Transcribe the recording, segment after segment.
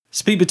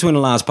Speak Between the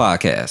Lines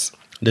podcast.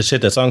 The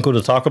shit that's uncool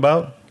to talk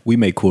about, we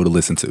make cool to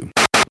listen to.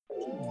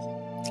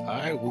 All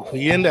right,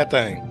 we in that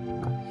thing.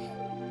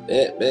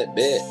 Bet.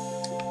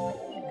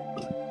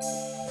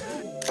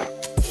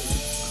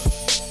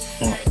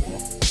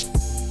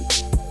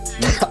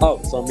 Oh,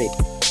 so me.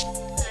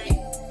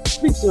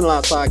 Speak Between the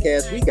Lines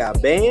podcast, we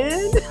got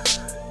banned.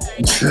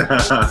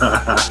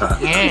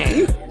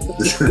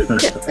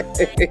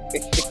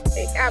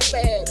 It got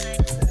banned.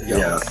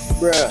 Yeah.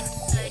 Bruh.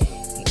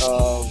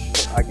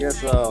 I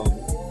guess,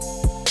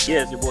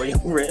 yeah, it's your boy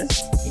Young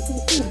Rez.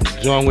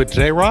 Join with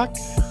J-Rock.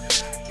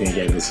 Can't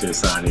get this shit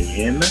signing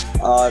in.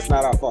 It's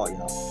not our fault,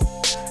 y'all.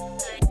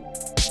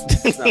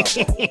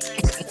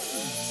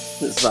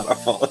 It's not our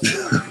fault.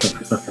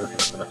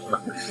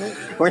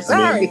 We're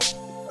sorry.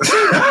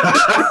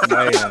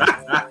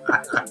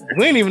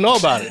 We didn't even know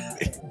about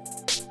it.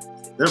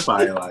 They're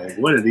probably like,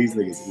 what are these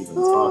niggas even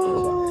talking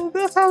about?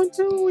 That's how in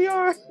tune we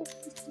are.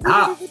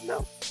 And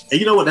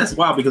you know what? That's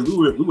wild because we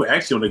were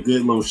actually on a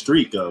good little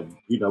streak of,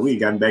 we had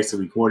gotten back to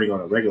recording on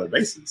a regular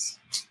basis.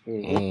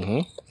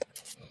 Mm-hmm.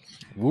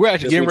 We were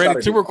actually getting ready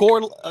to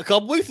record a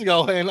couple weeks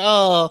ago, and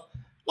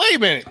wait a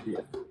minute,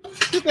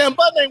 this damn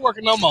button ain't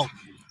working no more.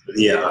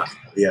 Yeah.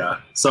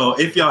 So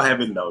if y'all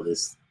haven't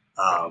noticed,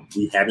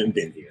 we haven't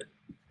been here,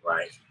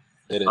 right?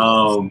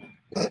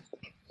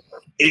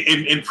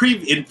 In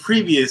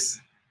previous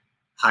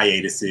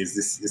hiatuses,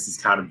 this has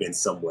kind of been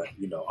somewhat,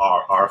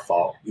 our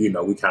fault. We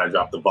kind of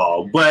dropped the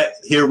ball. But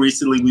here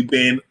recently, we've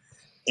been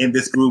in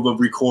this groove of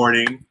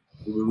recording.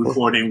 We're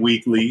recording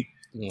weekly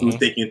through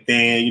thick and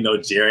thin.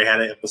 Jerry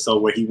had an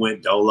episode where he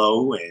went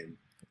dolo, and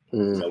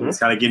we was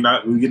kind of getting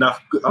our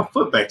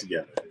foot back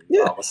together.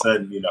 Yeah. All of a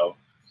sudden,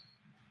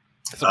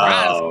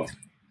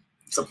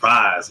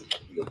 Surprise!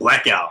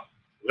 Blackout.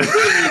 For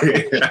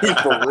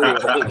real.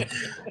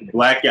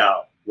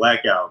 Blackout,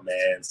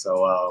 man.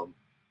 So,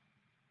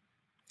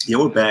 yeah,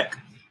 we're back.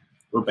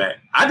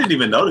 I didn't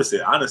even notice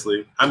it,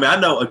 honestly. I mean, I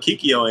know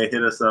Akikio had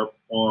hit us up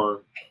on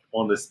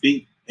the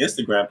Speak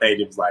Instagram page.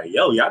 It was like,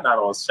 "Yo, y'all not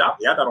on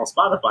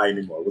Spotify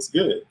anymore. What's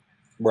good?"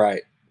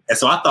 Right. And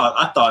so I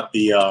thought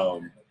the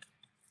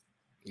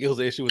it was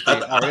the issue with the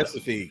RSS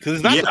feed because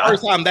it's not the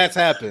first time that's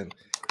happened.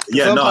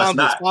 Yeah, sometimes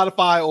no, it's not.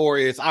 Spotify or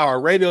it's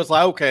our radio. It's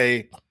like,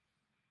 okay,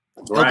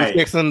 we'll be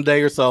fixed in a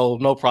day or so.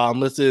 No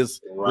problem. Let's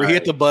just we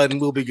hit the button.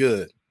 We'll be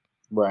good.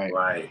 Right.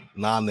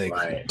 Nah, nigga.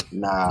 Right.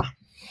 Nah.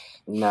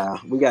 We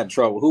got in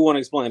trouble. Who want to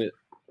explain it?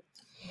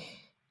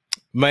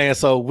 Man,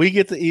 so we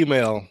get the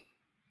email.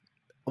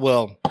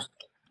 Well,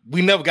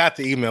 we never got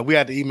the email. We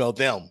had to email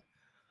them.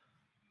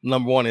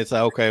 Number one, it's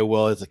like, okay,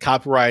 well, it's a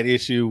copyright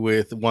issue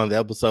with one of the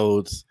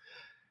episodes.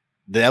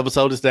 The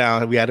episode is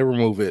down. We had to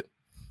remove it.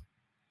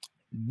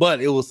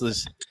 But it was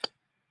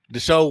the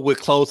show would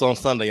close on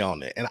Sunday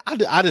on it. And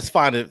I just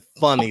find it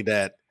funny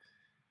that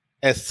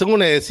as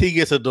soon as he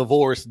gets a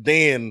divorce,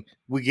 then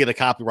we get a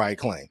copyright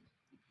claim.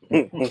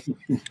 That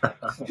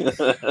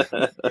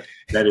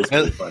is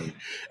pretty funny.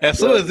 As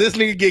soon as this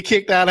nigga get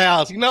kicked out of the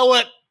house, you know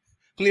what?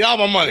 I need all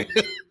my money.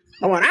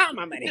 I want all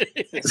my money.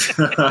 This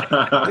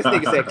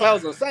nigga said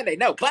close on Sunday.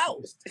 No,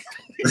 closed.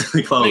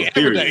 Closed,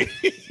 period.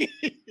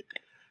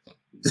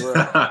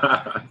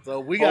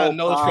 So we got a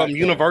notice from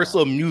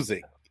Universal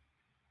Music.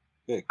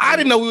 I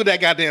didn't know we were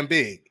that goddamn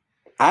big.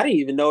 I didn't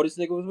even know this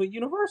nigga was with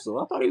Universal.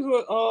 I thought he was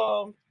with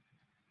hold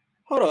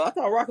on. I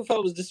thought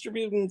Rockefeller was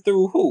distributing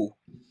through who?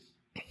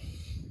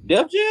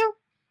 Def Jam?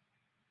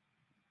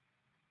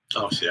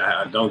 Oh shit!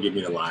 Don't give me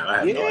the line. I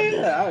have no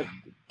idea.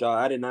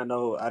 I did not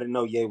know. I didn't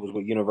know Ye was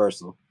with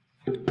Universal.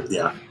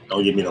 Yeah,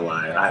 don't give me the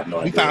line. I have no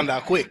idea. We found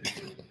out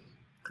quick.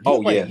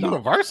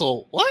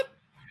 Universal? What?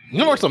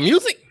 Universal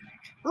Music?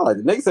 Oh, like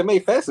the niggas that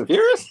made Fast and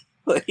Furious?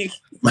 Right.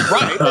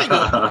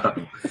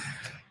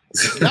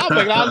 Y'all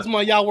making all this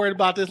money. Y'all worried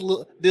about this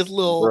little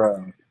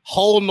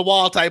hole in the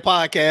wall type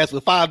podcast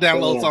with 5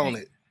 downloads on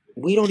it.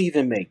 We don't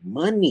even make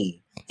money.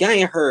 Y'all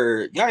ain't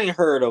heard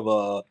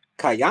of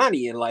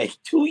Kayani in like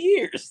 2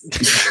 years.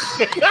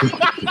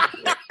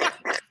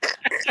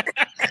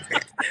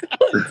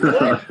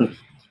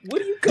 What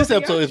do you? This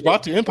episode is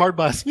brought to you in part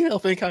by Sweet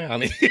Health and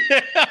Kayani.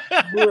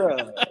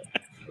 Bruh,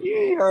 you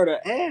ain't heard her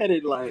ad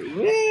in like,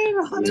 man,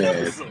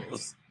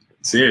 episodes.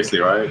 Seriously,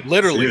 right?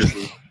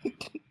 Literally.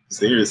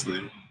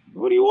 Seriously.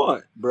 What do you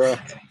want, bruh?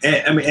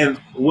 And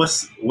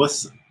what's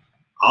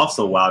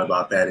also wild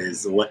about that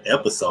is what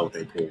episode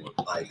they pulled.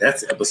 Like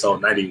that's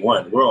episode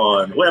 91. We're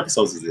on what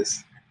episodes is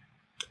this?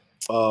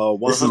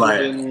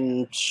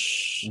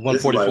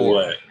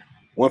 144.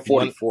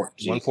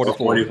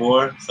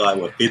 144. So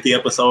like what 50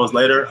 episodes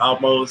later,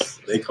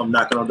 almost they come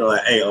knocking on the door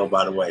like, hey, oh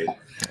by the way,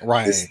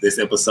 right? This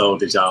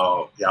episode that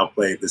y'all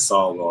played this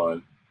song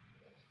on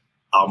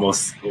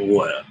almost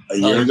what a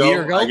year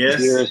ago, I guess.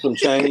 Year and some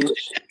change.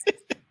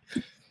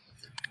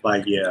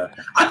 Like, yeah.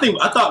 I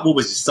thought what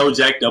was so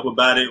jacked up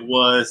about it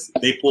was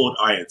they pulled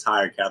our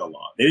entire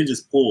catalog. They didn't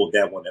just pull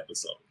that one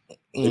episode.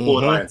 They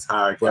pulled our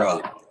entire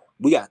catalog. Bro,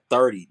 we got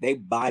 30. They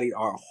bodied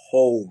our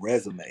whole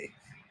resume.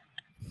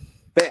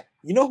 But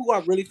you know who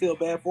I really feel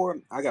bad for?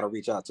 I gotta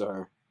reach out to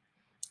her.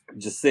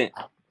 Jacinth.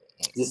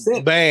 Just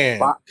said, Man,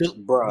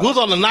 bro. we was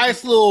on a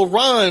nice little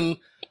run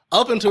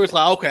up into it's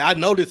like, okay, I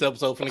know this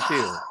episode finna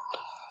kill.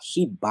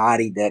 She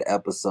bodied that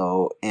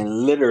episode,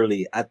 and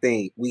literally, I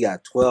think we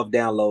got 12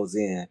 downloads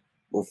in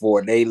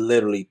before they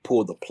literally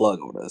pulled the plug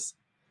on us.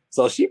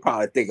 So she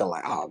probably thinking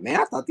like, "Oh man,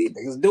 I thought these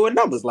niggas doing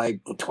numbers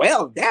like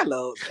 12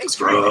 downloads."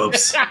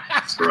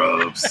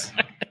 Scrubs.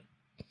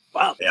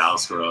 Fuck. Yeah,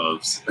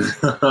 scrubs.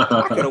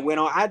 I could have went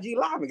on IG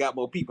Live and got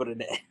more people than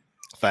that.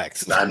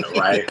 Facts. I know,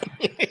 right?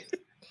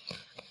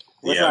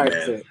 Yeah,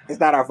 man. It's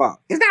not our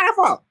fault. It's not our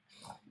fault.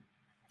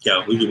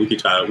 Yeah, we could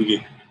try.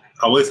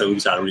 I would say we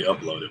could try to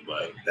re-upload it,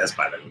 but that's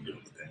probably not gonna do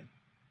anything.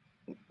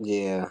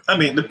 Yeah. I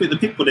mean, the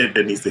people that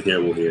needs to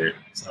hear will hear it.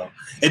 So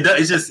it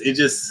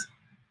just.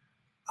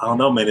 I don't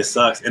know, man. It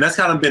sucks, and that's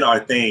kind of been our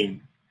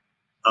thing.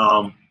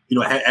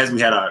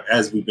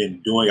 As we've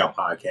been doing our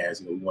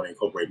podcast, we want to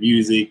incorporate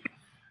music.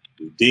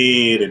 We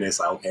did, and it's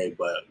like, okay,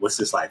 but what's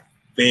this like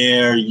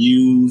fair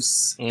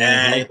use?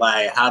 Mm-hmm.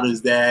 Like, how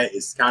does that?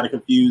 It's kind of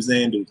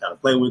confusing. Do we kind of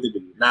play with it? Do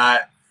we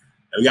not?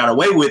 And we got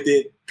away with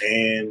it,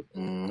 and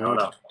I don't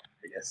know.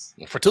 I guess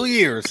for 2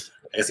 years.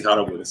 I guess it caught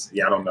up with us.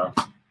 Yeah, I don't know.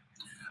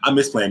 I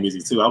miss playing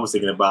music too. I was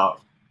thinking about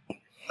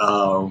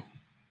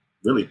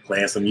really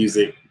playing some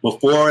music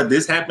before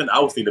this happened. I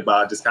was thinking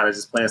about just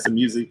playing some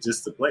music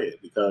just to play it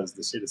because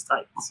the shit is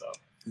tight. So,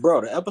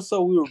 bro, the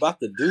episode we were about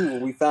to do when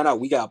we found out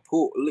we got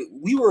pulled,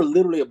 we were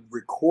literally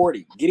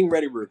getting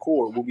ready to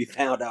record when we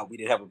found out we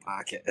didn't have a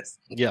podcast.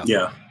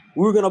 Yeah.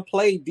 We were gonna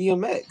play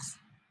DMX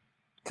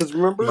because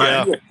remember,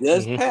 he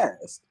just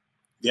passed.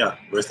 Yeah,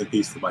 rest in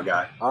peace to my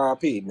guy.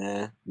 R.I.P.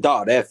 Man,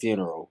 dog, that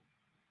funeral.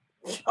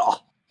 Oh,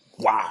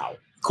 wow.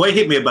 Quay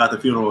hit me about the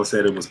funeral and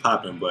said it was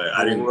popping, but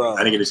I didn't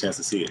get a chance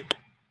to see it.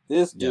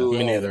 This dude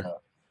me neither.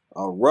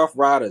 A Rough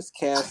Riders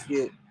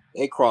casket.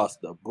 They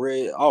crossed the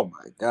bridge. Oh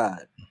my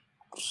God.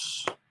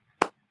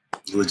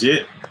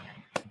 Legit.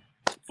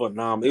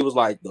 Phenomenal. It was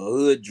like the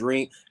hood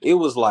drink. It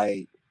was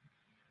like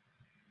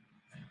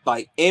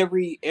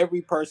every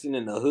person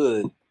in the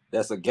hood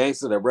that's a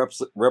gangster that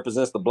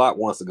represents the block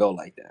wants to go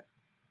like that.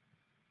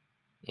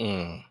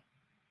 Mm.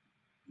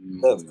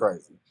 That was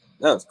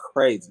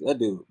crazy. That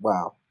dude,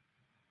 wow.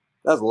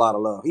 That's a lot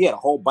of love. He had a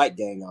whole bike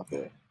gang out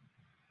there.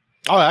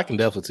 Oh, I can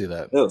definitely see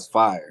that. It was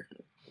fire.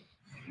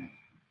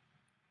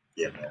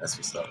 Yeah, man, that's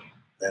what's up.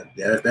 That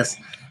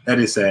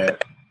is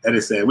sad. That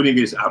is sad. We didn't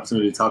get an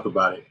opportunity to talk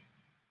about it.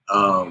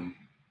 But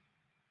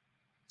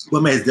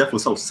man, his death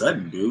was so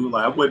sudden, dude.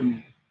 Like I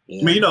wouldn't.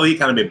 Yeah. I mean, he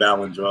kind of been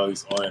battling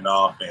drugs on and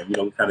off, and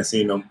we kind of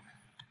seen him.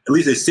 At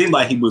least it seemed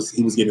like he was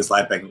getting his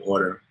life back in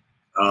order.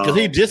 Because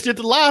he just did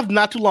the live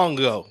not too long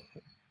ago.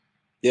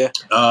 Yeah.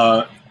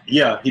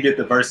 Yeah, he did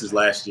the verses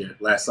last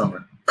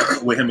summer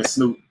with him and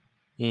Snoop.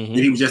 Mm-hmm.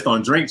 He was just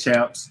on Drink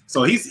Champs,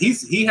 so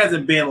he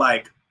hasn't been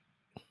like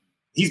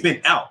he's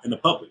been out in the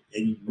public,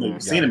 and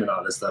you've seen him and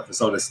all this stuff. And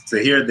so to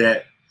hear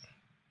that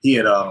he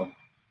had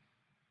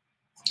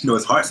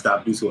his heart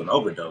stopped due to an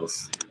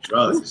overdose of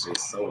drugs is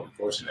just so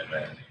unfortunate,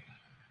 man.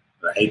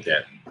 And I hate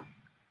that.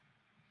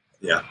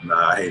 Yeah,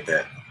 I hate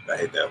that. I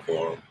hate that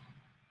for him.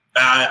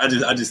 I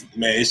just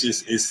man,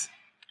 it's.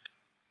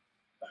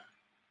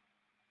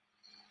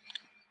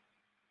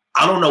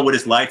 I don't know what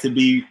it's like to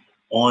be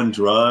on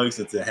drugs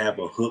and to have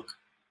a hook,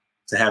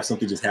 to have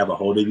something just have a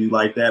hold of you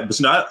like that.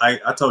 But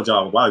I told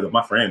y'all a while ago,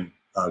 my friend,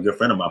 a good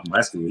friend of mine from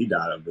high school, he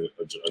died of a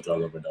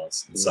drug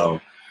overdose. And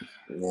so,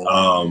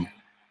 seeing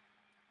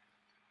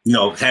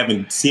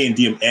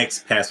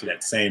DMX pass for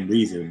that same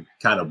reason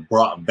kind of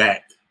brought me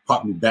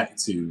back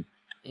to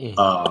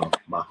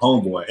my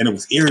homeboy, and it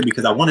was eerie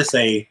because I want to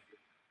say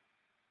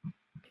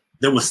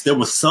there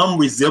was some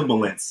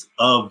resemblance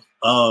of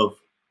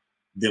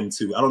them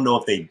two. I don't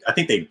know if I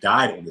think they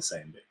died on the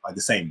same day, like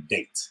the same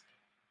date.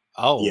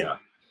 Oh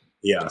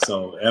yeah.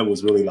 So that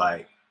was really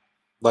like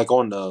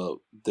on the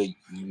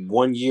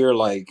 1 year,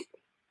 like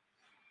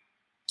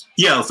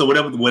So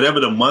whatever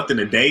the month and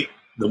the date,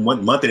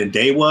 month and the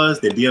day was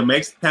that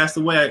DMX passed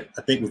away,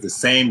 I think was the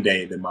same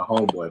day that my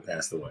homeboy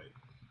passed away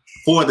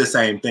for the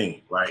same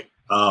thing, right?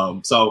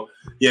 So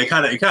yeah, it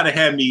kind of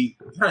had me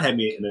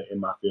in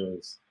my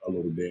feelings a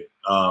little bit.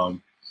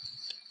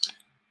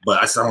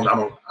 But I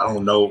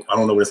don't know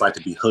what it's like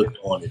to be hooked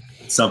on it.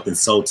 Something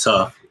so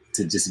tough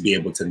to just be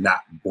able to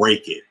not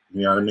break it.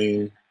 You know what I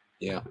mean?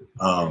 Yeah.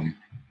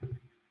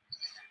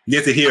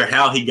 Get to hear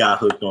how he got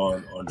hooked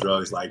on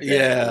drugs like that.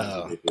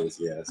 Yeah. Ridiculous.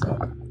 Yeah. So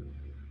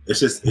it's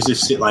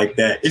just shit like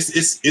that.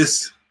 It's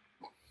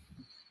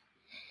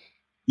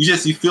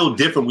you feel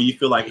different when you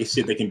feel like it's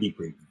shit that can be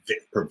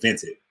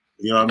prevented.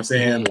 You know what I'm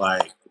saying?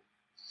 Like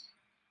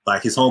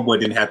his homeboy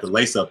didn't have to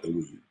lace up the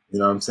weed. You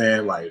know what I'm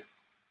saying? Like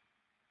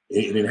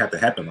it didn't have to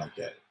happen like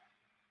that.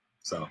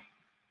 So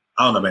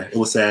I don't know, man. It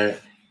was sad.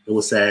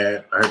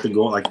 I heard the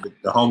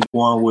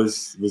homeboy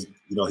was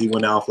he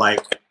went off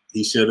like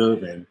he should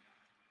have, and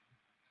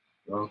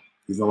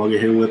he's no longer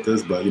here with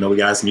us. But we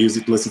got some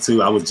music to listen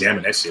to. I was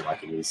jamming that shit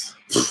like it was.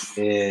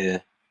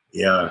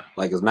 Yeah.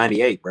 Like it's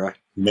 98, bro.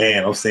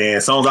 Man, I'm saying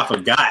songs I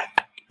forgot.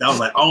 I was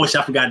like, oh, I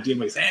forgot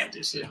DMX had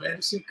this shit, man.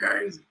 This shit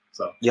crazy.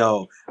 So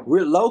Yo,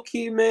 we're low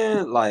key,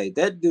 man. Like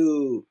that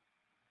dude,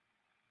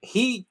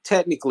 he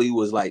technically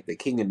was like the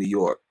king of New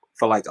York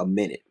for like a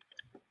minute.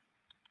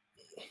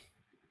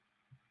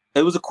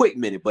 It was a quick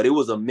minute, but it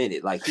was a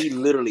minute. Like he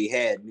literally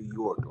had New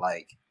York,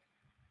 like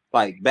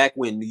back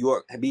when New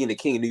York being the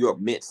king of New York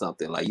meant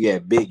something. Like you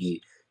had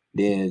Biggie,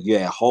 then you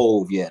had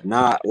Hove, you had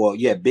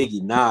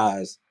Biggie,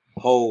 Nas,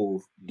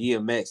 Hove,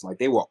 DMX. Like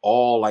they were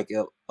all like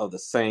of the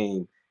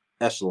same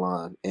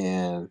echelon.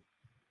 And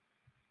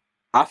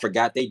I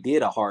forgot they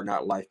did a Hard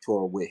Knock Life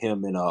tour with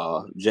him and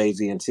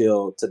Jay-Z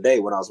until today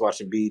when I was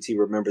watching BET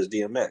Remembers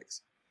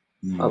DMX.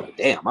 I was like,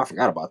 damn, I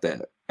forgot about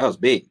that. That was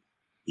big.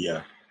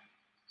 Yeah.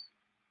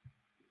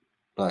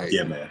 Like,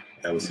 yeah, man,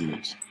 that was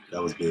huge.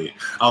 That was big.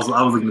 I was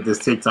looking at this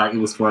TikTok. It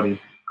was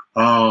funny.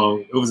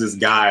 It was this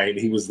guy, and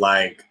he was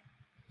like,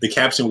 the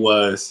caption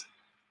was,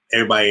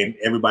 everybody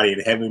in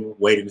heaven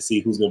waiting to see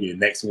who's going to be the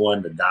next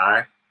one to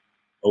die,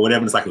 or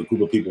whatever. It's like a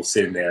group of people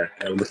sitting there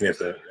and looking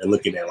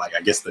at like, I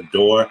guess, the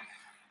door.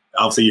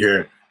 Obviously, you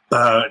hear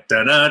da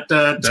da da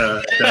da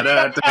da da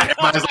da.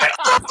 Everybody's like,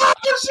 "Oh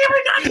shit,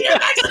 we got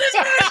DMX in this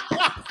bitch!"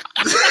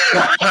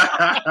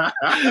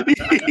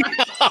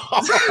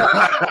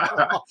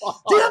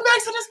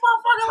 DMX in this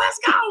motherfucker. Let's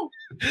go.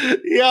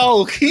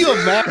 Yo, can you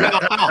imagine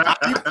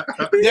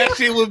that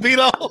shit would be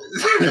though?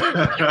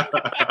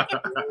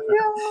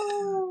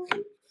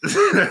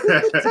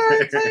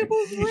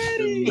 turntable's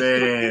ready.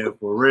 Man,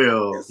 for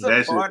real. It's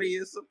a party.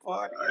 It's a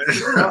party.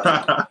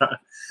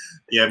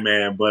 Yeah,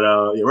 man. But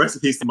yeah, rest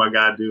in peace to my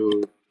guy,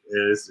 dude.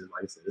 It's just,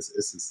 like I said, it's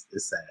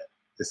sad.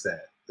 It's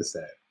sad. It's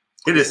sad.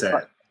 It is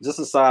sad. Just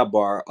a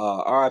sidebar.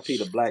 R.I.P.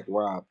 to Black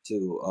Rob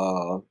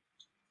too.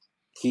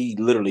 He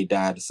literally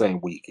died the same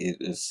week.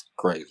 It's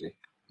crazy.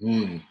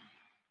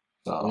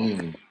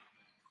 So.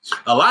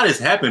 A lot has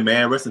happened,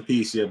 man. Rest in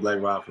peace, yeah, Black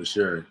Rob for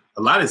sure.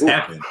 A lot has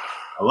happened.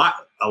 A lot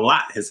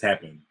has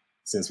happened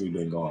since we've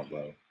been gone,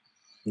 bro.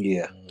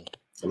 Yeah.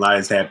 A lot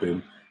has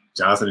happened.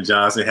 Johnson &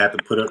 Johnson had to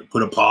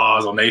put a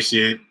pause on their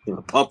shit.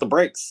 Pump the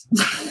brakes.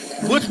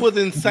 Which was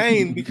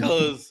insane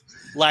because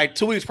like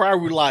 2 weeks prior,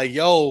 we were like,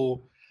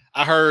 yo,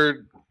 I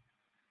heard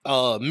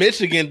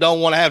Michigan don't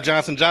want to have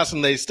Johnson & Johnson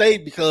in their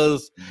state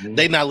because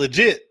they not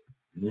legit.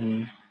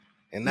 And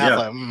now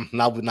it's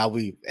like, now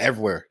we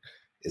everywhere.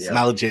 It's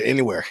not legit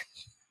anywhere.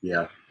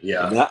 Yeah.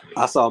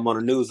 I saw him on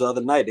the news the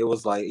other night. It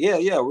was like,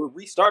 yeah, we're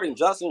restarting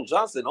Johnson &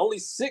 Johnson. Only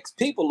 6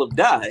 people have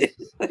died.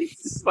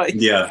 It's like,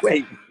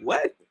 wait,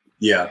 what?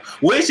 Yeah,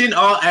 which in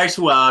all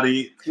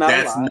actuality,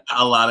 that's not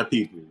a lot of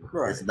people.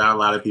 Right. It's not a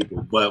lot of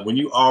people. But when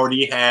you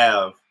already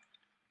have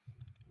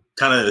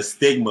kind of a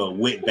stigma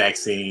with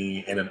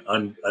vaccine and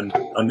an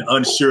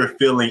unsure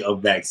feeling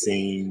of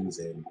vaccines,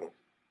 and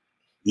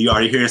you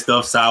already hear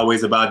stuff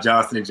sideways about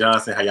Johnson &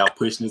 Johnson, how y'all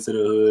pushing it to the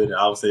hood, and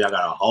obviously y'all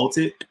gotta halt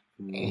it.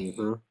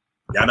 Y'all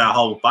not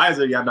holding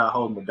Pfizer, y'all not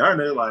holding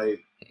Moderna.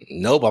 Like,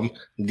 nope, I'm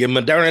getting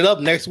Moderna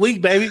up next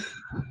week, baby.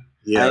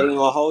 Yeah. I ain't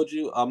gonna hold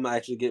you. I'm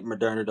actually getting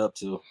Moderna up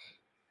too.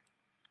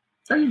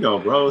 There you go,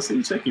 bro.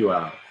 See, check you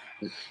out.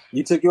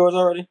 You took yours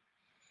already?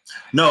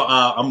 No,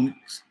 I'm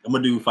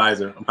gonna do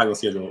Pfizer. I'm probably gonna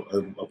schedule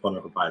an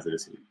appointment for Pfizer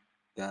this week.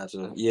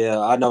 Gotcha.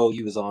 Yeah, I know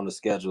he was on the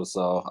schedule,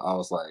 so I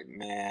was like,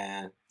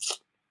 man,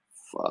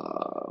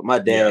 my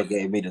dad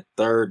gave me the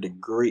 3rd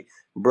degree,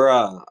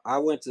 bruh.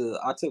 I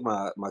took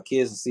my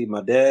kids to see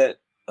my dad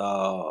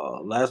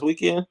last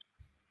weekend.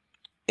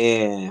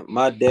 And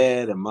my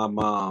dad and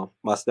my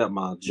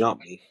stepmom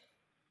jumped me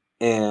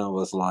and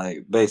was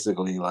like,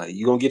 basically like,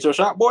 you gonna get your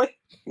shot, boy?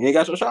 You ain't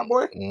got your shot,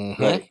 boy?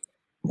 Like,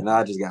 and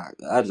I just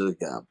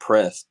got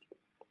pressed.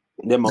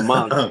 Then my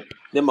mom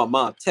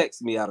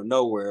texted me out of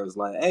nowhere. It was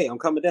like, hey, I'm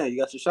coming down. You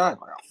got your shot? I'm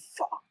like, oh,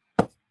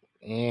 fuck.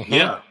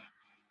 Yeah.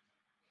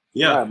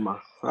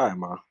 All right,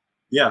 ma.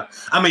 Yeah.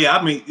 I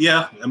mean,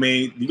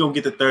 you're gonna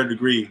get the 3rd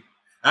degree.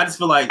 I just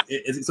feel like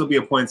it's gonna be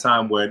a point in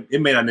time where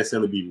it may not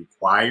necessarily be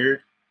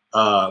required.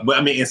 But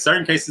I mean, in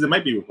certain cases, it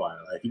might be required.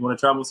 Like, if you want to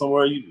travel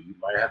somewhere, you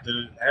might have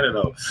to have it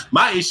though.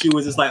 My issue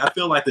is, it's like, I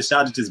feel like the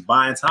shot is just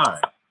buying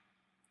time,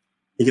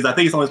 because I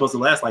think it's only supposed to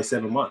last like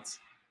 7 months.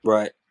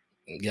 Right.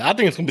 Yeah, I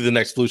think it's gonna be the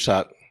next flu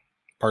shot,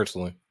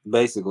 personally.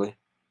 Basically.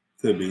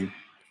 Could be.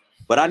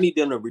 But I need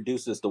them to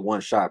reduce this to 1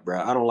 shot, bro.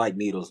 I don't like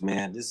needles,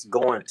 man. This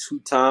going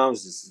 2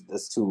 times,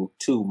 that's too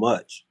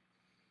much.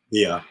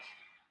 Yeah.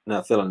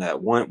 Not feeling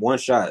that one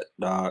shot,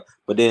 dog.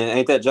 But then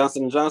ain't that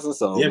Johnson & Johnson?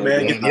 So yeah,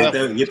 man,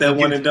 get that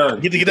one and done.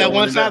 Get that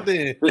one shot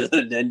then.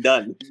 Then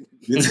done.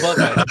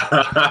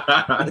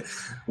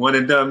 One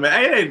and done,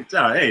 man. Hey,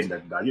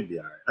 nothing, dog. You'll be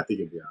all right. I think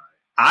you'll be all right.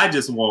 I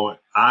just want.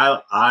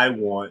 I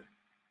want.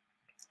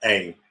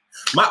 Hey,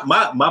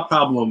 my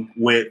problem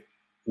with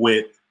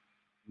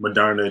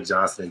Moderna,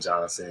 Johnson &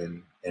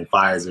 Johnson, and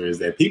Pfizer is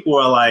that people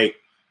are like,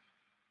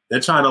 they're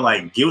trying to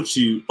like guilt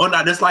you. Oh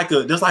no, there's like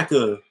a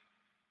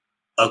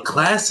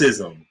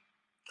classism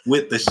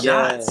with the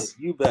shots.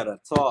 You better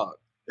talk.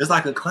 It's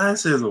like a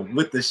classism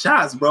with the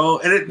shots, bro.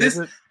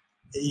 And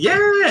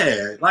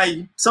like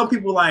some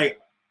people like,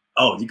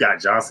 oh, you got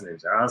Johnson and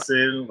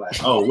Johnson.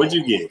 Like, oh, what'd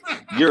you get?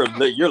 You're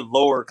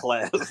lower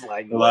class.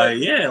 Like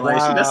Yeah, like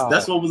Wow.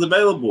 that's what was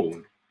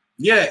available.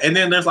 Yeah, and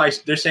then there's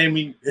like they're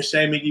shaming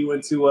you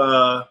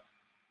into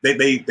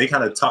they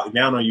kind of talk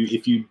down on you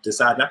if you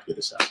decide not to get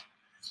a shot.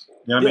 You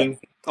know what I mean?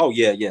 Oh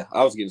yeah.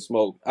 I was getting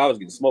smoked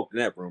in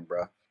that room,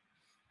 bro.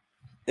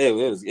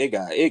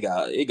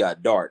 It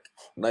got dark.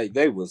 Like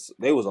they was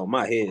on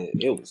my head.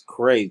 It was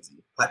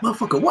crazy. Like,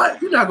 motherfucker, what?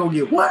 You're not gonna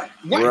get what?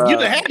 Right, Bruh. you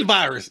done had the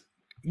virus.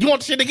 You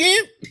want the shit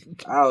again?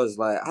 I was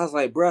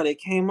like, bro, they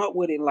came up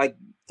with it in like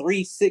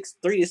 3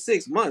 to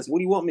 6 months. What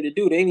do you want me to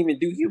do? They ain't even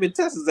do human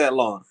tests that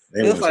long.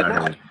 They It was weren't like,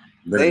 trying to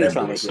they ain't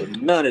trying to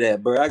get none of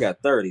that, bro. I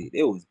got 30.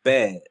 It was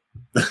bad.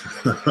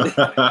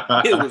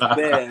 It was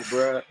bad,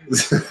 bro.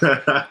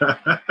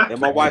 And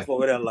my wife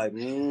over there like,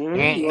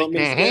 you want me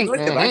to schedule it?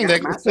 'Cause I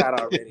got my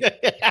shot already.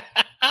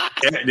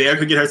 Did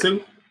Erica get her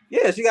too?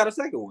 Yeah, she got a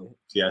second one.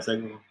 She got a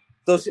second one.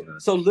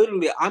 So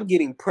literally, I'm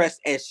getting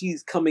pressed as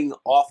she's coming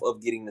off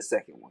of getting the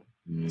second one.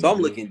 So I'm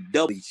looking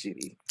doubly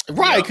shitty.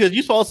 Right, because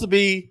you're supposed to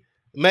be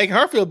making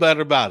her feel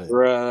better about it.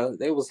 Bruh,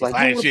 they was like,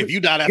 Like, shit, if you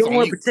die, that's you on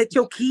want you. to protect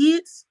your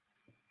kids?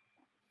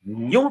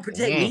 Mhm. You want to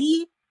protect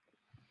me?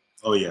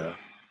 Oh yeah,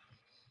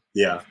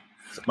 yeah.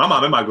 My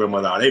mom and my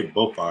grandmother, they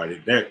both already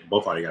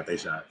got their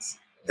shots.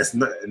 It's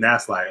not, and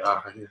that's like,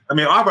 I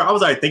mean, I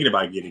was already thinking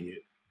about getting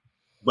it,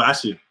 but I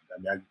should. I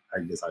mean, I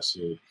guess I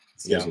should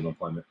schedule an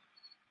appointment.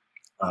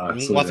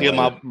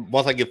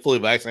 Once I get fully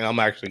vaccinated, I'm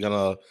actually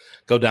gonna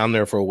go down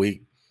there for a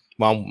week.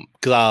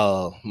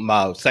 Because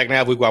my second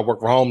half week where I work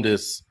from home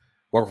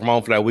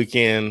for that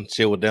weekend,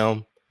 chill with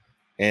them,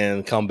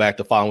 and come back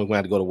the following week when I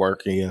have to go to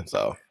work again.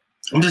 So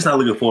I'm just not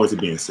looking forward to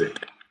being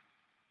sick.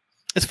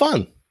 it's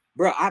fun.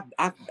 Bro,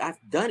 I've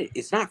done it.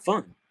 It's not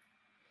fun.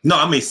 No,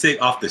 I mean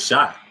sick off the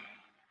shot.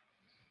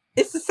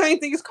 It's the same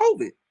thing as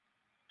COVID.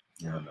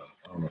 Yeah, I don't know.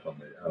 I don't know if I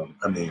made it.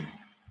 I mean,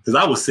 because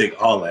I was sick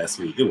all last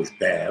week. It was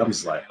bad. I'm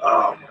just like,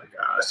 oh my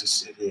gosh,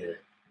 this shit here.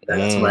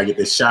 That's when I get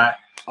this shot.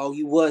 Oh,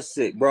 you was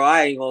sick, bro.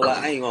 I ain't gonna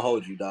lie. I ain't gonna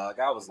hold you, dog.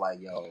 I was like,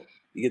 yo,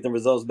 you get the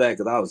results back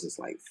because I was just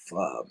like,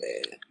 fuck,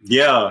 man.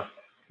 Yeah,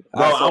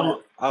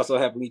 bro. I was so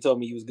happy when you told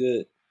me you was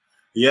good.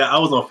 Yeah, I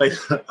was on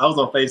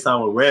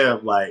FaceTime with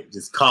Rev, like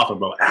just coughing,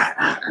 bro.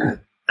 Bad.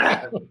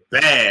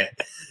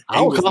 I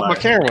don't cut off my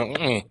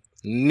camera.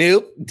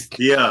 Nope.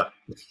 Yeah.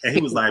 And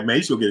he was like, man,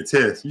 you should go get a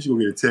test. You should go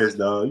get a test,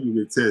 dog. You should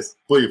get a test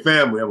for your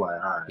family. I'm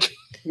like, all right.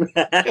 Yo,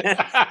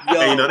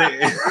 And,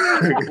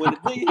 when the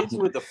thing hits you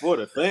with the for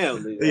the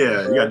family.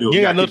 Yeah, you gotta do it.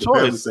 You got no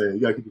choice. You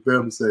gotta keep the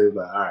family safe.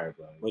 Like, all right,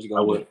 bro. What you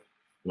gonna do?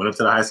 Went up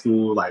to the high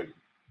school, like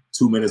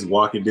 2 minutes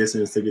walking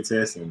distance, took a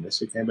test, and that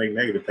shit came back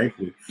negative,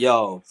 thankfully.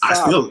 Yo,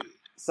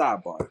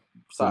 sidebar.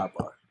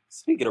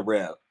 Speaking of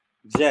rap,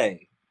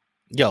 Jay.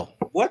 Yo,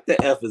 what the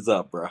F is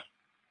up, bro?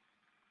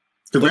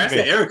 Congrats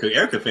to Erica.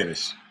 Erica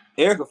finished.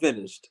 Erica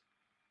finished.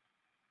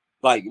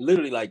 Like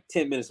literally like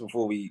 10 minutes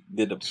before we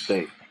did the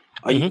thing.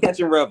 Are you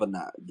catching Rev or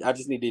not? I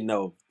just need to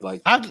know.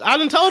 Like I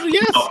done told you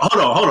yes. Oh,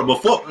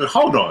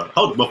 hold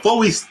on. Before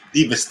we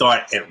even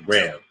start at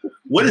Rev,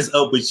 what is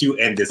up with you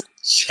and this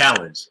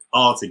challenge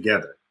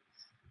altogether?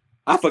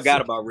 I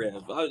forgot about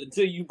Rev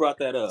until you brought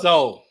that up.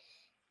 So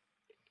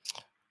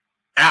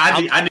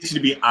I need you to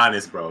be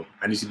honest, bro.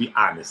 I need you to be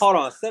honest. Hold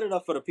on, set it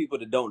up for the people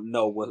that don't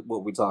know what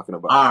we're talking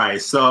about. All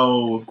right,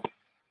 so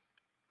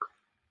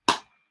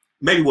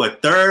maybe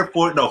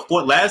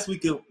last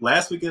week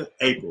of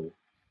April.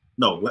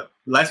 No,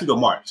 last week of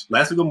March.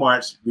 Last week of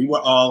March, we were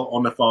all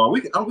on the phone.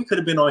 We could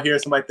have been on here or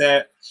something like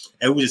that,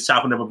 and we were just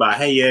chopping up about,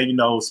 hey,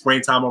 yeah,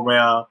 springtime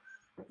around,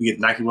 we get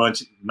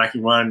Nike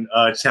Run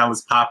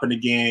challenge popping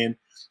again.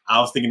 I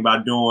was thinking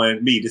about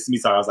doing this is me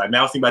talking. I was like, man,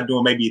 I was thinking about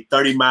doing maybe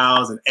 30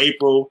 miles in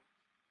April.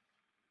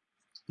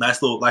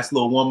 Nice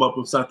little warm up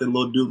of something,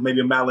 little dude,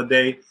 maybe a mile a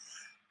day.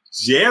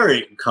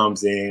 Jared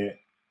comes in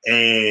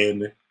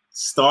and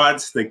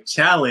starts the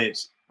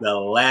challenge the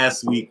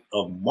last week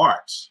of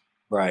March.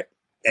 Right.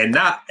 And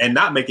not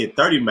make it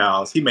 30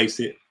 miles, he makes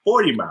it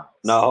 40 miles.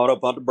 No, hold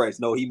up on the brakes.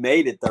 No, he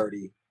made it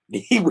 30.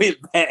 He went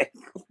back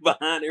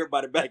behind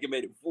everybody back and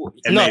made it 40.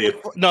 No, it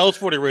was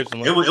 40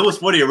 originally. It was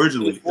 40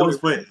 originally. It was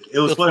 40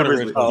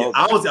 originally. Oh,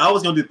 okay. I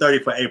was gonna do 30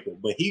 for April,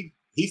 but he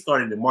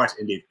started in March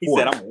and did 40. He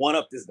said, I'm gonna one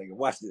up this nigga.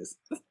 Watch this.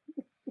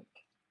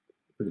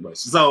 Pretty much.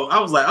 So I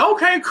was like,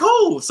 okay,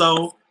 cool.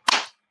 So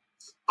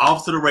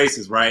off to the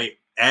races, right?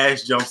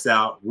 Ash jumps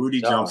out,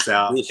 Rudy jumps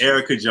out,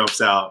 Erica jumps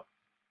out.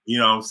 You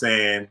know what I'm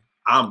saying?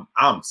 I'm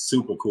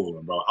super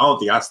cool, bro. I don't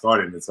think I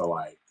started until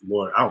like,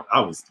 Lord,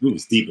 we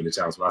was deep in the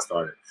challenge when I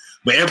started.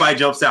 But everybody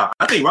jumps out.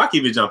 I think Rock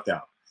even jumped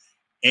out.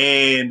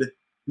 And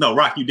no,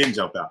 Rock, you didn't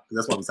jump out,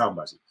 because that's why we're talking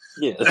about you.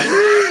 Yeah.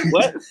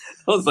 What?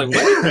 I was like,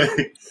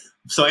 what?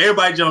 So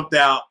everybody jumped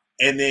out,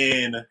 and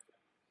then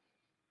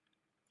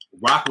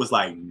Rock was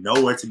like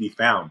nowhere to be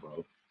found,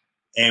 bro.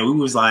 And we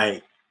was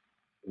like,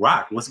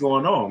 Rock, what's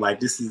going on? Like,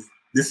 this is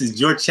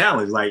your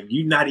challenge. Like,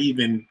 you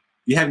haven't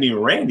even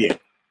ran yet.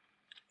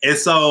 And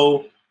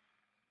so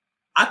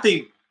I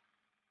think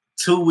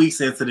 2 weeks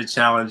into the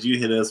challenge, you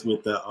hit us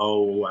with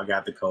I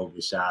got the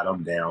COVID shot.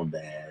 I'm down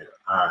bad.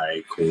 all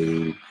right,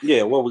 cool.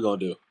 Yeah, what we gonna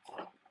do?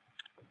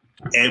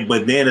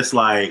 But then it's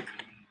like,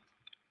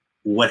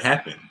 what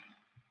happened?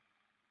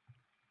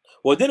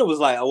 Well, then it was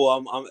like, well,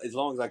 I'm as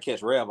long as I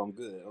catch Rev, I'm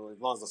good. Or as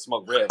long as I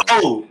smoke Rev.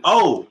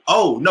 No,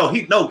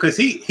 because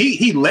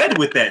he led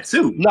with that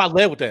too. Not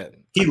led with that.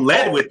 He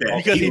led with that.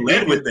 Because he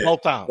led with that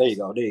both times. There you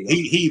go.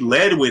 He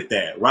led with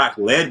that. Rock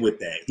led with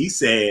that. He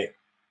said,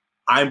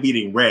 "I'm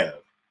beating Rev."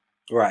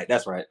 Right.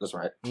 That's right.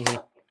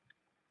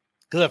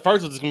 Because at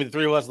first it was just gonna be the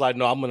three of us. Like,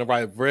 no, I'm gonna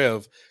write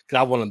Rev because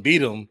I want to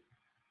beat him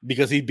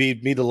because he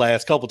beat me the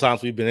last couple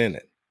times we've been in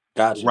it.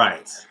 Gotcha.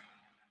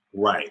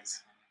 Right.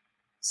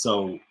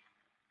 So,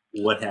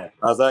 what happened?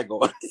 How's that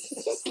going?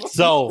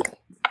 So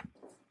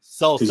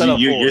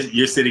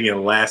you're sitting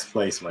in last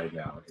place right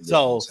now.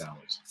 So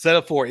set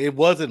up for it. It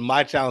wasn't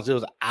my challenge. It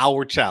was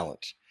our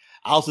challenge.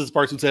 I was this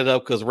person who set it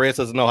up because Reds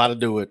doesn't know how to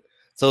do it.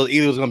 So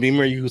either it was going to be me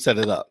or you who set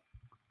it up.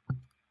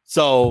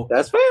 So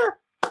that's fair.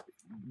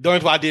 The only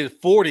time I did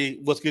 40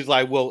 was because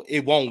like, well,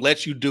 it won't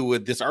let you do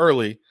it this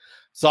early.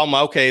 So I'm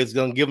like, okay, it's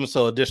going to give them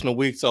some additional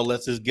weeks. So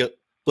let's just put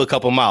a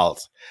couple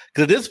miles.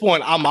 Because at this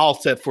point, I'm all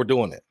set for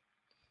doing it.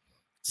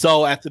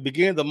 So at the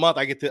beginning of the month,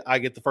 I get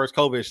the first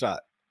COVID shot.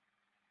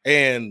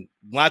 And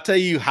when I tell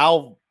you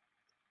how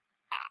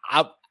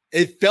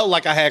it felt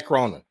like I had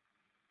corona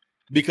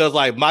because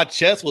like my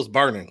chest was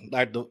burning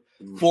like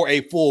for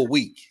a full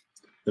week.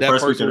 The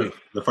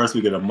first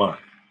week of the month.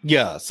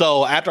 Yeah.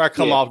 So after I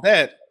come off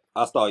that,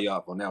 I'll start you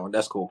off on that one.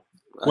 That's cool.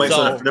 Wait,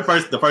 so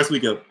the first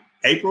week of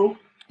April?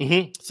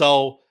 Mm-hmm.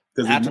 So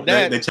after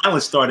that, the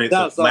challenge started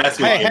last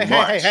week in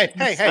March.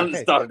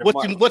 Hey.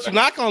 What you're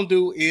not gonna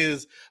do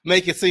is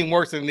make it seem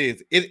worse than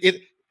it is.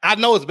 I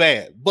know it's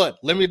bad, but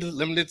let me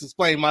just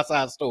explain my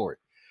side of the story.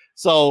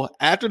 So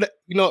after that,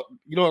 you know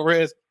what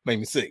Rez made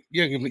me sick.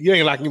 You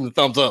ain't like giving the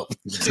thumbs up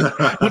with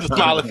a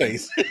smiling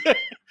face.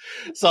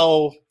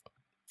 So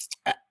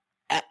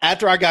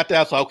after I got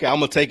that, so okay, I'm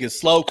gonna take it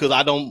slow because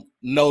I don't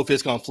know if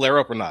it's gonna flare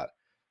up or not.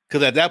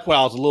 Because at that point,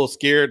 I was a little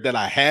scared that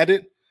I had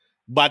it,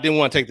 but I didn't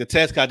want to take the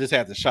test because I just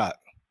had the shot.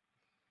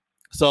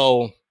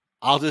 So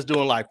I was just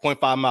doing like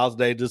 0.5 miles a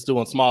day, just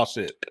doing small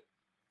shit.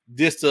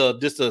 Just I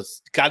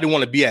didn't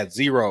want to be at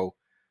zero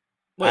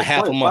a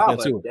half a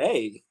month into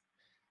it.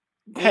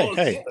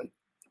 Hey.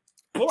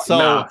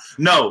 So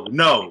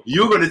no,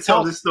 you're going to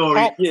tell the story.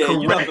 Yeah,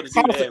 you're not going to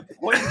do that.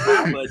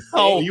 0.5 a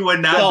day. You were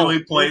not doing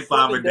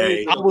 0.5 a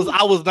day. I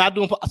was not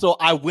doing. So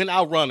I went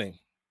out running,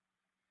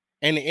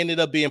 and it ended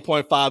up being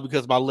 0.5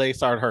 because my legs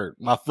started hurt.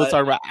 My foot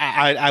started.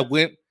 I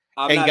went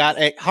got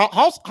a.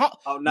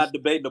 I'm not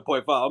debating the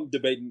 0.5. I'm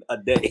debating a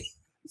day.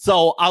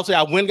 So I'll say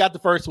I went and got the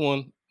first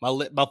one. My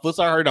foot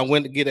started hurt. I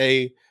went to get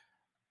a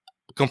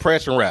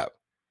compression wrap,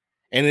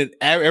 and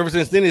ever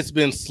since then it's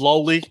been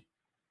slowly.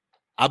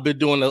 I've been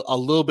doing a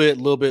little bit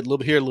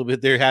here, a little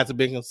bit there. It hasn't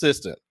been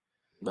consistent.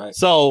 Right.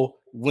 So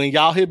when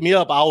y'all hit me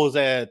up, I was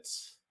at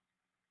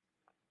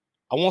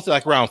I want to say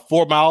like around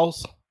 4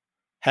 miles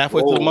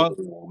halfway through the month.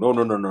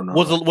 No.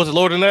 Was it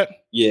lower than that?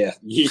 Yeah.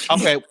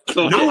 Okay.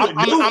 Newhouse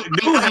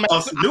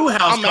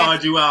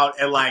called you out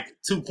at like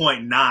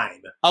 2.9.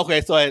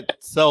 Okay,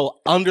 so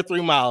under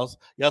 3 miles,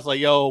 y'all's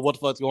like, yo, what the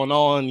fuck's going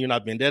on? You're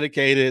not being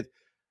dedicated,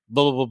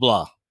 blah, blah, blah,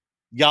 blah.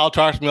 Y'all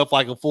charged me up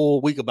like a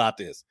full week about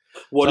this.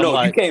 Well, so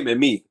no, you came at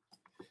me.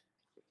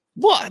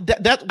 Well,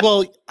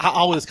 I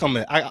always come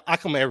at I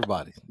come at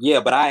everybody. Yeah,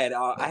 but I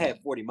had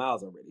 40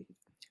 miles already.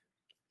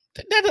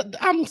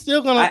 I'm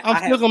still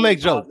gonna make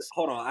jokes.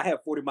 Hold on, I had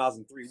 40 miles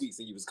in 3 weeks,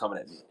 and you was coming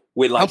at me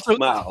with like 2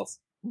 miles.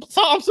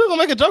 So I'm still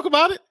gonna make a joke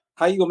about it.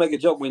 How you gonna make a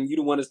joke when you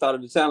the one that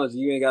started the challenge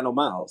and you ain't got no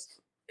miles?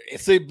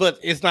 See, but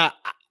it's not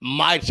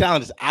my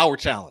challenge; it's our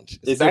challenge.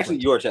 It's actually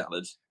your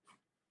challenge.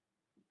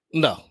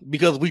 No,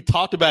 because we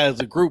talked about it as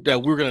a group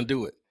that we're gonna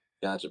do it.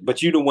 Gotcha.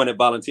 But you the one that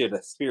volunteered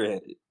to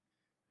spearhead it.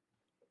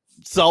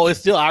 So it's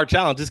still our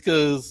challenge. Just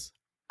because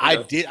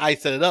I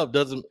set it up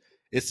doesn't.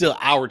 It's still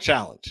our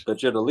challenge.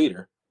 But you're the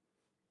leader.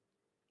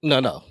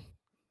 No.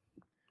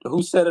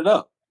 Who set it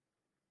up?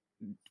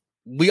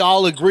 We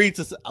all agreed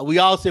to. We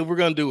all said we're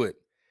gonna do it.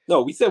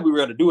 No, we said we were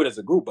gonna do it as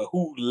a group, but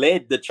who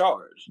led the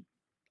charge?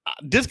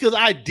 Just because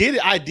I did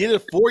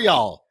it for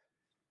y'all.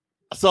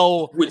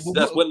 So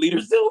that's what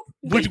leaders do.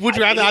 Would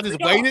you rather I just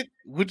waited?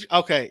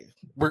 Okay,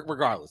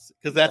 regardless,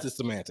 because that's the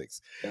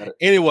semantics.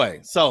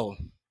 Anyway, so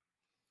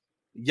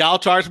y'all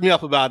charged me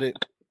up about it.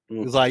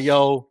 It's like,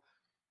 yo,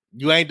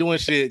 you ain't doing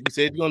shit. You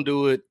said you're gonna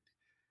do it,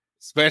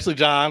 especially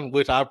John,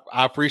 which I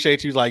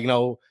appreciate you. Like,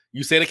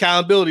 you said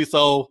accountability,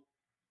 so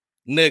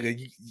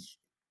nigga,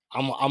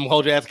 I'm gonna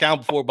hold your ass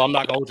accountable for it, but I'm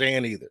not gonna hold your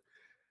hand either.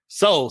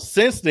 So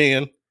since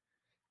then,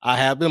 I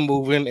have been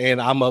moving, and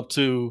I'm up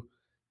to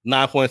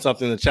 9 point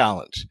something in the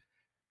challenge.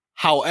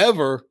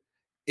 However,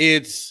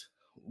 it's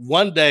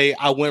one day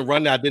I went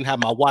running. I didn't have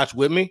my watch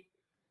with me,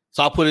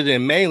 so I put it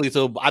in mainly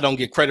so I don't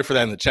get credit for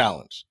that in the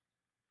challenge.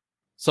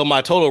 So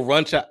my total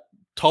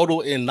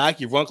in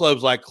Nike Run Club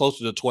is like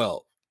closer to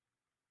 12.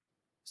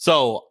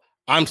 So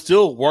I'm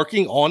still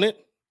working on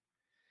it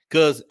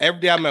because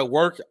every day I'm at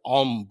work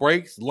on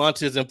breaks,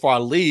 lunches, and before I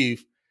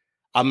leave,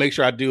 I make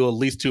sure I do at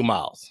least 2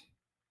 miles.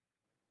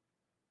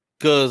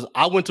 because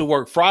I went to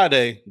work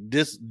Friday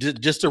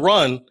just to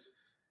run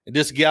and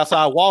just get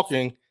outside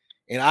walking,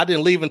 and I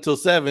didn't leave until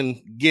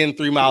 7, getting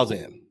 3 miles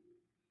in.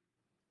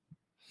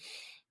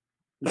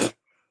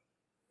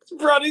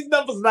 Bro, these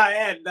numbers not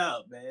adding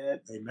up, man.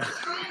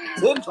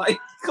 It's like,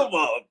 come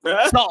on, bro.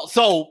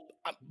 So,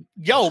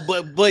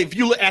 but if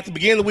you look at the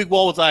beginning of the week,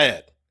 what was I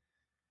at?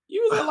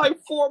 You was at like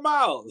 4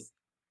 miles.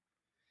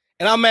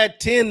 And I'm at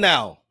 10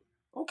 now.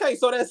 Okay,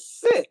 so that's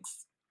 6.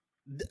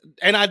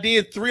 And I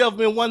did 3 of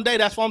them in one day.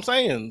 That's what I'm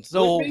saying.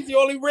 So which means you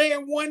only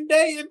ran one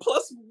day and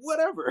plus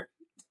whatever.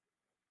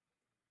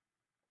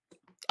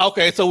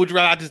 Okay, so would you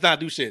rather I just not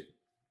do shit?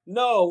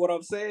 No, what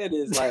I'm saying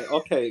is like,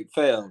 okay,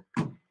 fam.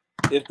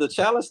 If the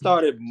challenge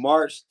started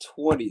March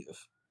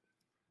 20th,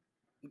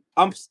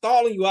 I'm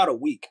stalling you out a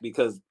week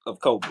because of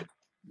COVID.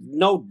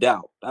 No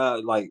doubt.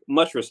 Like,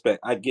 much respect.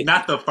 I get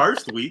not the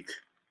first week.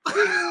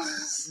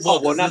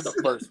 well, not the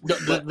first week.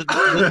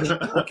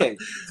 Okay,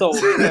 so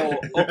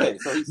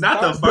he's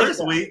not the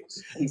first week.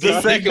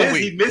 The second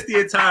week. He missed the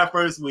entire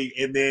first week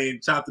and then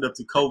chopped it up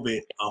to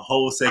COVID a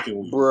whole second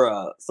week.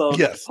 Bruh. So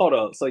yes. Hold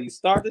on. So you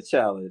start the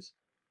challenge,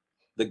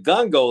 the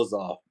gun goes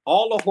off,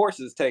 all the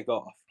horses take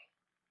off.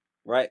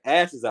 Right?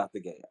 Ash is out the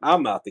gate.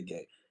 I'm out the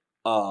gate.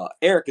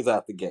 Eric is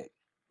out the gate.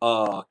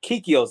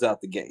 Kikio's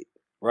out the gate.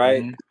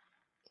 Right? Mm-hmm.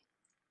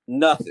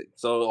 Nothing.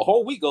 So the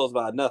whole week goes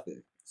by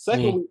nothing.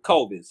 Second week,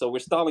 COVID. So we're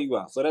stalling you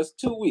out. So that's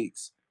 2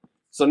 weeks.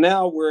 So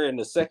now we're in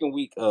the second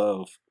week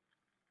of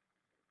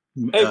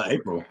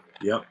April.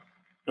 Yep.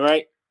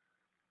 Right?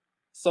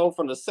 So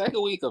from the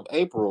second week of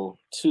April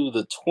to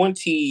the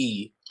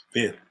 25th,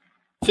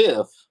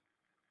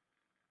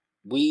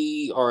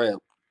 we are at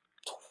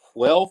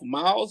 12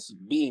 miles,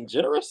 being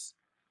generous.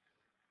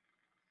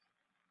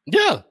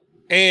 Yeah.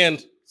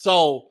 And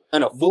a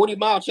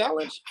 40-mile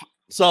challenge.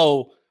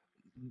 So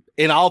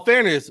in all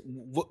fairness,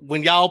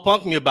 when y'all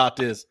punked me about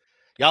this,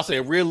 y'all say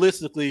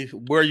realistically,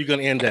 where are you going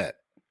to end at?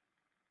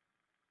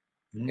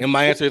 And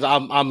my answer is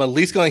I'm at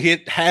least going to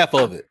hit half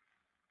of it.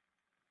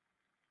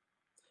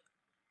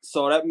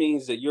 So that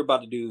means that you're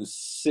about to do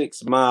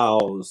 6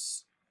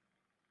 miles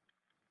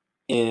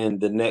in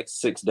the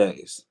next 6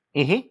 days.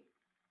 Mm-hmm.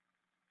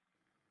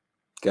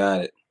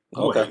 Got it.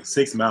 Okay. Wait,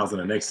 6 miles in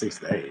the next 6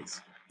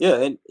 days. Yeah,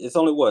 and it's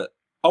only what?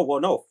 Oh,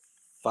 well, no,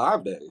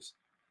 5 days.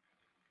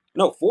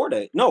 No, 4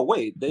 days. No,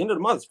 wait. The end of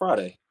the month is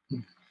Friday.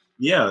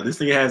 Yeah, this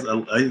thing has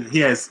he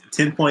has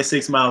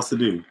 10.6 miles to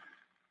do.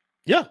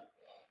 Yeah.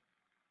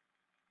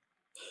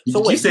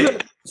 So wait,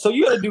 so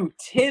you got to do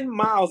 10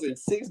 miles in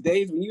 6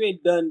 days when you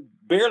ain't done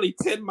barely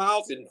 10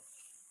 miles in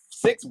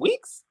 6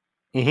 weeks?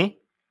 Mm-hmm.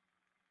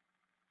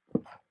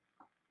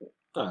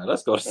 All right,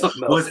 let's go to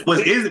something else.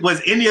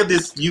 Was any of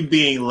this you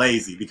being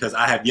lazy? Because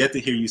I have yet to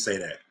hear you say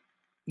that.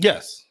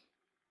 Yes.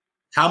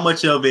 How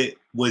much of it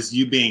was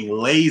you being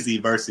lazy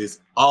versus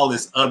all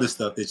this other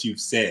stuff that you've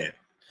said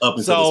up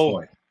until this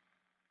point?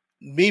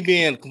 Me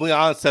being completely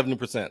honest,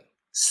 70%.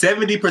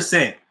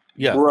 70%.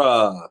 Yeah.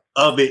 Bruh.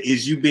 Of it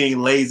is you being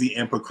lazy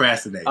and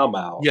procrastinating. I'm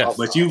out. Yes.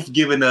 But you've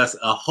given us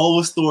a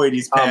whole story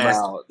these past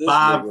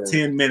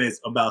 5-10 minutes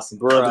about some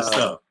other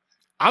stuff.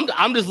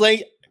 I'm just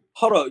laying.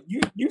 Hold on.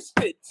 You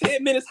spent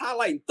 10 minutes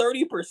highlighting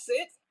 30%?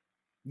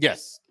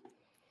 Yes.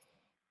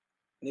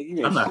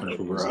 Nigga, I'm not gonna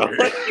fool with you.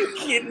 Are you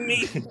kidding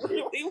me?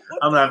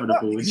 I'm not gonna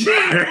fool with you.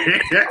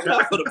 I'm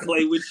not gonna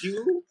play with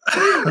you.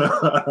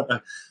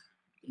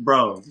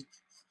 Bro.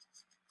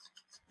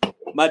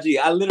 My G,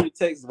 I literally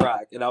texted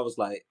Rock and I was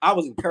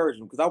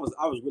encouraging him because I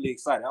was really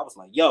excited. I was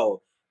like,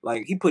 yo,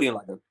 like he put in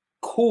like a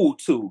cool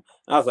 2.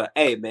 And I was like,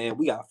 hey man,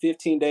 we got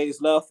 15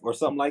 days left or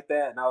something like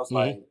that. And I was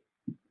like,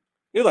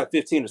 it was like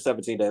 15 or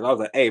 17 days. I was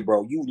like, hey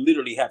bro, you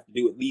literally have to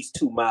do at least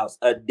 2 miles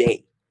a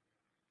day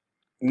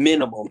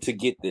minimum to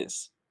get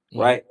this.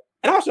 Right?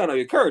 And I was trying to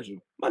encourage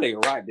him. My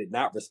nigga Rock did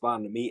not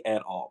respond to me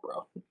at all,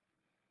 bro.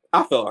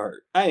 I felt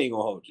hurt. I ain't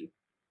gonna hold you.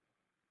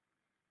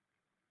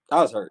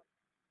 I was hurt.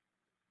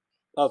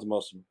 I was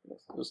emotional. It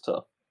was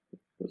tough. It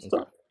was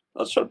tough. I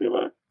was trying to be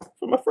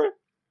for my friend.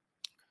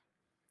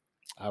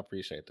 I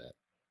appreciate that.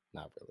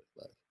 Not really,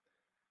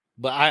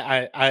 but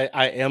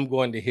I am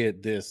going to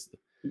hit this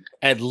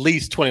at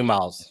least 20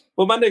 miles.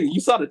 Well, my nigga, you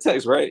saw the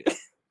text, right?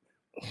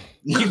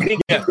 You can give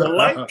me a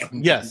like.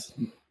 Yes.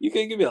 You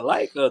can give me a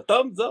like, a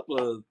thumbs up,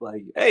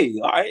 like, hey,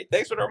 all right,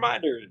 thanks for the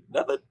reminder.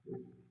 Nothing.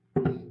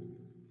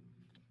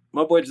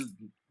 My boy just.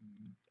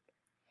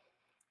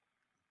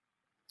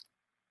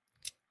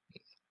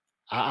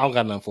 I don't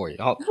got nothing for you.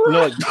 You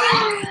know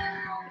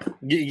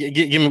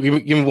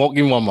what?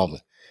 Give me one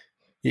moment.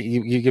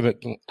 You give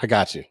it. I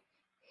got you.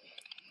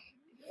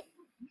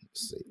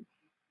 Let's see.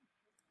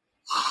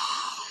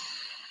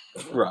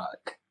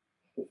 Rock.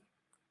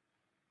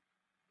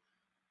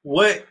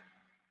 What?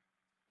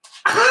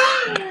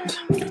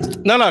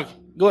 No.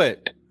 Go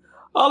ahead.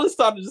 All this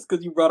started just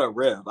because you brought up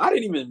Rev. I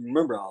didn't even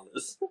remember all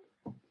this.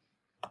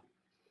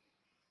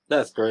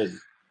 That's crazy.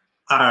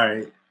 All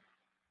right.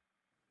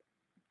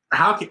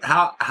 How can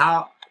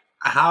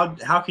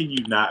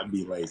you not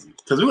be lazy?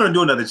 Because we're gonna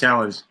do another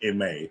challenge in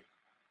May.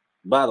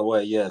 By the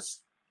way,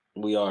 yes,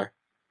 we are.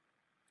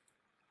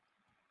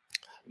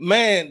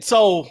 Man,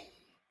 so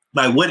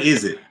Like, what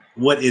is it?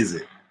 What is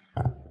it?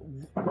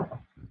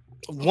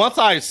 once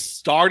I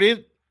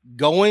started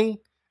going,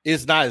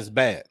 it's not as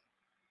bad.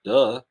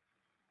 Duh.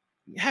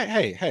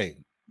 Hey.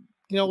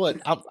 You know what?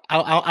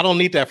 I don't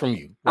need that from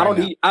you. I don't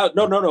now. need.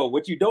 No.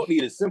 What you don't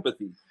need is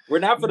sympathy. We're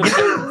not for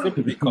the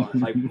sympathy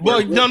card. Like,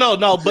 Well,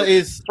 no. But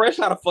it's fresh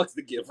out of fucks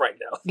to give right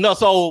now. no.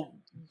 So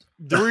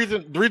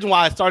the reason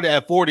why I started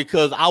at 40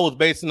 because I was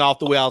basing off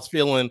the way I was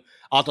feeling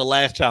off the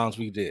last challenge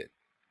we did.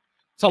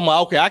 So I'm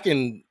like, okay, I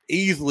can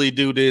easily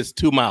do this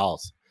 2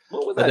 miles.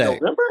 What was a that? day.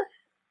 November?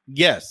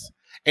 Yes,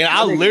 and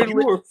I literally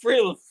you were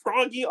feeling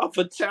froggy off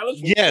a challenge.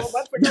 yes,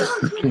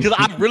 because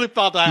I really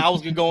thought that I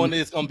was gonna go in.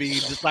 It's gonna be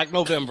just like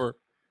November.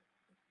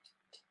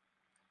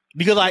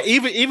 Because I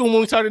even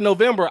when we started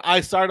November,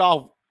 I started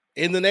off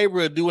in the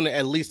neighborhood doing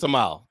at least a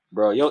mile.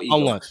 Bro, your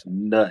ego is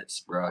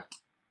nuts, bro.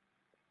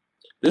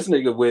 This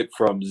nigga went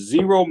from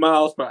 0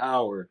 miles per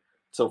hour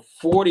to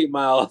 40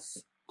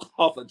 miles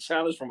off a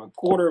challenge from a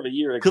quarter of a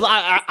year ago. Because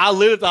I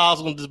literally thought I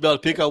was gonna just be able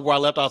to pick up where I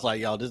left. I was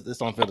like, yo, this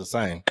don't feel the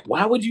same.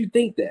 Why would you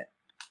think that?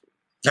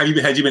 Had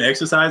you been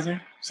exercising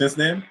since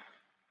then?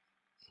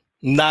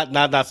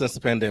 Not since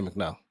the pandemic,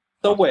 no.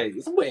 So wait,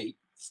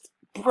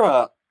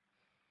 bruh.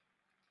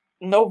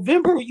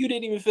 November, you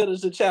didn't even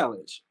finish the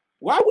challenge.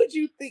 Why would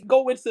you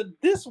go into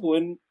this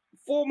one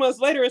 4 months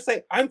later and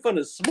say, I'm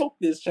gonna smoke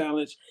this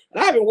challenge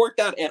and I haven't worked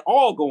out at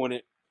all going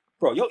it?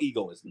 Bro, your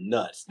ego is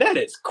nuts. That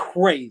is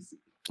crazy.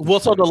 Well,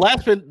 so the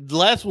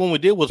last one we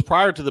did was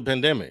prior to the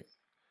pandemic.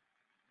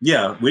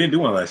 Yeah, we didn't do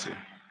one last year.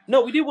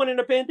 No, we did one in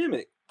the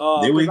pandemic.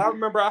 Did we? I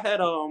remember I had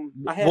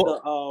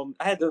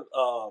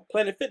the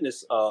Planet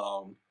Fitness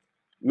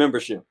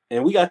membership,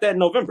 and we got that in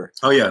November.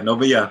 Oh yeah, no,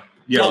 but yeah.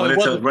 No,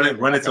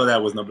 Run until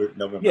that was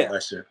November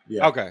last year.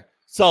 Yeah. Okay.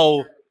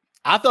 So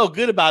I felt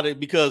good about it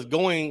because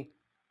going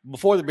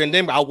before the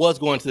pandemic, I was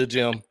going to the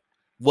gym,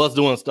 was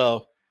doing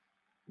stuff.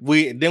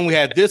 We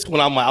had this one.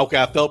 I'm like, okay,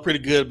 I felt pretty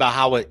good about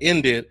how it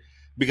ended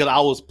because I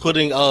was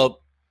putting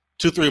up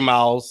 2-3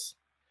 miles,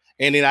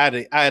 and then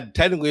I had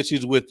technical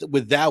issues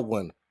with that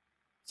one.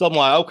 So I'm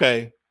like,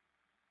 okay,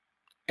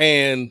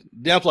 and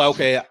then I'm like,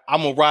 okay,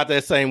 I'm gonna ride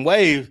that same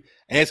wave,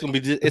 and it's gonna be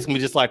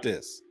just like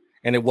this,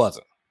 and it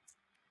wasn't.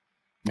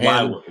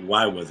 Why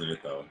wasn't it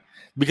though?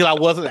 Because I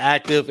wasn't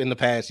active in the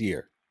past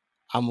year.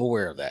 I'm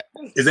aware of that.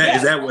 Is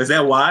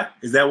that why?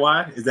 Is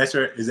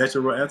that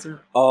your real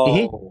answer?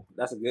 Oh,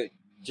 That's a good.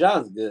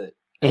 John's good.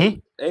 Mm-hmm.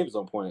 Abe's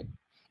on point.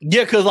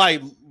 Yeah, because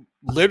like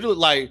literally,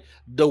 like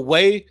the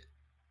way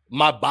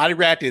my body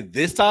reacted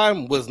this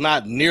time was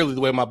not nearly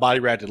the way my body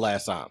reacted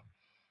last time.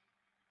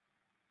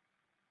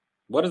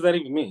 What does that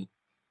even mean?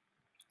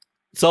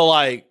 So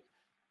like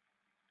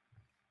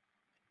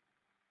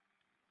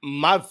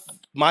my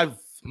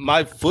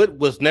foot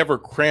was never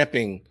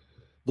cramping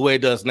the way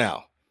it does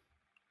now.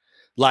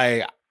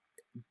 Like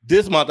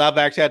this month, I've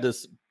actually had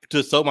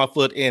to soak my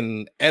foot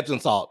in Epsom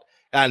salt.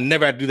 And I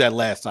never had to do that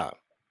last time.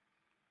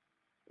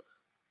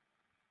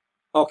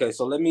 Okay,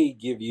 so let me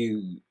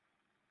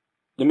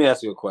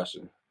ask you a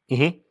question.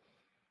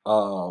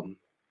 Mm-hmm.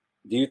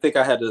 Do you think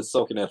I had to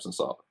soak in Epsom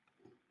salt?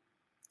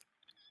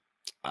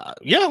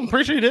 Yeah, I'm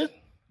pretty sure you did.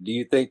 Do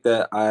you think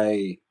that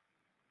I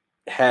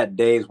had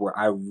days where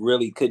I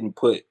really couldn't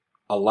put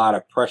a lot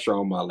of pressure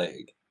on my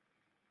leg?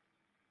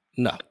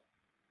 No.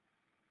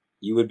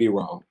 You would be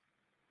wrong.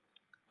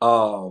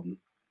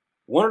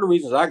 One of the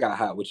reasons I got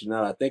hot with you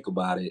now that I think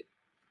about it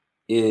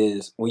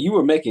is when you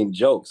were making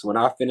jokes when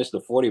I finished the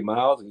 40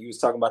 miles and you was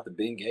talking about the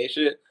Bengay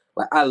shit,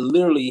 like I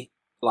literally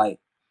like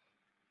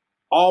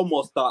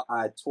almost thought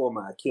I tore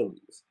my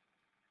Achilles.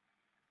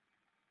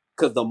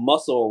 Because the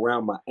muscle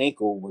around my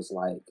ankle was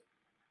like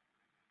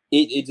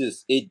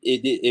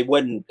it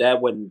wasn't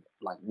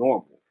like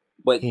normal.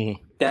 But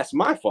that's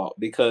my fault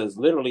because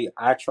literally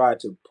I tried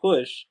to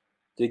push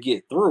to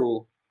get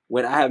through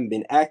when I haven't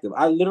been active.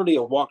 I literally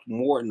have walked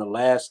more in the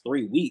last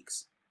 3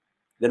 weeks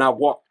than I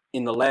walked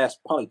in the last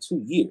probably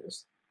 2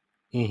 years.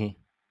 Mm-hmm.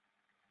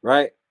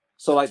 Right?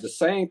 So like the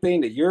same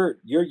thing that you're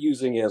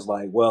using as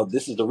like, well,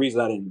 this is the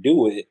reason I didn't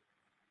do it.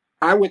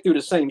 I went through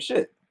the same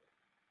shit.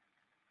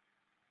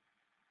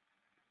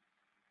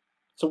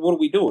 So what are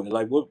we doing?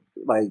 Like what?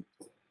 Like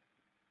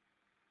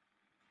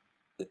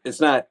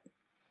it's not.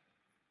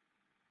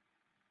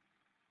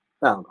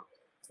 I don't know.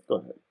 Go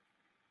ahead.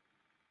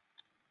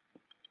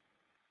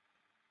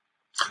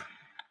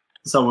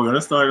 So we're gonna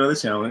start another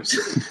challenge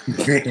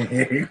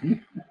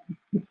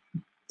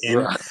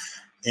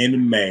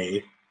in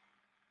May.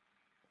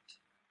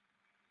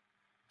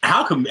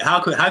 How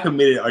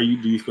committed are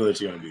you? Do you feel that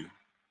you're gonna be?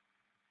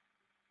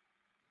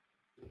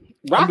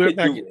 I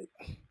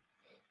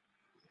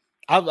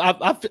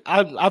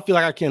feel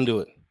like I can do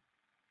it.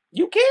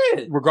 You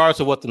can, regardless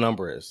of what the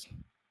number is.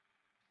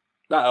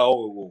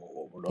 No.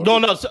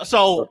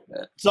 So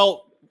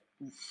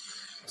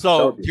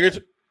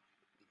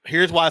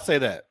here's why I say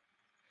that.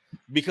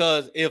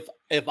 Because if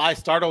I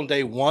start on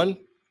day one,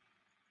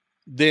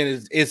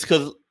 then it's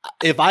because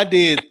if I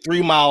did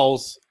 3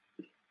 miles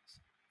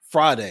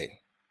Friday,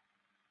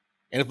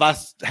 and if I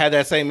had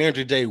that same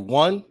energy day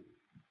one,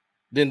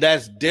 then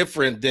that's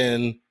different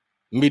than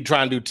me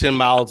trying to do 10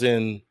 miles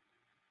in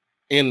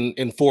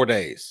 4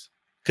 days.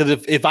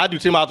 Because if I do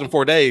 10 miles in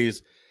 4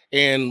 days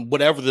and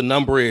whatever the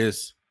number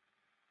is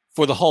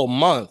for the whole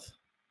month,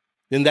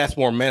 then that's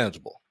more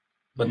manageable.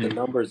 But the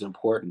number is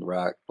important,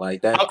 Rock.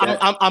 Like that.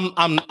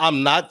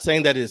 I'm not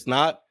saying that it's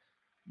not,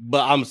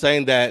 but I'm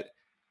saying that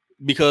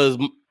because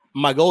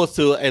my goal is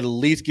to at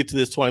least get to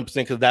this 20%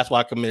 because that's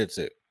what I committed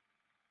to.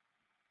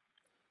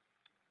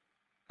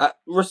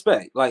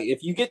 Respect. Like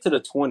if you get to the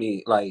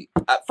 20, like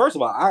first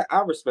of all, I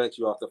respect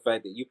you off the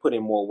fact that you put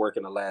in more work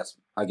in the last,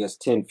 I guess,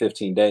 10,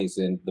 15 days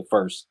than the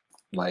first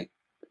like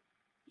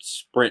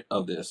sprint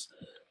of this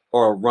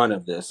or run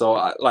of this. So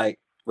I like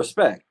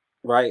respect,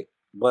 right?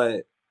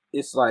 But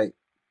it's like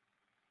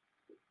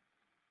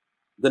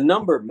the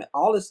number,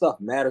 all this stuff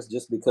matters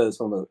just because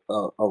from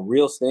a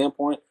real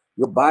standpoint,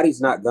 your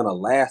body's not gonna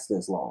last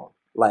as long.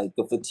 Like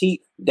the fatigue,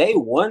 day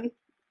 1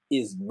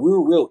 is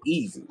real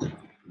easy.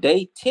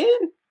 Day 10,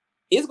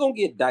 it's gonna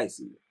get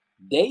dicey.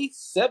 Day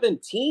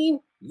 17,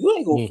 you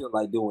ain't gonna feel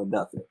like doing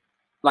nothing.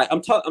 Like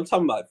I'm talking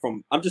about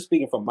I'm just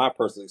speaking from my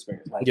personal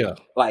experience. Like,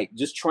 like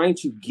just trying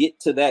to get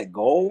to that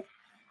goal,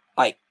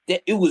 like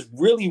that it was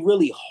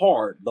really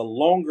hard the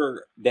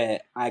longer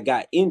that I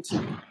got into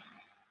it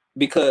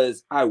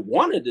because I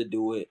wanted to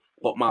do it,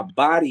 but my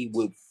body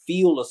would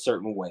feel a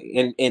certain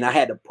way. And I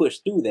had to push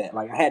through that.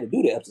 Like I had to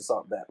do the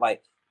exercise that.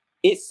 Like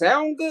it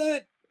sound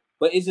good,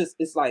 but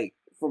it's like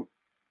I'm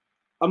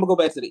gonna go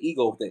back to the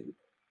ego thing.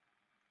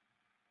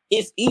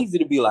 It's easy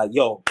to be like,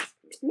 yo,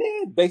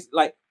 man, basically,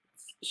 like,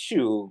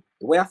 shoot,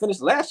 the way I finished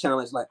the last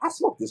challenge, like, I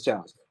smoked this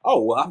challenge.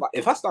 Oh, well,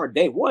 if I start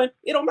day 1,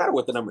 it don't matter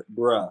what the number,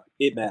 bruh,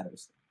 it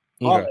matters.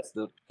 Okay. All that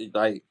stuff,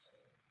 like,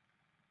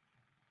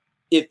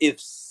 if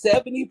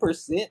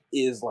 70%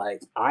 is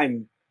like,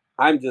 I'm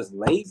just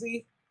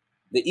lazy,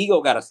 the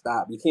ego got to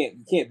stop. You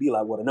can't be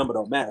like, well, the number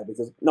don't matter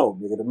because, no,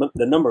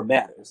 the number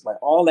matters. Like,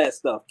 all that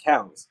stuff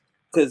counts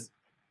because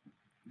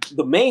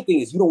the main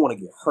thing is you don't want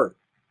to get hurt.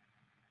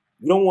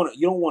 You don't want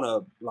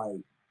to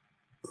like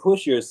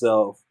push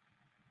yourself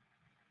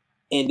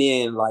and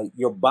then like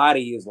your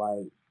body is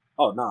like,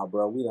 oh nah,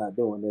 bro, we're not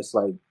doing this.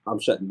 Like I'm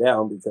shutting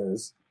down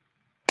because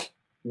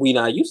we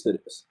not used to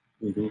this.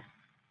 Mm-hmm.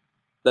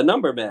 The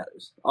number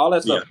matters. All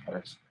that stuff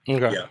matters.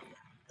 Okay. Yeah.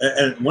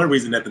 And one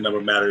reason that the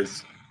number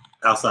matters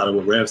outside of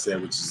what Rev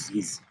said, which is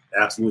he's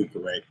absolutely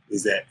correct,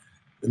 is that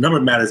the number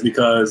matters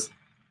because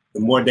the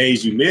more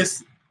days you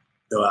miss,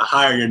 the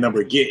higher your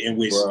number get in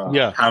which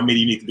how many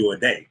you need to do a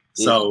day.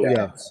 So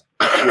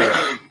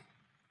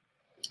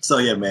so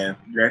yeah, man,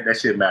 that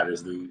shit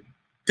matters, dude.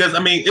 Because I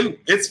mean,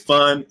 it's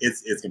fun,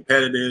 it's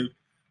competitive,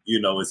 you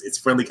know, it's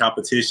friendly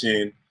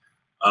competition,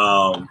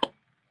 but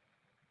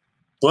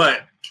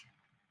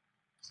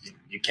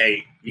you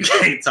can't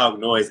talk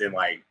noise and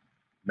like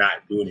not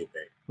do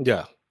anything.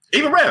 Yeah.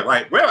 Even Rev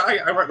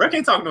Rev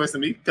can't talk noise to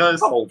me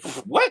because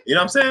what? You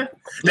know what I'm saying?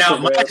 Now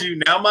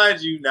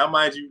mind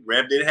you,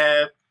 Rev did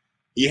have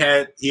he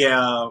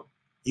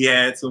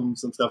had some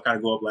stuff kind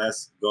of go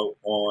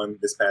on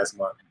this past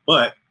month.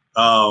 But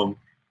I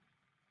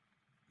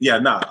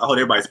hold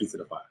everybody speaks to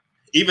the fire.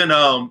 Even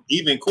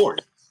Corey.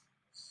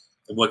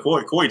 What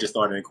Corey just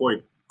started and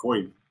Corey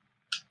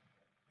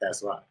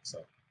passed a So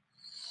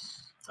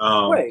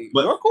wait,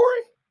 but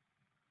Corey?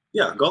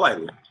 Yeah, Go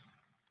Lightly.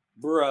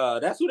 Bruh,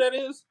 that's who that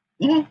is?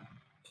 Mm-hmm.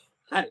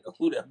 I didn't know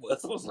who that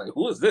was. I was like,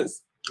 who is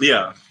this?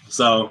 Yeah.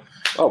 So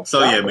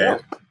yeah,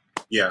 man.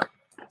 Yeah.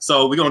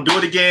 So we're gonna do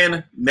it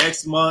again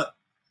next month.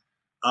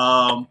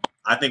 I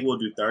think we'll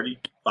do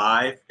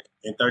 35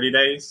 in 30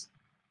 days.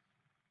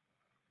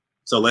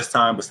 So less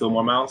time, but still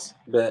more miles.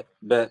 Bet.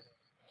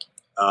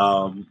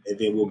 And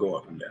then we'll go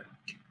up from there.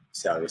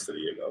 See how the rest of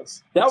the year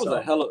goes. That was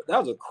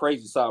a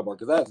crazy sidebar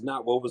because that's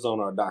not what was on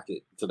our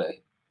docket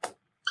today.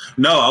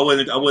 No, I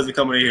wasn't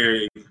coming in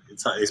here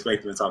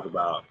expecting to talk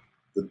about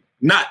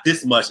not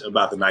this much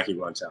about the Nike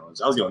Run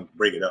Challenge. I was gonna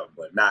bring it up,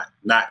 but not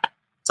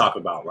talk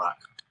about Rock.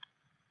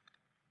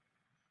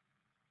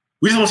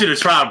 We just want you to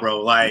try,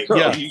 bro. Like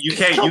you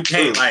can't. If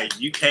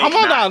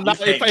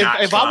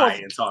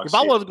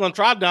I wasn't gonna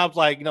try, then I was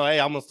like, you know, hey,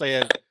 I would say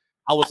at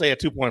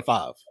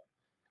 2.5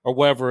 or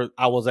wherever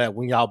I was at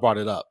when y'all brought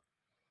it up.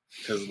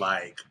 Because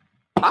like,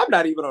 I'm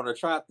not even on a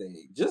try thing.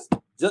 Just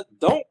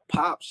don't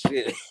pop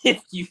shit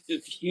if you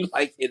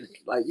like it.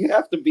 Like you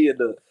have to be in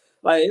the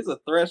like it's a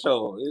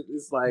threshold.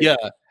 It's like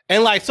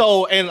and like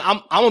so, and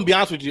I'm gonna be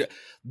honest with you.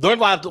 During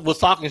while I was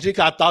talking shit,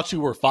 I thought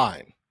you were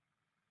fine.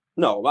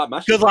 No, my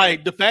because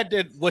like the fact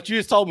that what you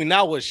just told me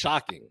now was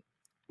shocking.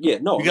 Yeah,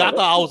 no, because I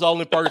thought I was the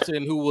only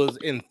person who was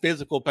in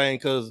physical pain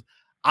because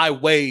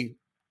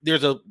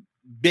there's a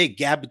big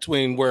gap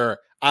between where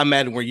I'm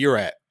at and where you're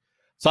at.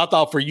 So I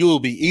thought for you it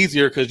would be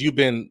easier because you've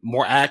been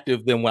more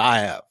active than what I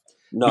have.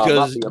 No,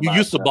 because you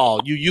used to ball,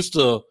 you used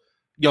to,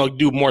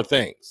 do more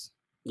things.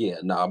 Yeah,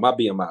 no, my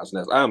BMI is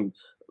next. I'm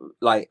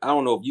like, I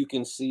don't know if you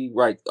can see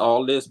right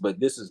all this, but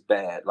this is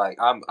bad. Like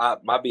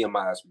my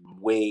BMI is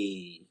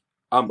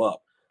I'm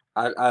up.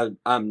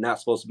 I'm not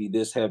supposed to be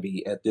this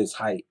heavy at this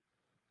height.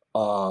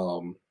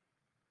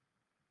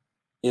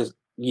 Is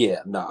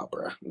Yeah, nah,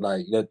 bro.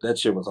 Like that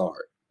shit was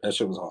hard. That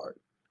shit was hard.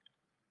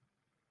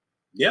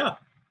 Yeah.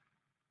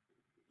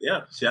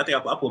 See, I think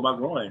I pulled my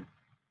groin.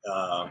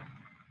 I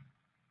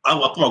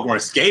put my groin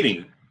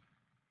skating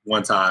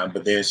one time,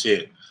 but then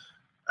shit,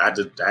 I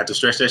had to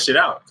stretch that shit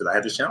out because I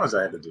had this challenge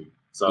I had to do.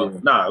 So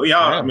we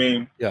all. I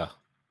mean, yeah.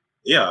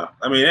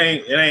 I mean,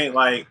 it ain't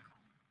like,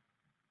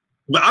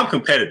 but I'm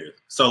competitive.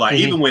 So like,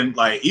 even when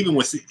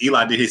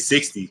Eli did his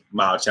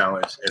 60-mile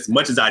challenge, as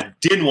much as I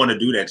didn't want to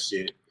do that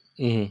shit,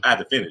 I had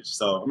to finish.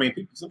 So I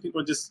mean, some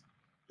people are just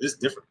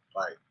different.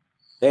 Like,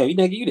 damn,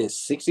 you did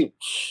 60.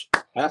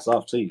 Hats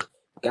off to you.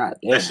 God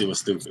damn, that shit was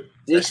stupid.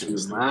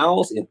 60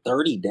 miles in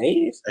 30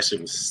 days. That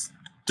shit was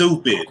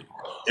stupid.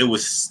 It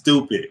was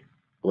stupid.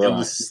 Right. It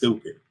was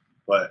stupid.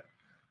 But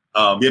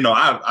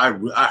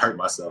I hurt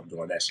myself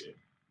doing that shit.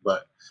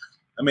 But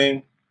I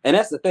mean, and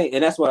that's the thing,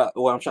 and that's what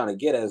I'm trying to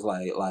get at is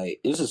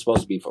like this is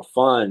supposed to be for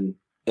fun,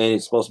 and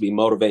it's supposed to be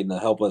motivating to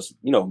help us,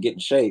 get in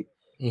shape.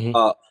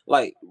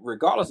 Like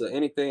regardless of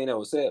anything that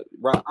was said,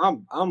 bro,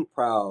 I'm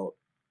proud.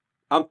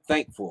 I'm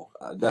thankful.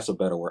 That's a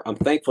better word. I'm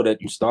thankful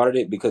that you started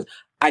it because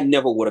I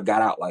never would have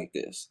got out like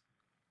this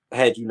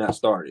had you not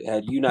started.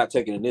 Had you not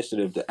taken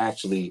initiative to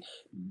actually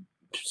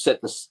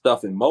set the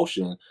stuff in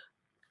motion.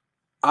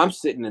 I'm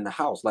sitting in the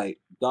house like,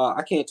 dog,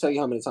 I can't tell you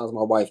how many times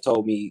my wife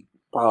told me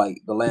probably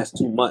like the last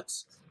 2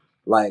 months,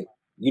 like,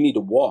 you need to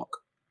walk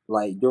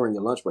like during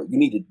your lunch break. You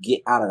need to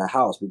get out of the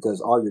house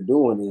because all you're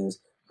doing is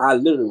I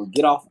literally would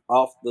get off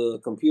the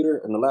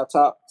computer and the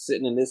laptop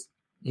sitting in this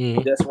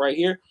desk right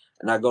here.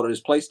 And I go to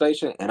this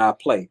PlayStation and I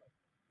play.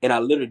 And I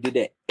literally did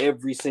that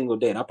every single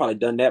day. And I've probably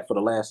done that for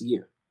the last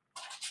year.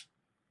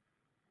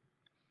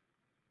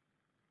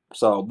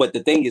 So, but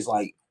the thing is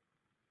like,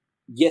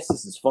 yes,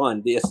 this is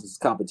fun. This is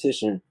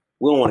competition.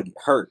 We don't want to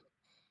get hurt.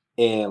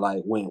 And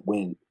like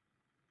when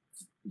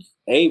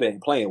Abe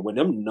ain't playing, when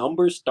them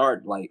numbers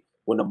start, like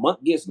when the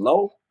month gets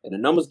low and the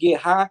numbers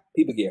get high,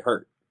 people get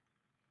hurt.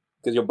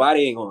 Because your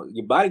body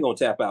gonna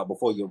tap out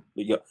before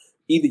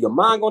either your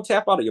mind gonna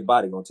tap out or your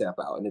body gonna tap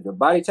out. And if your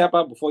body tap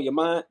out before your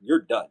mind,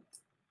 you're done.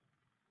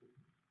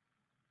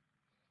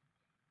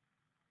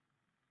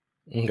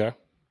 Okay.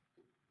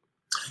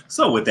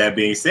 So with that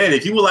being said,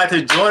 if you would like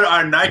to join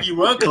our Nike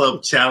Run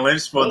Club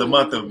challenge for the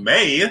month of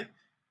May, hit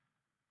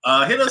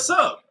us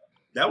up.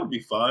 That would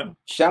be fun.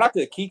 Shout out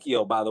to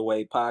Kikio, by the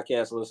way,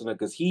 podcast listener,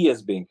 because he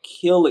has been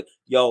killing.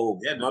 Yo,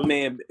 yeah, my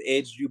man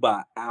edged you by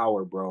an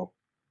hour, bro.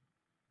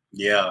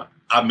 Yeah,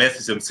 I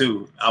messaged him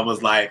too. I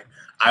was like,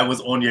 I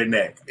was on your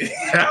neck.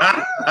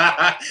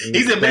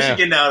 He's in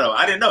Michigan now, though.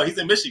 I didn't know. He's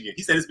in Michigan.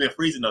 He said it's been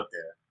freezing up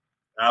there.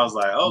 I was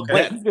like, okay.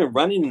 Wait, he's been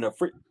running in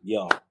the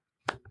Yo.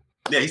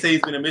 Yeah, he said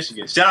he's been in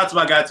Michigan. Shout out to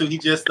my guy too. He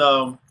just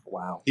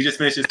wow. He just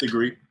finished his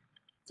degree,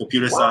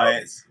 computer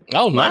science.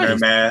 Oh, nice.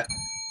 Math.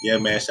 Yeah,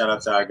 man. Shout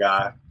out to our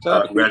guy.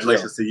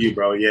 Congratulations to you,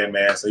 bro. Yeah,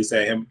 man. So he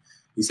said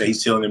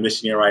he's chilling in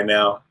Michigan right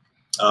now.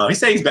 He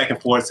said he's back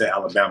and forth to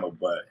Alabama,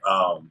 but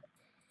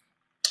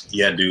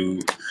yeah,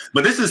 dude.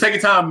 But this is the second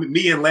time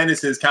me and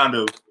Landis is kind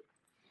of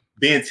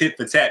being tit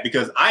for tat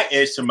because I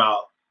edged him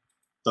out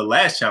the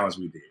last challenge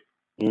we did.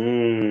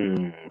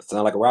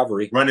 Sound like a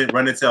rivalry. Run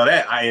it, tell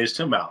that. I edged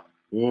him out.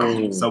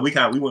 So we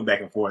went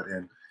back and forth,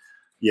 and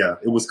yeah,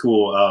 it was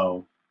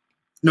cool.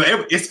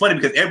 It's funny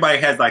because everybody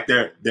has like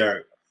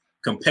their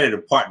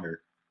competitive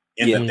partner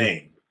in the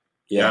thing.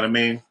 You know what I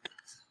mean?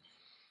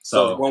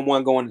 So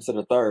 1-1 going into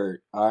the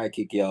third. All right,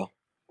 Kikio.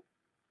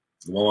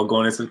 1-1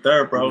 going into the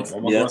third, bro. 1-1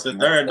 going into the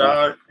third,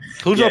 dog.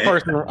 Who's your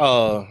person,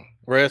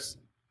 Rest?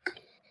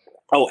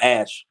 Oh,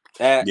 Ash.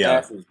 Ash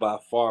was by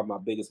far my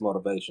biggest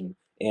motivation.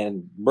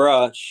 And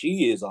bruh,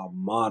 she is a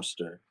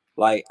monster.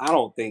 Like, I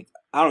don't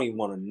even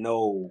want to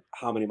know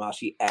how many miles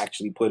she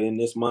actually put in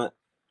this month.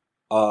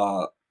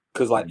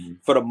 Because like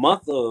for the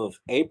month of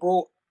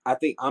April, I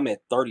think I'm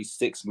at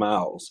 36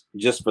 miles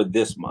just for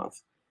this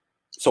month.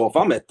 So if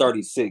I'm at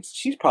 36,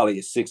 she's probably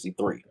at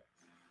 63.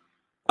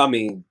 I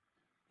mean,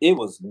 it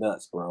was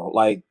nuts, bro.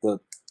 Like the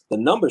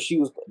number she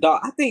was, dog,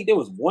 I think there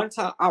was one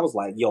time I was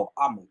like, yo,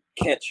 I'm a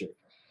catcher,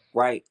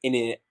 right? And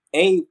then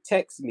Abe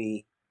texted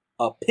me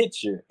a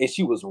picture and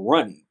she was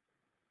running.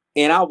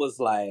 And I was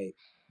like,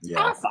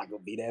 it's not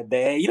gonna be that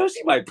bad.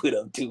 She might put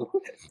up 2.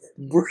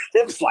 Bro,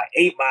 it was like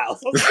 8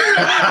 miles.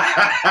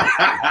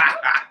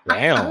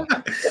 Damn.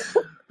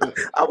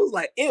 I was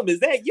like, M, is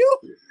that you?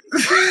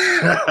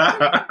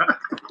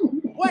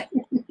 What?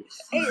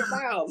 8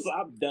 miles.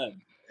 I'm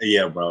done.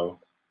 Yeah, bro.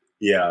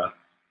 Yeah.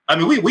 I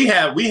mean,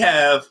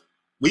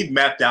 we've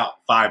mapped out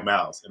 5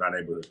 miles in our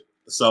neighborhood.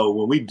 So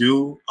when we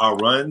do our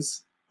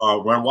runs, our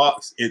run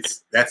walks,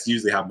 that's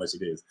usually how much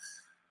it is.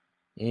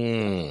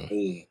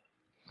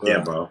 Yeah,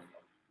 bro.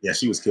 Yeah,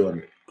 she was killing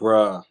it.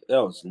 Bruh,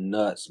 that was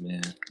nuts,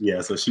 man.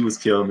 Yeah, so she was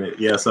killing it.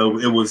 Yeah, so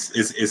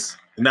it's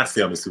not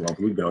stay on this too long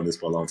because we've been on this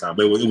for a long time.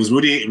 But it was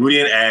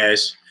Rudy and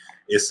Ash.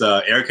 It's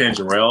Erica and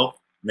Jarrell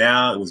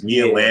now. It was me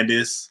and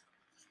Landis.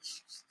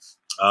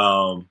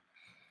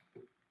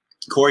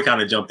 Corey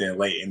kind of jumped in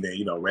late, and then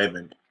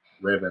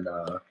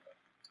Revan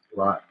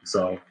Rock.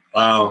 So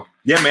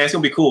yeah, man, it's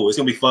gonna be cool. It's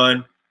gonna be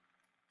fun.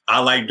 I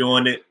like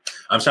doing it.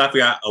 I'm trying to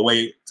figure out a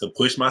way to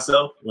push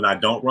myself when I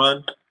don't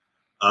run.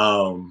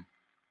 So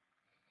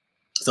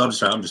I'm just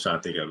trying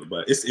to think of it,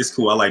 but it's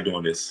cool. I like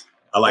doing this.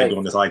 I like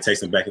doing this. I like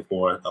texting back and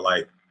forth. I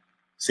like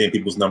seeing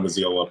people's numbers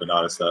go up and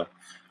all that stuff,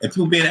 and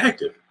people being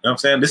active. You know what I'm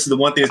saying? This is the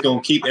one thing that's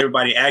going to keep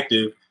everybody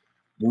active.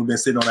 We've been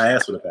sitting on our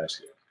ass for the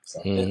past year.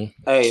 So.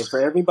 Hey,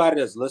 for everybody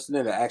that's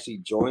listening that actually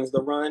joins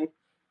the run,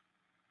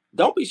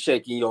 don't be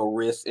shaking your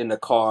wrists in the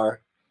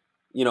car,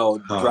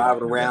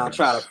 driving around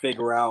trying to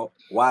figure out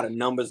why the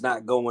number's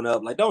not going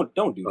up. Like, don't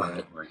do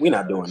that. We're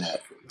not doing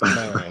that.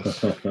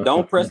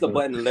 Don't press the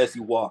button unless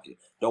you walk it.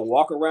 Don't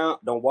walk around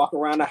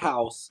the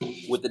house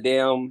with the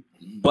damn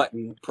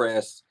button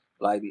pressed.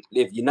 Like,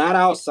 if you're not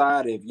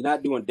outside, if you're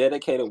not doing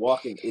dedicated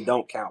walking, it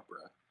don't count, bro.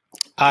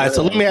 All right,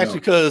 so let me ask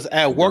you, because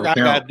at work I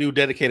gotta do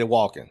dedicated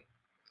walking.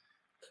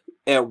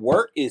 At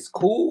work is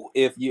cool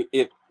if you're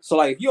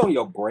on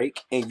your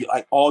break and you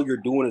like all you're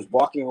doing is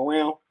walking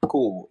around,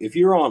 cool. If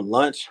you're on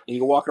lunch and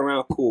you're walking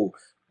around, cool.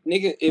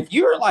 Nigga, if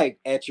you're like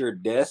at your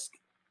desk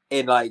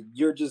and like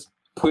you're just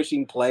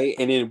pushing play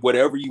and then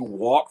whatever you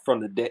walk from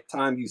the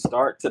time you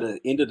start to the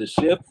end of the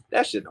shift,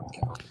 that shit don't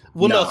count.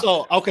 Well, no,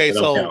 so okay,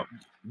 so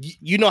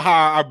you know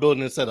how our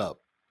building is set up,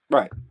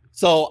 right?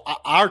 So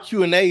our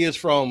Q&A is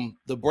from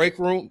the break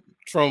room,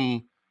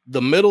 from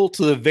the middle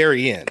to the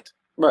very end,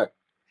 right?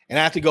 And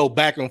I have to go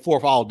back and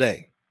forth all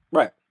day,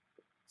 right?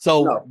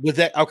 So with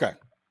that, okay,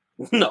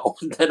 no,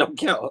 that don't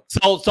count.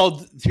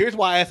 So here's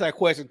why I asked that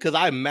question, because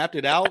I mapped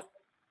it out,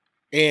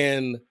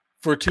 and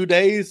for 2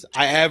 days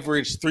I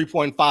averaged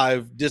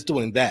 3.5 just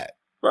doing that,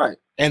 right?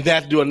 And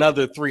that's do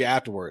another 3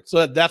 afterwards.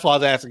 So that's why I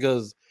was asking,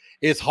 because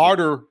it's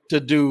harder to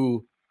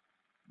do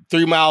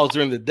 3 miles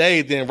during the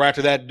day than right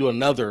after that do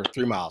another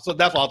 3 miles. So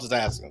that's why I was just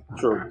asking.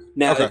 True.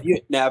 Now,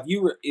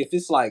 if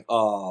it's like,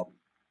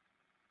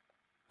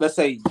 let's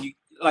say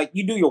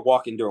you do your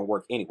walking during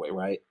work anyway,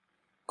 right?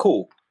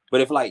 Cool. But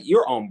if like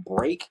you're on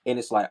break and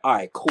it's like, all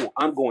right, cool,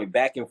 I'm going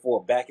back and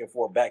forth.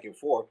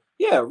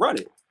 Yeah, run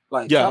it.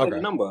 Like, the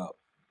number up.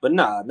 But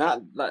not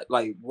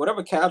like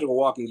whatever casual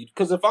walking you.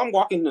 Because if I'm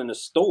walking in a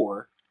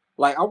store,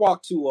 like I was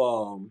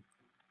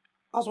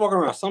walking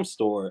around some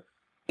store,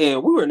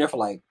 and we were in there for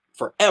like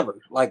forever,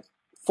 like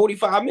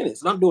 45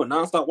 minutes, and I'm doing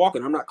nonstop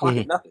walking. I'm not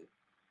clocking nothing.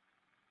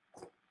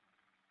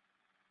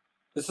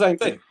 It's the same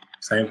thing.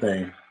 Same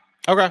thing.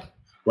 Okay.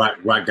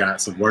 Right,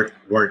 got some work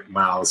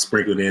miles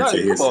sprinkled into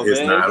his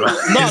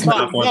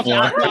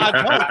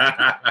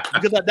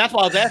 9.4. Because that's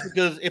why I was asking.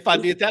 Because if I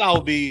did that,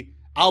 I'll be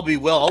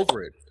well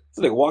over it.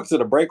 So they walk to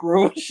the break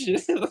room.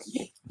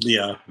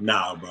 Yeah,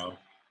 nah, bro.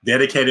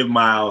 Dedicated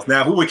miles.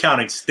 Now, who we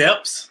counting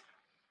steps?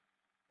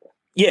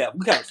 Yeah,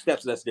 we count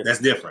steps. That's different. That's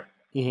different.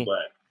 Mm-hmm.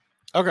 But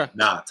okay,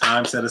 nah,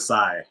 time set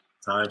aside.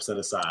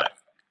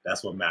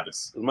 That's what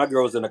matters. My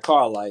girl was in the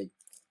car like,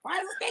 why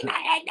is this thing not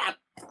adding up?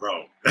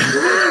 Bro.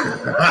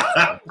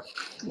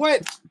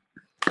 What?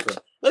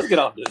 Let's get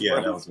off this. Yeah,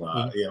 bro. that was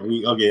wild.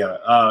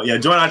 Yeah,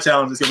 join our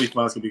challenge. It's gonna be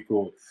fun. It's gonna be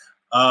cool.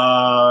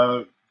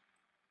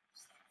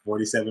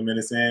 47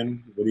 minutes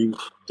in. What do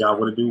y'all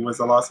want to do? What's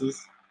the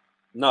losses?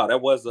 No, that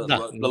was the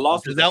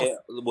losses.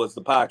 Was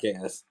the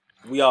podcast.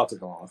 We all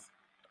took off.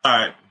 All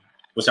right.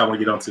 What y'all want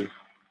to get on to?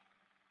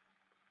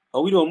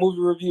 Are we doing movie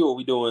review or are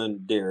we doing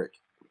Derek?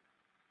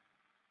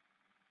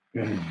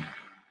 Don't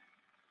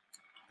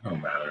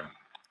matter.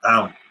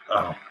 I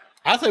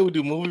say we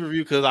do movie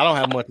review because I don't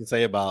have much to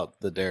say about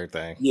the Derek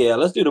thing. Yeah,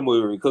 let's do the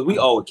movie review because we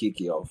owe it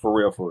Kikyo. For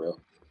real.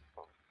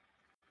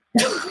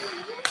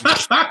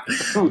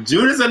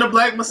 Judas and the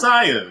Black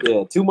Messiah.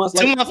 Yeah, 2 months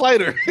later. 2 months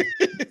later.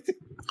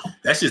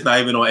 That's just not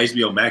even on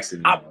HBO Max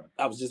anymore.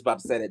 I was just about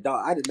to say that,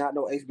 dog. I did not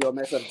know HBO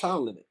Max had a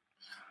time limit.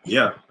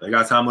 Yeah, they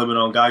got time limit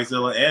on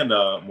Godzilla and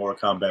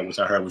Mortal Kombat, which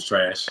I heard was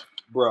trash.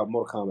 Bro,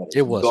 Mortal Kombat.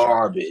 It was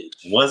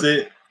garbage. Was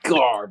it?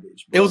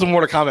 Garbage. Bro. It was a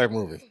Mortal Kombat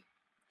movie.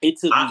 It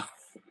took me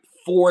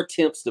 4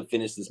 attempts to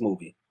finish this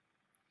movie.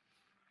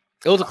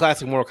 It was a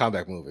classic Mortal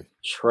Kombat movie.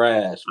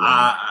 Trash.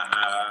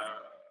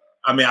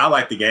 I mean, I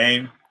like the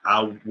game.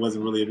 I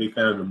wasn't really a big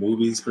fan of the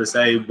movies per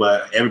se,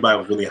 but everybody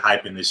was really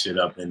hyping this shit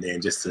up, and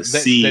then just to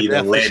see the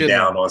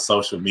letdown on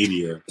social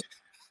media.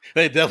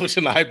 They definitely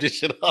shouldn't have hyped this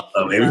shit up.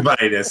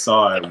 Everybody that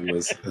saw it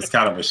was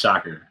kind of a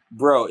shocker.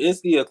 Bro,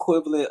 it's the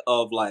equivalent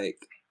of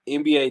like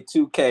NBA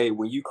 2K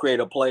when you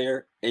create a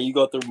player and you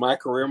go through my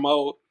career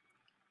mode.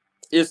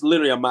 It's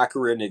literally a my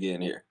career nigga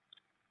in here.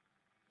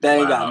 That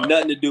ain't got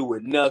nothing to do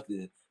with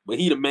nothing. But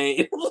he the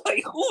main.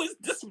 Like, who is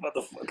this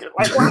motherfucker?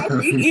 Like, why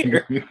is he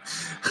here?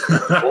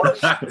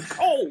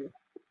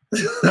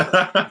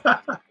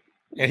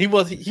 And he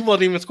wasn't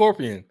even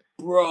Scorpion.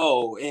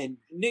 Bro, and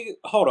nigga,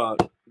 hold on.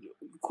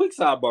 Quick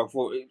sidebar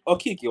for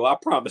Kikyo, I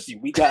promise you,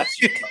 we got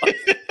you.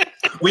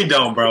 We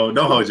don't, bro.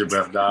 Don't hold your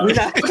breath, dog.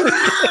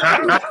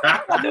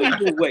 I know you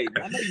can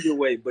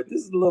wait, but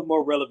this is a little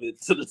more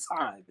relevant to the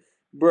time.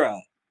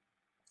 Bruh,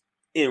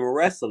 in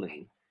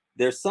wrestling,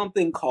 there's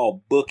something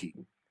called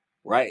booking,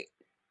 right?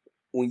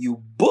 When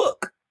you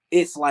book,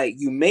 it's like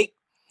you make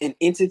an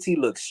entity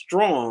look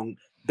strong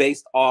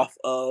based off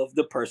of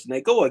the person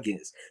they go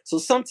against. So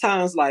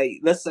sometimes, like,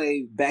 let's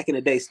say back in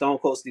the day, Stone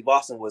Cold Steve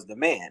Austin was the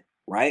man,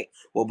 right?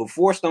 Well,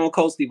 before Stone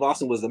Cold Steve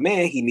Austin was the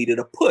man, he needed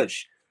a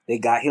push. They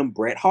got him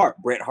Bret Hart.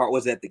 Bret Hart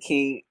was at the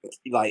king,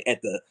 like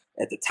at the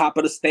top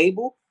of the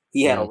stable.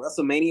 He had a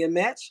WrestleMania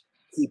match.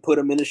 He put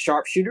him in a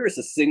sharpshooter. It's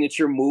a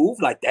signature move.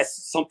 Like,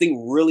 that's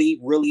something really,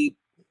 really,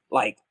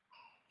 like,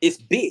 it's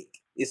big.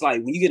 It's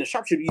like when you get a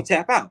sharpshooter, you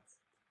tap out.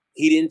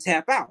 He didn't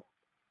tap out,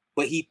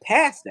 but he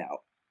passed out.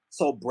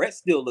 So Bret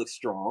still looks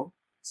strong.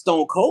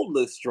 Stone Cold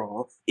looks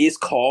strong. It's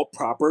called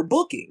proper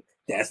booking.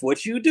 That's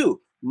what you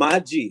do. My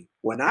G,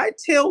 when I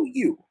tell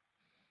you,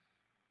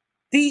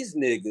 these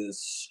niggas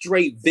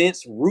straight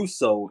Vince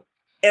Russo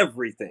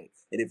everything.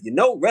 And if you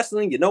know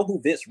wrestling, you know who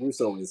Vince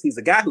Russo is. He's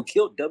a guy who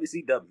killed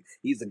WCW.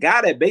 He's the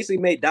guy that basically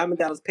made Diamond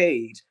Dallas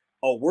Page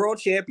a world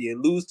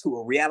champion lose to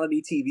a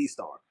reality TV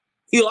star.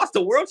 He lost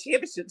the world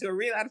championship to a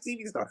reality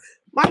TV star.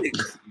 My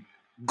nigga,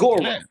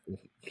 Goro.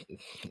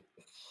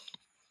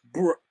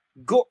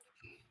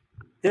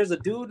 There's a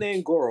dude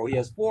named Goro. He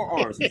has 4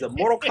 arms. He's a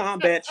Mortal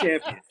Kombat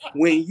champion.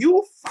 When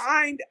you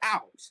find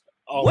out,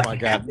 oh my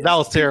God, that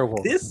was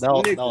terrible.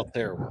 That was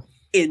terrible.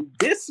 In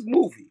this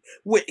movie,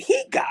 what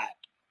he got,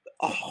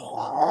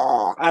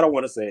 I don't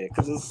want to say it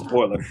because it's a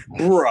spoiler,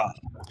 bruh.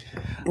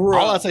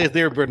 All I say is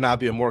there better not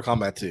be a Mortal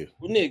Kombat 2.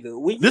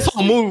 Nigga, this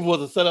whole movie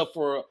was a setup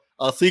for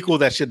a sequel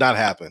that should not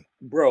happen.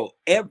 Bro,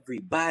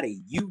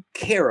 everybody you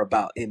care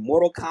about in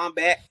Mortal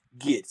Kombat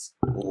gets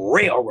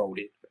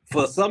railroaded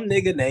for some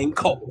nigga named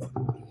Cole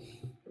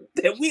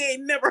that we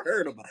ain't never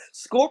heard about.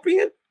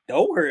 Scorpion,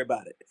 don't worry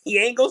about it. He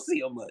ain't gonna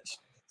see him much.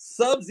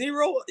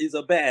 Sub-Zero is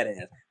a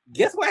badass.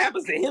 Guess what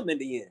happens to him in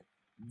the end?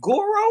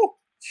 Goro,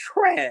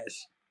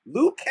 trash.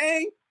 Liu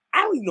Kang,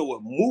 I don't even know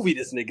what movie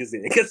this nigga's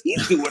in because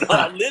he's doing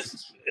all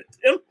this shit.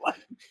 I'm like,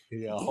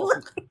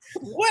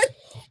 what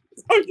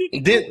are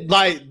you doing?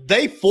 Like,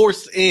 they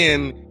forced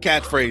in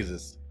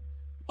catchphrases.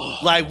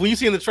 Like, when you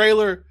see in the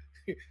trailer,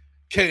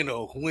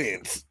 Kano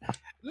wins.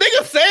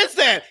 Nigga says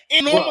that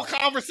in normal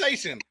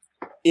conversation.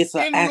 It's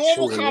an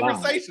actual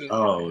conversation.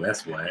 Line. Oh,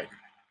 that's whack.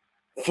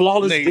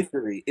 Flawless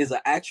victory is an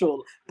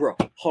actual, bro.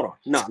 Hold on,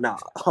 no,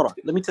 hold on.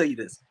 Let me tell you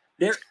this.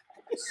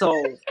 So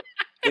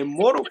in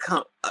Mortal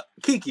Kombat,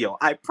 Kikyo,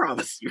 I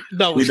promise you.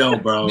 No, we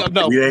don't, bro.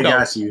 We ain't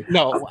got you.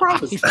 No, I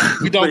promise you.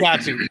 We don't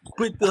got you.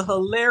 With the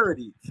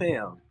hilarity,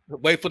 fam.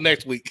 Wait for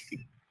next week.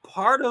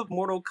 Part of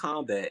Mortal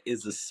Kombat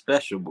is the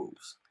special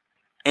moves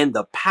and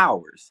the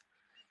powers.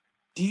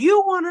 Do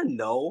you want to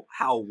know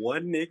how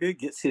one nigga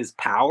gets his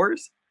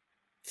powers?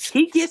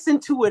 He gets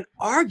into an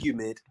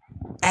argument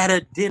at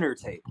a dinner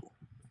table.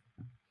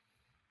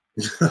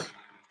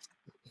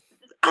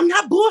 I'm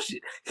not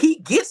bullshit. He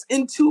gets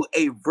into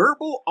a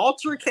verbal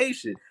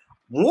altercation.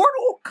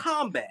 Mortal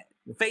Kombat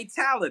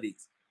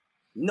fatalities.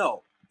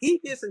 No, he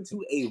gets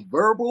into a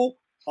verbal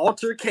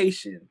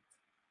altercation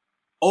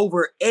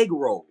over egg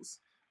rolls.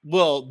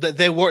 Well,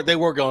 they were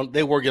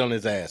getting on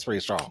his ass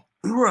pretty strong.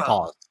 Bruh.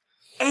 Pause.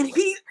 And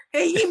he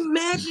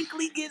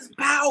magically gets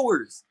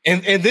powers.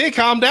 And then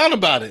calm down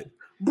about it.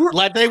 Bruh.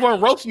 Like they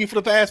weren't roasting you for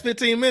the past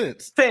 15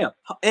 minutes. Fam.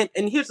 And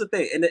here's the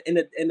thing. In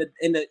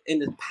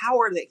the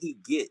power that he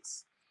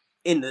gets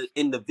in the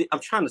I'm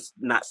trying to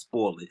not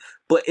spoil it,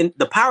 but in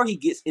the power he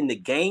gets in the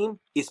game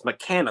is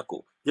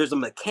mechanical. There's a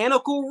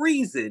mechanical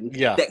reason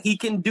that he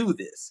can do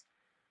this.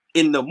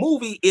 In the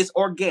movie, it's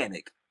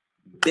organic.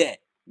 Bet.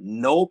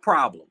 No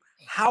problem.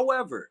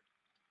 However,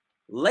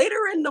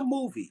 later in the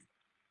movie,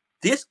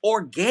 this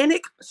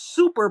organic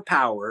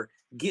superpower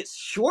gets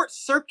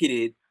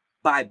short-circuited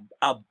by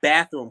a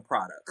bathroom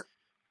product.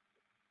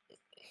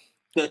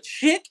 The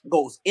chick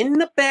goes in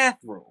the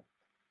bathroom,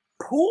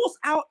 pulls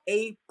out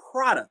a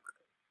product,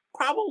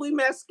 probably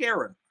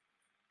mascara,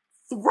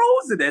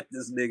 throws it at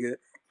this nigga,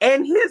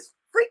 and his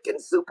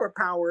freaking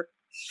superpower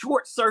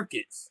short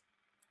circuits.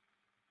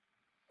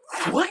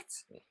 What?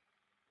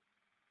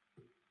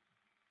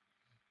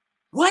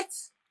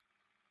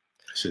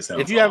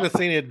 If you haven't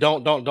seen it,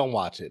 don't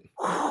watch it.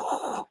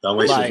 Don't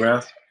waste your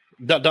breath.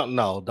 Don't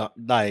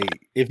like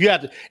if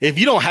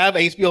you don't have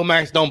HBO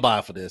Max, don't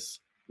buy for this.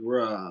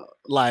 Bruh.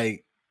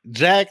 Like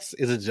Jax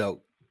is a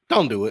joke.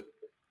 Don't do it.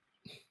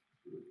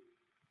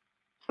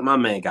 My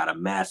man got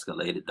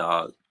emasculated,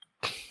 dog.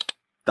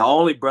 The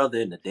only brother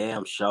in the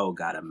damn show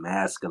got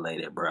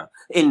emasculated, bro.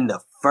 In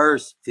the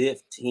first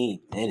 15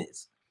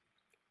 minutes.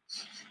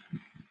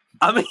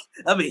 I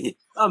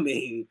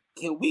mean,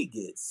 can we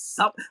get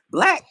some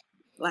black?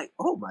 Like,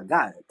 oh my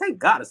God! Thank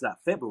God it's not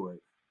February.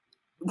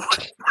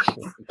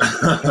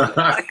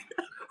 Like,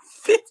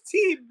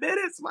 15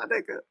 minutes, my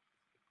nigga,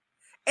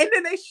 and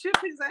then they ship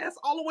his ass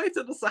all the way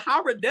to the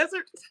Sahara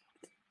Desert.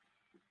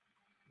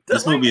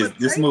 This movie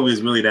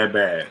is really that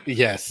bad.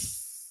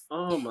 Yes.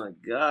 Oh my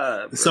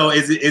God. Bro. So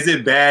is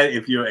it bad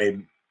if you're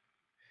a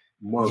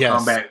Mortal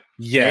Kombat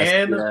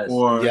fan?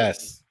 Or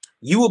yes.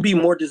 You will be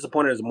more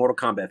disappointed as a Mortal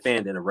Kombat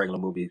fan than a regular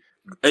movie.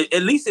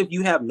 At least if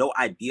you have no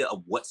idea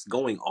of what's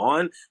going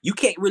on, you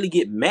can't really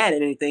get mad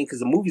at anything because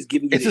the movie's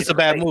giving you. It's just a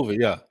bad movie,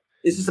 yeah.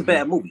 It's just a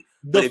bad movie.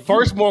 The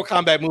first Mortal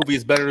Kombat movie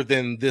is better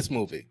than this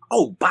movie.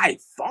 Oh, by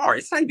far.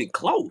 It's not even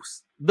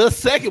close. The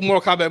second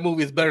Mortal Kombat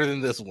movie is better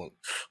than this one.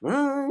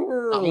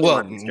 Well,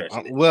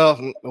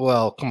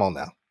 come on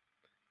now.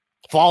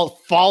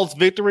 Falls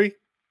Victory.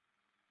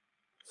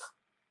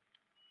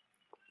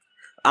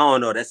 I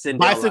don't know. That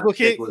Cinderella Bicycle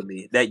kick with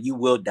me. That you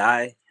will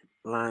die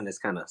line is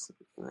kind of.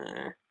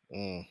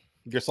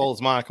 Your soul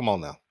is mine. Come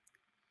on now,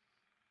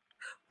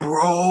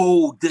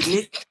 bro.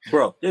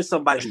 There's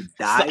somebody who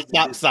died.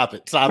 Stop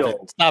it.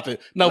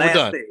 No, we're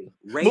done.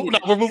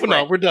 We're moving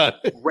on. We're done.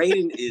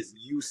 Raiden is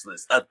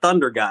useless. A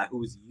Thunder guy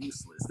who's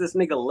useless. This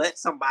nigga let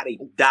somebody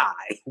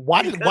die.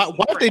 Why did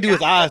they do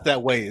his eyes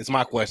that way? Is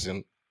my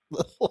question.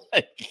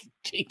 Like,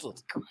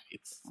 Jesus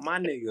Christ. My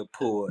nigga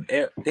pulled.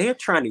 They're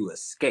trying to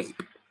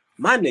escape.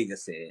 My nigga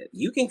said,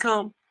 "You can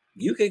come.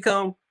 You can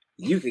come.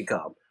 You can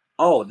come."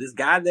 Oh, this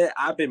guy that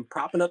I've been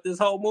propping up this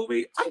whole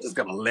movie, I'm just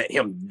gonna let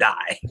him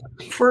die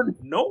for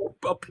no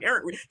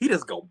apparent reason. He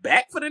just go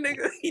back for the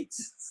nigga.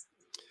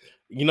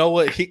 You know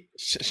what?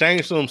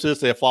 Shang Tsung should have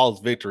said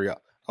Falls Victory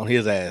on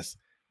his ass.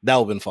 That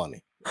would have been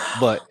funny.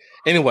 But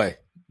anyway.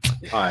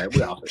 All right,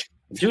 we're out.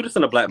 Judas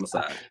and the Black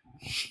Messiah.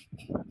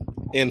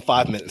 In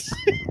 5 minutes.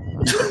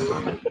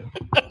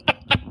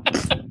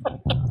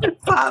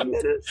 5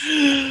 minutes.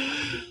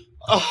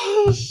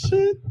 Oh,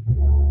 shit.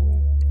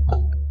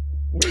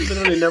 We're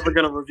literally never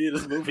going to review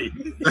this movie.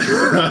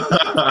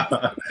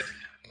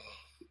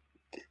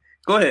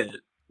 Go ahead.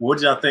 What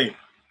did y'all think?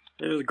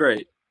 It was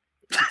great.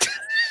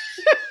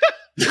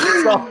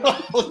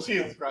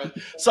 Jesus Christ.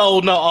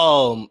 So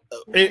no,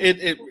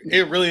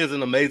 it really is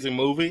an amazing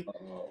movie.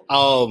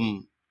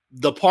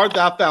 The part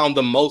that I found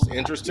the most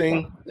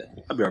interesting,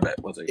 I'll be right back.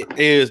 One second.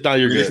 Is now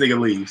you're this good. nigga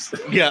leaves.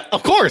 Yeah,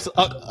 of course.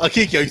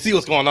 Akiko, you see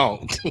what's going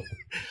on.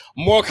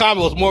 Mortal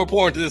Kombat was more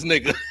important to this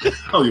nigga.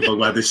 I don't give a fuck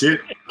about this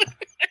shit.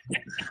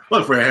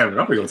 What for having?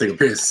 I'm probably gonna take a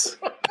piss.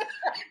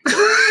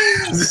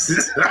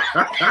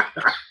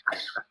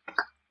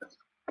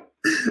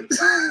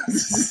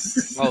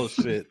 Oh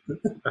shit!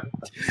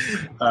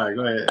 All right,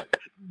 go ahead.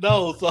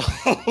 No, so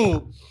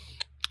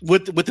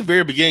with the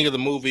very beginning of the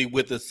movie,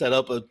 with the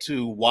setup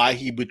to why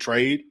he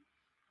betrayed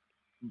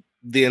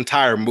the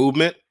entire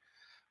movement,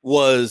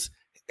 was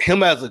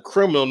him as a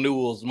criminal knew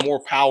it was more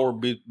power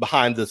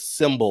behind the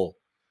symbol,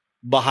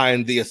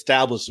 behind the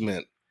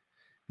establishment,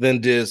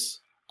 than just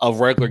a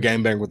regular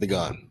gangbanger with a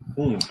gun.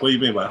 What do you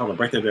mean by? Hold on,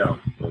 break that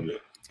down a little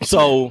bit.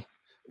 So,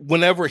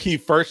 whenever he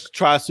first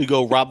tries to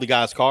go rob the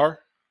guy's car,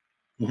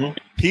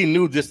 he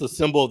knew just the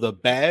symbol of the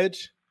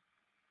badge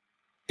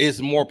is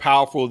more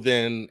powerful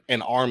than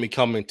an army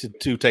coming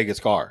to take his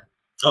car.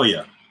 Oh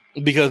yeah,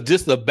 because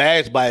just the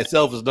badge by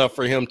itself is enough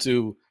for him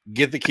to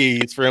get the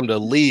keys, for him to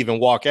leave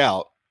and walk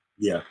out.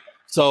 Yeah.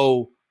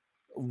 So,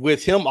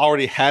 with him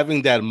already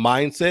having that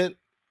mindset,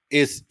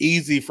 it's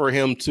easy for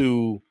him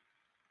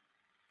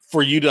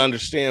for you to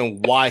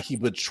understand why he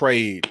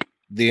betrayed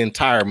the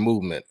entire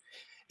movement.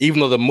 Even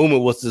though the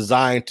movement was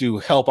designed to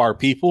help our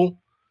people,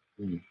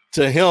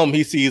 to him,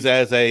 he sees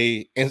as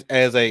a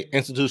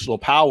institutional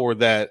power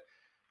that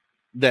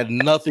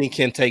nothing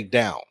can take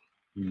down.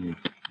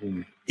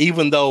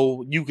 Even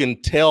though you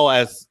can tell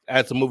as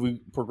the movie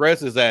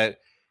progresses that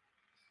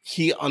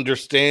he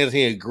understands,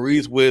 he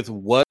agrees with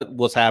what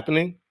was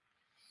happening,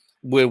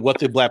 with what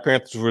the Black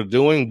Panthers were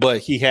doing, but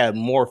he had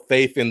more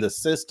faith in the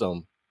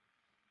system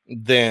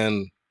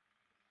than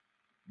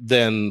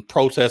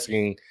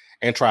protesting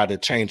and try to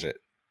change it.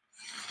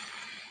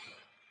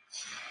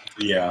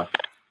 Yeah.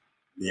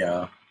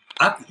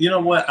 You know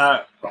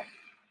what?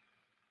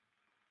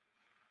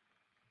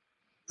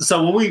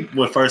 So when we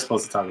were first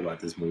supposed to talk about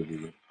this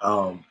movie,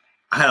 I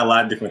had a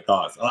lot of different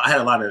thoughts. I had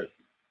a lot of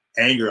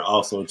anger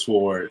also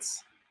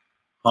towards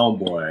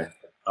Homeboy.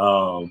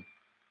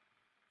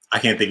 I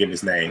can't think of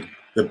his name.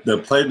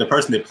 The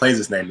person that plays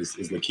his name is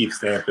Lakeith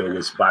Stanfield,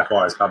 which by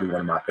far is probably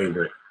one of my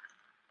favorite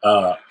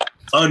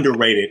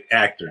underrated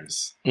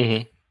actors.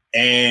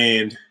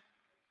 And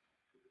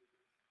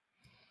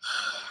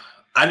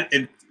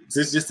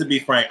just to be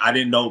frank, I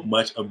didn't know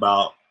much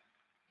about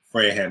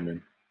Fred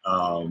Hammond.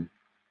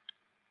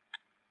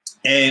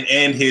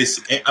 And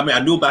his, I mean, I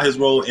knew about his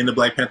role in the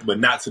Black Panther, but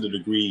not to the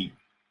degree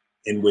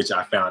in which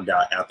I found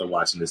out after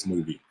watching this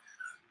movie.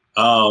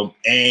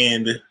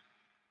 And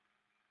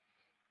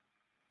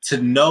to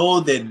know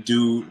that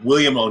dude,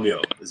 William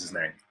O'Neill is his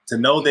name, to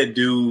know that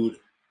dude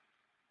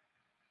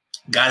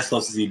got as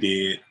close as he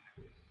did,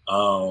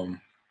 and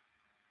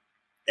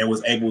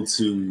was able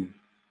to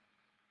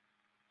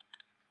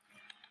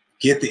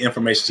get the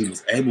information he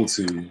was able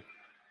to,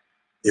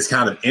 is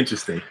kind of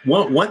interesting.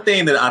 One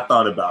thing that I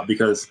thought about,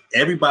 because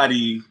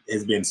everybody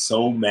has been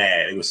so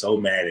mad, they were so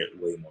mad at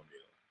William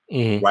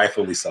O'Neill,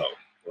 rightfully so,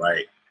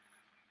 right?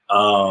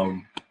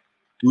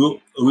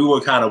 We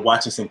were kind of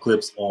watching some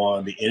clips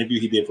on the interview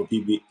he did for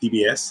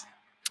PBS.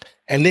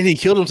 And then he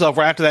killed himself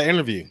right after that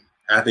interview.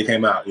 After he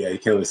came out, yeah, he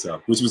killed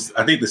himself, which was,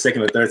 I think, the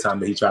second or third time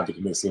that he tried to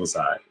commit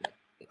suicide.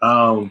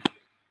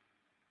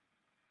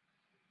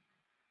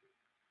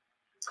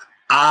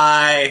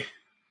 I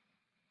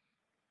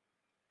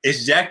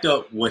it's jacked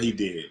up what he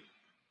did,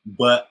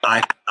 but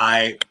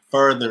I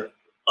further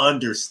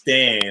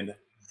understand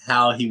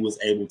how he was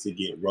able to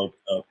get roped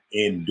up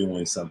in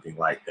doing something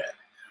like that.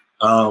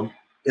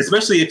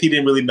 Especially if he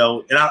didn't really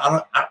know. And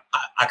I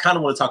kind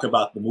of want to talk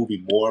about the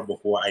movie more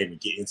before I even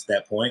get into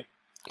that point.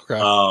 Okay.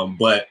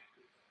 But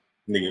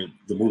nigga,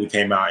 the movie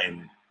came out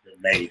in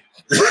May.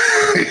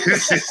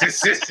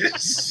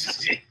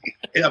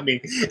 I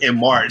mean, in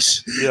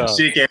March. Yeah.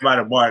 Shit came out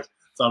in March.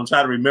 So I'm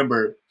trying to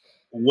remember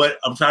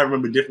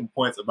different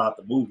points about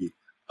the movie.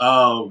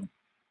 I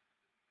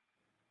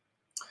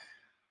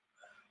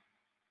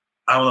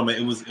don't know,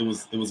 man. It was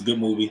a good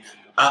movie.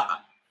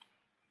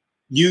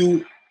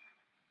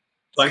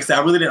 Like I said,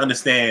 I really didn't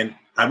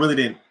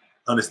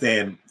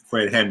understand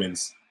Fred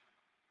Hammond's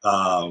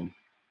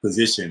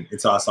position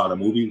until I saw the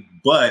movie.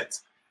 But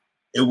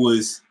it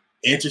was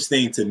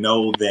interesting to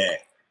know that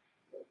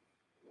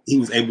he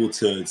was able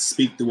to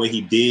speak the way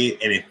he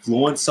did and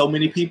influence so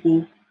many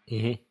people.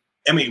 Mm-hmm.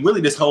 I mean,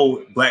 really, this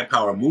whole Black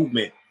Power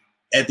movement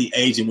at the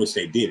age in which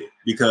they did it,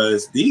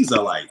 because these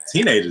are like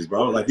teenagers,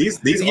 bro. Like these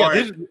are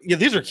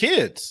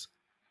kids.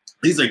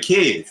 These are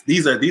kids.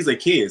 These are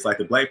kids. Like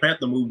the Black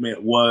Panther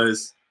movement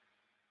was.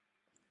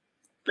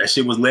 That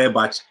shit was led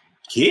by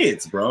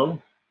kids, bro.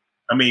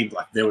 I mean,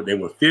 like they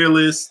were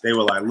fearless. They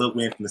were like, look,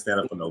 we ain't gonna stand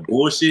up for no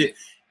bullshit.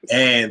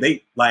 And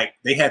they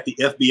had the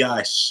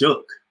FBI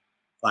shook,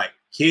 like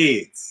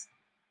kids,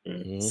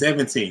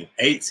 17,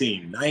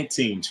 18,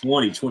 19,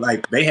 20,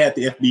 like they had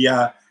the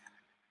FBI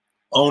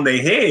on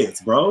their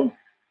heads, bro.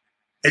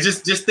 And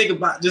just think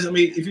about,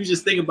 if you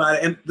just think about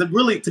it, and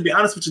to be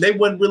honest with you, they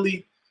wasn't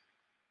really,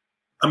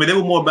 they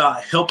were more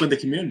about helping the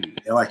community.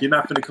 And like, you're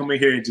not going to come in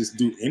here and just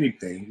do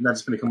anything. You're not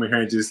just going to come in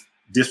here and just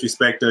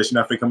disrespect us.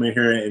 You're not going to come in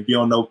here and be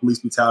on no police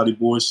brutality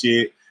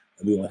bullshit.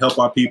 And we're going to help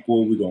our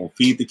people. We're going to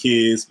feed the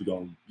kids. We're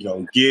going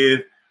to,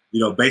 give,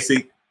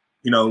 basic,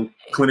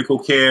 clinical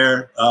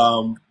care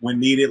when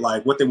needed.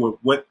 Like what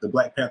the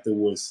Black Panther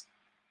was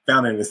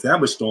founded and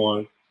established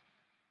on.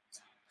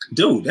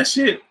 Dude, that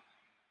shit.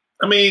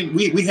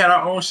 We had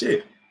our own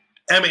shit.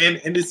 And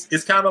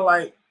it's kind of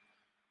like,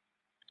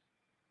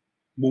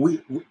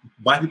 when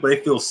white people, they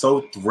feel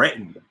so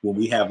threatened when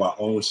we have our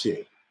own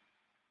shit.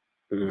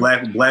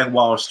 Mm-hmm. Black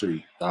Wall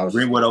Street,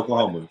 Greenwood,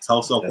 Oklahoma,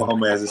 Tulsa,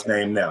 Oklahoma as it's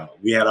named now.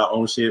 We had our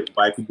own shit.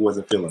 White people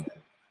wasn't feeling that.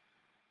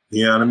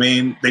 You know what I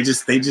mean? They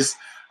just.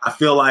 I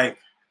feel like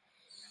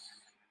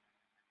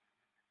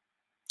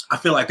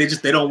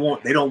they don't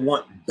want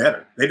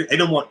better. They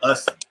don't want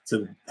us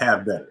to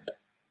have better.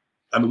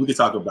 We could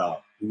talk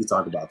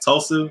about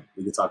Tulsa.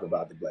 We could talk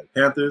about the Black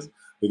Panthers.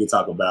 We could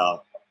talk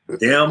about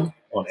them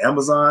on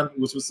Amazon,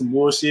 which was some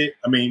bullshit.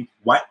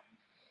 White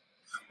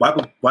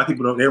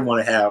people they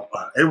want to have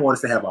they want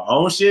us to have our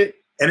own shit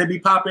and it be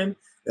popping.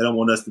 They don't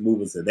want us to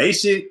move into their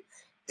shit,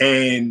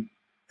 and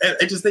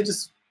it's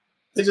just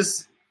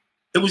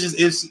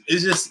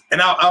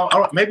and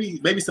I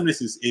maybe some of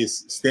this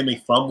is stemming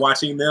from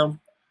watching them,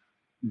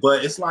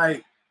 but it's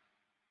like,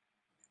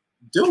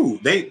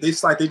 dude,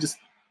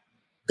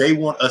 they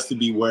want us to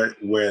be where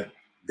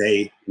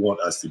they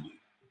want us to be.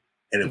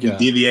 And if we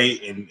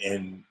deviate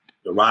and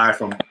derive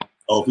from,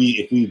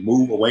 if we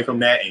move away from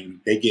that and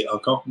they get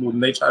uncomfortable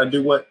and they try to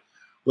do what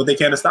they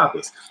can to stop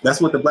us. That's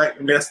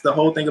the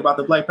whole thing about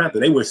the Black Panther.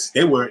 They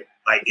were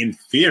like in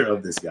fear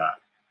of this guy.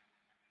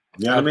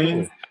 You know what I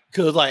mean?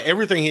 Because like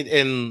everything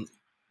in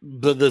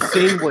the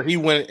scene where he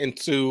went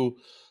into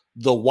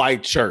the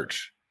white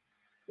church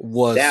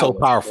was so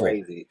powerful.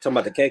 Crazy. Talking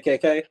about the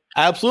KKK?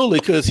 Absolutely,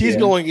 because he's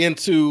going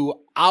into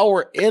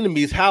our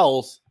enemy's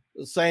house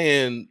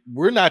saying,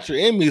 we're not your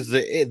enemies.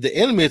 The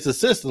enemy is the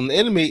system. The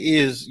enemy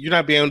is you're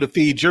not being able to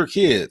feed your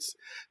kids.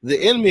 The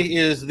enemy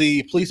is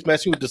the police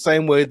messing with the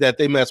same way that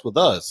they mess with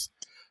us.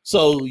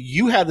 So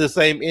you have the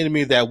same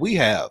enemy that we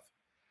have.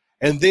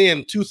 And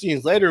then 2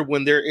 scenes later,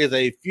 when there is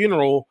a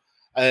funeral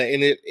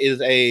and it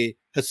is a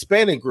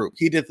Hispanic group,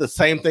 he did the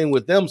same thing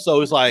with them.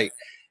 So it's like,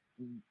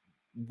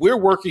 we're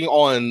working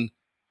on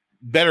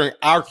bettering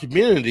our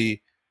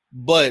community,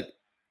 but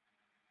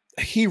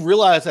he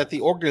realized that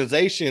the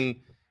organization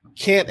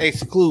can't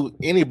exclude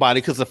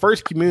anybody, because the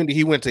first community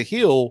he went to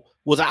heal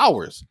was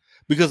ours,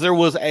 because there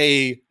was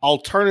a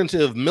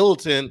alternative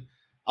militant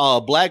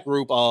black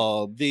group,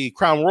 the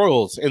Crown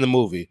Royals in the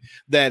movie,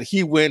 that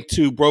he went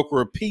to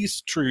broker a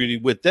peace treaty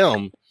with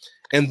them.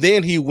 And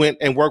then he went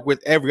and worked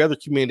with every other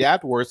community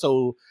afterwards.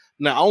 So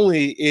not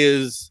only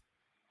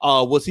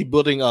was he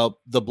building up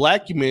the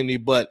black community,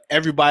 but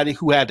everybody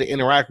who had to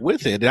interact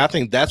with it. And I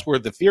think that's where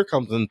the fear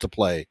comes into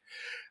play,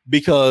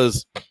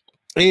 because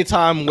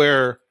anytime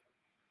where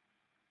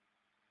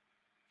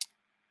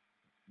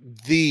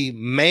the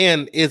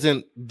man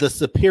isn't the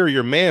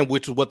superior man,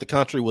 which is what the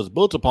country was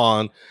built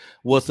upon,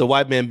 was the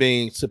white man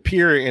being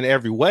superior in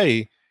every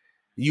way,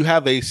 you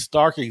have a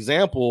stark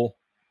example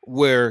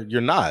where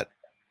you're not.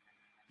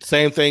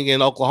 Same thing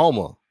in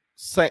Oklahoma.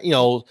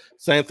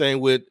 Same thing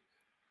with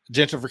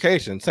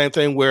gentrification. Same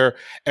thing where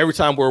every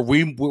time where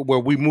we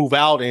move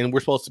out and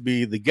we're supposed to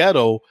be the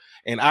ghetto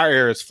and our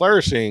area is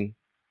flourishing,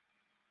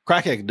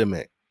 crack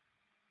epidemic.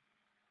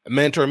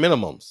 mandatory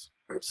minimums.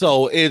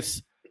 So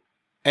it's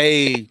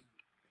a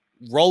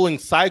rolling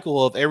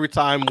cycle of every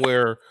time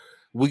where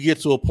we get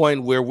to a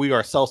point where we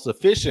are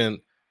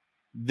self-sufficient,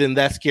 then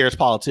that scares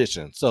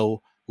politicians.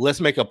 So let's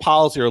make a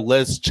policy, or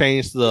let's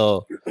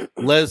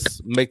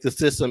make the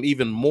system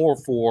even more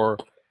for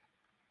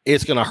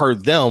it's going to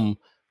hurt them.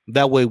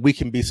 That way we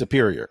can be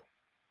superior.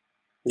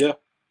 Yeah.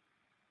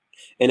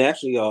 And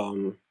actually,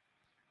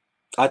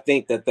 I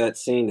think that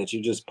scene that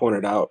you just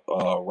pointed out,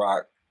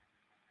 Rock,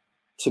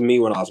 to me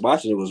when I was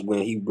watching it was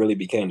when he really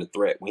became the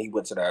threat, when he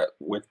went to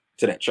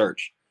that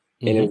church.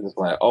 And it was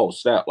like, oh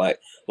snap, like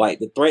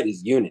the threat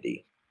is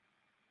unity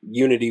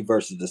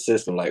versus the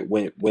system. Like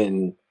when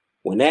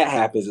that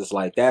happens, it's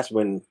like, that's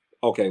when,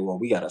 okay, well,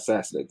 we got to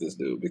assassinate this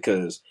dude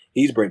because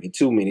he's bringing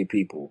too many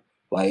people.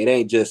 Like, it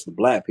ain't just the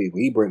black people.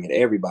 He bringing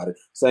everybody.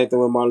 Same thing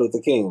with Martin Luther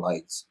King.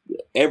 Like,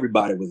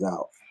 everybody was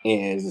out.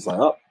 And it's just like,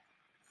 oh,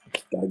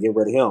 got to get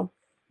rid of him.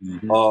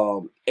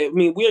 I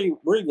mean,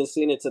 we're even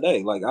seeing it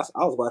today. Like,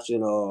 I was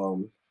watching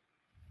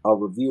a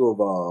review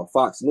of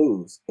Fox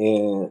News.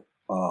 And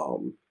I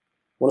want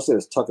to say it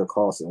was Tucker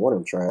Carlson, one of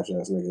them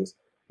trash-ass niggas,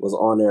 was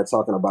on there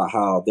talking about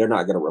how they're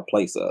not going to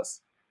replace us.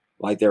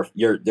 Like, they're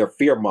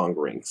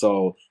fear-mongering.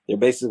 So they're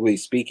basically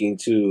speaking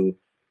to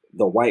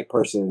the white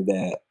person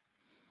that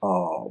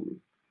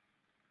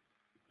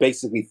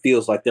basically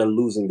feels like they're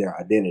losing their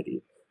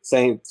identity.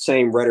 Same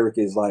rhetoric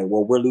is like,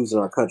 well, we're losing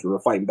our country. We're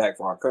fighting back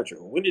for our country.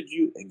 Well, when did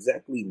you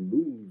exactly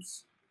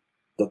lose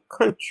the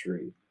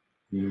country?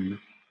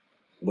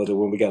 Was it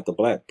when we got the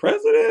black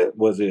president?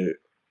 Was it?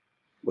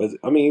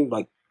 I mean,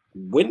 like,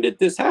 when did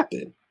this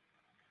happen?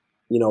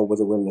 You know, was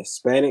it when the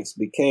Hispanics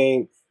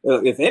became?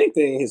 If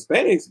anything,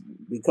 Hispanics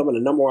becoming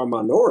the number one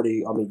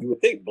minority. I mean, you would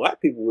think black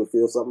people would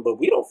feel something, but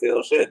we don't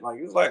feel shit. Like,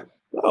 it's like,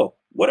 no,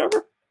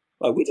 whatever.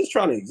 Like, we just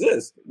trying to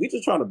exist. We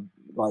just trying to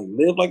like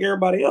live like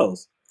everybody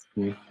else.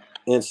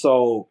 And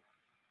so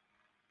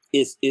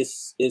it's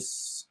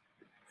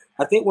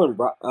I think when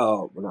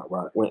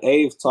when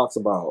Abe talks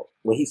about,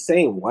 when he's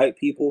saying white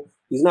people,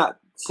 he's not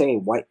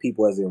saying white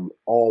people as in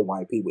all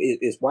white people.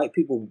 It's white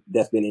people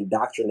that's been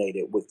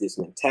indoctrinated with this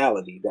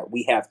mentality that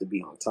we have to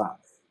be on top.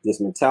 This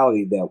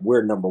mentality that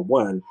we're number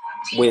one,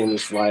 when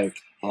it's like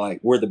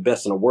we're the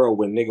best in the world,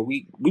 when nigga,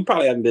 we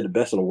probably haven't been the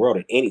best in the world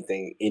at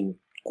anything in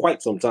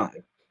quite some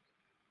time.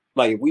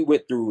 Like, if we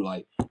went through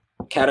like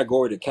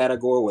category to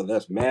category, whether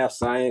that's math,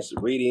 science,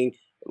 reading,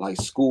 like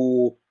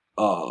school,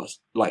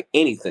 like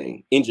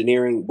anything,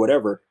 engineering,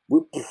 whatever,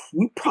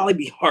 we'd probably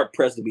be hard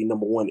pressed to be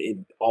number one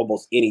in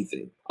almost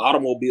anything.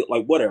 Automobile,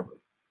 like whatever.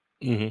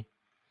 You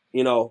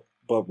know,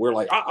 but we're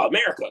like,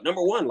 America,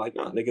 number one. Like,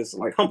 nah, niggas,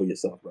 like, humble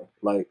yourself, bro.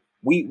 Like,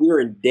 we're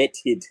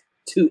indebted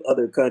to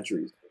other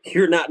countries.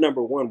 You're not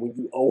number one when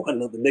you owe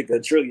another nigga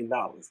 $1 trillion.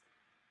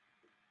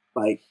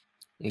 Like,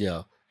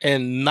 yeah.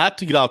 And not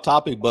to get off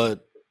topic,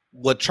 but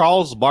what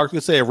Charles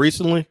Barkley said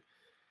recently,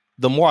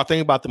 the more I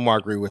think about it, the more I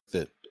agree with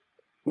it.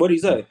 What did he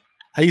say?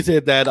 He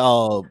said that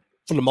for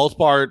the most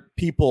part,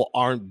 people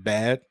aren't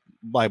bad.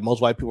 Like,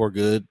 most white people are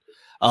good,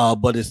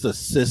 but it's the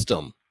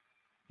system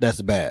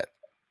that's bad.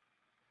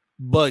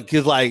 But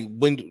because, like,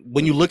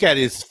 when you look at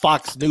it, it's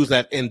Fox News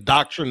that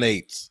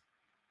indoctrinates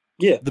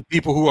the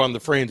people who are on the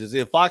fringes.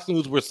 If Fox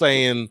News were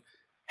saying,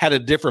 had a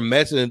different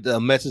message,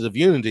 a message of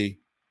unity,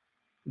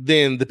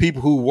 then the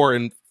people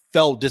who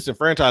felt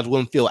disenfranchised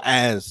wouldn't feel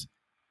as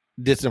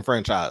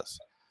disenfranchised.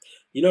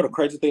 You know, the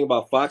crazy thing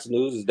about Fox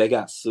News is they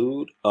got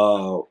sued.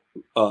 They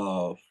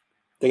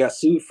got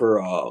sued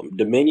for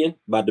Dominion,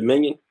 by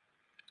Dominion.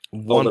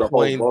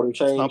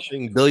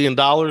 $1.something billion.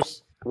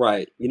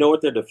 Right. You know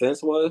what their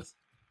defense was?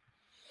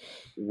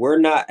 We're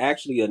not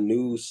actually a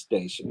news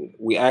station.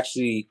 We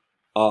actually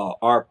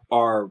our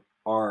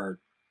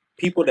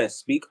people that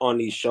speak on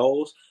these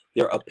shows,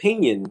 their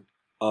opinion.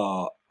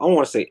 I don't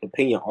want to say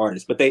opinion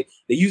artists, but they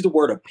use the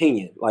word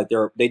opinion, like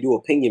they do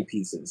opinion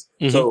pieces.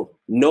 So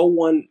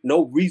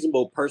no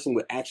reasonable person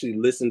would actually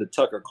listen to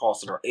Tucker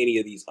Carlson or any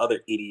of these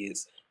other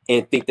idiots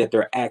and think that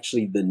they're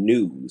actually the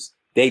news.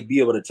 They'd be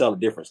able to tell the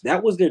difference.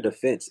 That was their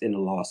defense in the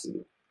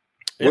lawsuit.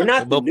 We're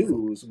not the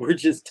news. We're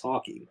just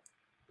talking.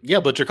 Yeah,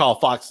 but you're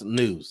called Fox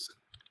News,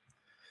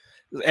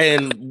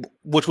 and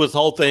which was the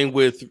whole thing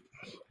with.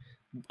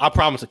 I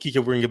promise to keep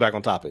bringing you back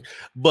on topic,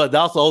 but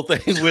that's the whole thing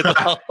with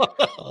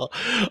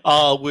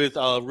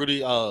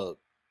Rudy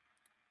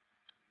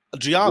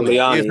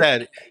Giuliani is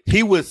that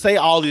he would say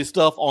all this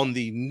stuff on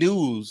the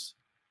news,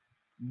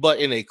 but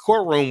in a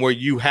courtroom where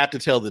you have to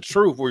tell the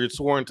truth, where you're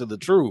sworn to the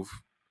truth,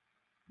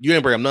 you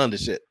ain't bring up none of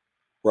this shit,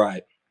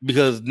 right?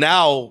 Because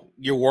now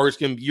your words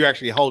you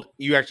actually held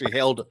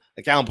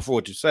accountable for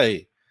what you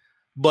say,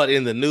 but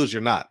in the news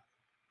you're not.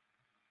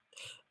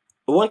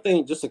 One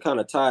thing, just to kind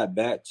of tie it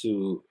back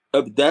to.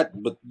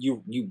 But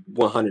you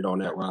 100 on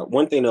that, Rob.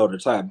 One thing though to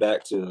tie it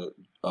back to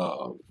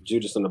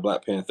Judas and the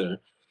Black Panther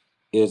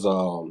is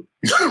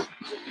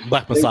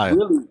Black Messiah.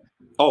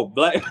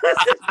 Black.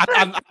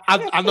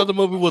 I know the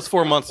movie was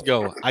 4 months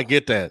ago. I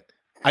get that.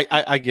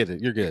 I get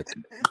it. You're good.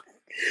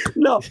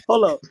 No,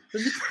 hold up.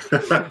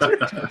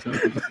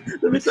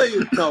 Let me tell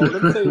you. No,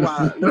 let me tell you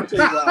why. Let me tell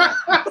you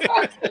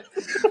why.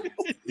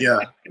 Yeah,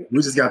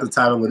 we just got the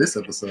title of this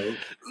episode.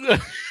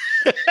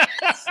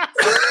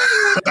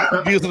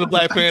 Views of the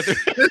Black Panther.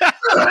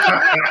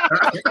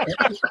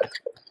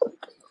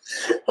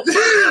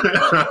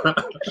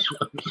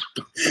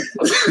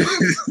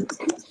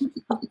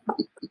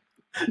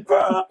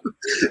 Bruh.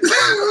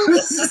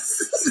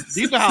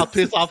 Do you know how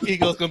pissed off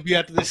Ego's gonna be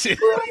after this shit?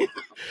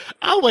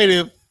 I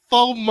waited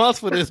 4 months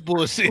for this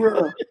bullshit.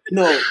 Bruh.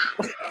 No,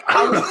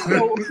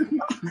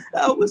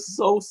 I was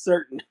so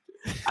certain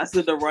I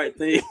said the right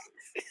thing.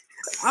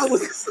 I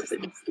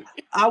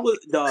was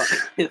dog.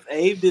 If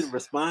Abe didn't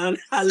respond,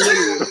 I'd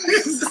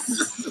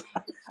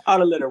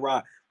have let it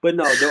ride. But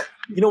no,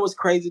 you know what's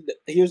crazy?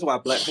 Here's why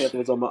Black Panther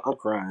was on my. I'm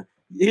crying.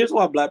 Here's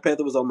why Black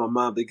Panther was on my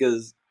mind,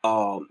 because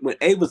when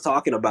Abe was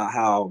talking about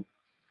how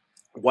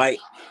white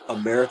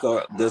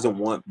America doesn't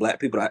want black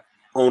people to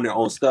own their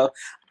own stuff,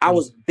 I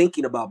was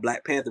thinking about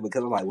Black Panther,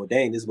 because I'm like, well,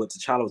 dang, this is what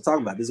T'Challa was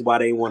talking about. This is why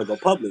they didn't want to go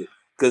public,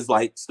 because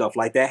like stuff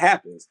like that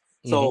happens.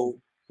 So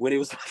when it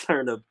was my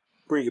turn to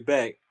bring it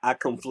back, I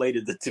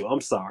conflated the two.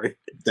 I'm sorry.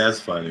 That's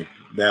funny.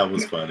 That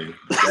was funny.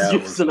 That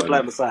was the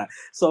Black Messiah.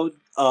 So,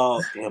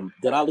 damn,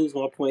 did I lose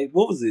my point?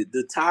 What was it?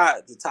 The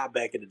tie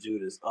back into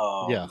Judas.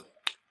 Yeah.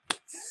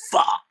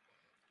 Fuck.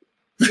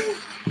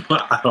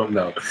 I don't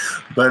know,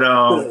 but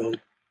no,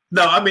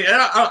 I mean,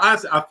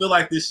 I feel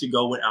like this should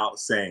go without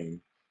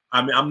saying.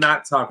 I mean, I'm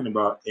not talking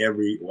about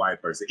every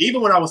white person.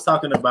 Even when I was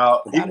talking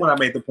about, even when I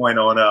made the point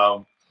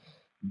on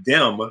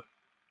them,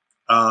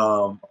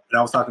 and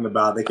I was talking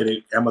about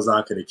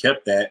Amazon could have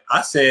kept that.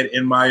 I said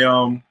in my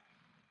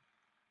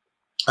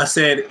I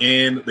said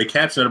in the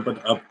caption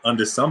up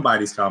under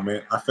somebody's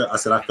comment, I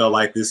said I felt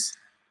like this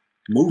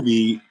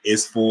movie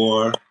is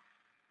for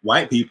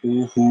white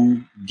people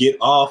who get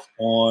off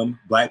on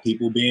black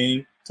people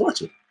being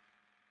tortured.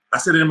 I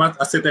said that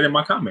in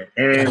my comment,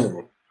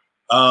 and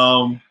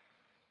I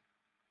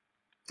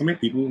mean,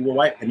 people who were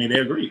white, I mean, they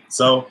agreed.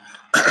 So,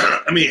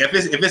 I mean, if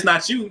it's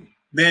not you,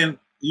 then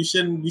you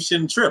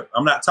shouldn't trip.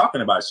 I'm not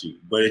talking about you,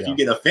 but if you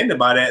get offended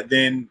by that,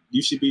 then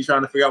you should be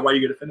trying to figure out why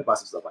you get offended by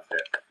some stuff like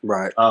that.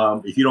 Right.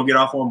 If you don't get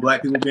off on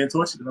black people being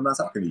tortured, then I'm not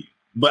talking to you.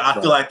 But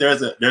I feel like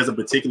there's a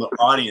particular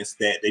audience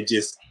that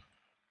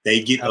they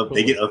get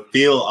a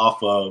feel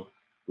off of,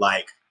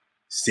 like,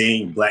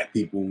 seeing black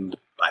people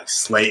like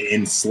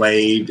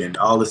enslaved and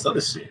all this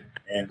other shit.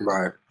 And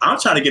I'm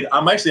trying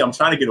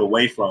to get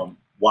away from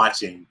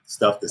watching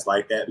stuff that's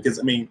like that, because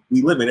I mean,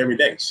 we live it every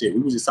day. Shit, we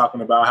were just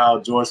talking about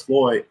how George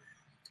Floyd,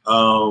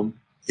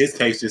 his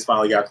case just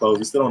finally got closed.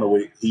 We still don't know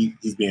what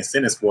he's being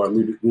sentenced for.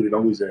 Luda,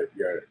 don't lose your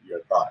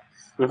thought,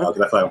 because I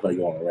feel like I'm going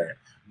to go on a rant.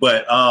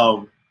 But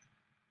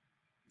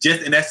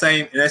just in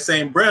that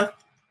same breath,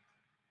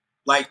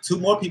 like 2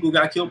 more people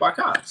got killed by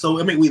cops.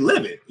 So I mean, we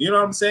live it. You know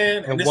what I'm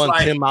saying? And it's one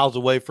like 10 miles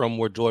away from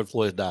where George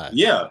Floyd died.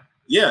 Yeah.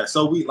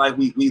 So we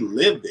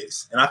live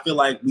this, and I feel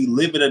like we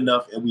live it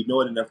enough, and we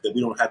know it enough that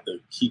we don't have to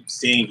keep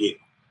seeing it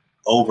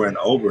over and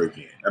over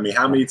again. I mean,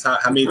 how many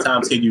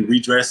times can you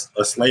redress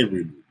a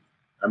slavery movie?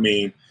 I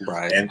mean,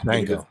 and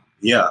Django.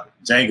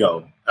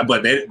 Django.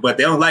 But they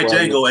don't like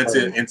Django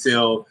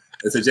until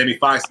Jamie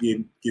Foxx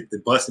get the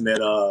busting that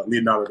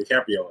Leonardo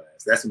DiCaprio ass.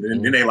 That's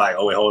when then they like,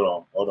 oh wait, hold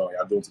on,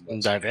 y'all doing too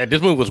much.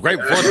 This movie was great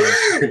before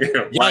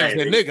that. Right.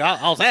 Said, nigga,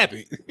 I was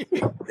happy.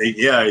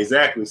 Yeah,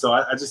 exactly. So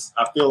I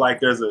feel like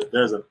there's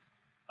an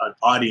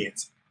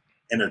audience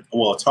and a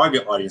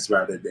target audience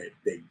rather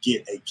that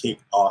get a kick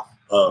off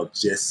of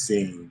just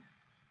seeing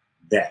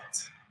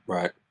that.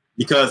 Right.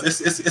 Because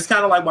it's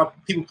kind of like why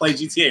people play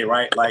GTA,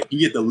 right? Like, you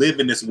get to live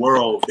in this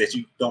world that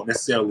you don't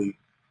necessarily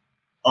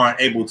aren't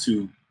able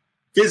to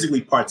physically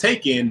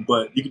partake in,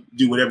 but you can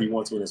do whatever you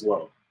want to in this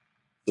world.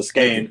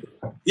 And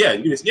you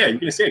can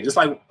escape, just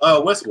like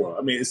Westworld.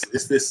 I mean,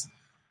 it's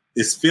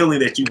this feeling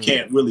that you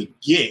can't really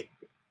get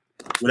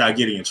without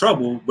getting in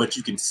trouble, but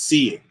you can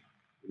see it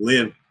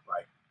live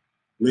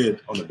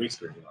on the big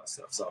screen and all that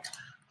stuff.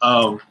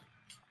 So,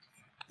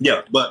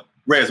 but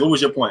Rez, what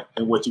was your point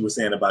in what you were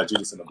saying about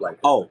Judas and the Black?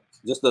 Oh,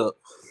 just to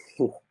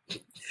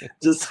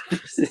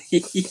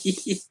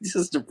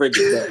bring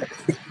it back.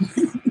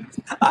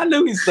 I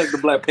knew he stuck the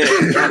Black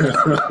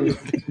Panther.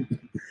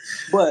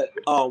 But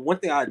one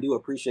thing I do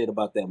appreciate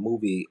about that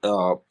movie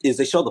is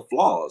they show the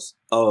flaws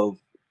of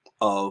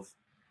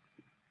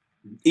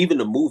even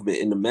the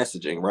movement and the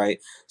messaging, right?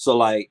 So,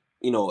 like,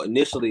 you know,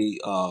 initially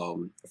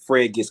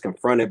Fred gets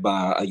confronted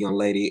by a young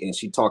lady, and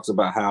she talks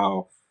about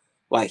how,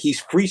 like,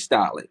 he's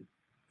freestyling.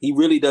 He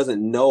really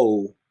doesn't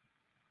know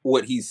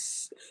what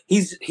he's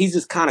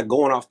just kind of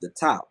going off the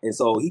top, and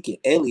so he can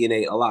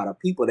alienate a lot of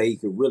people that he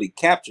can really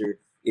capture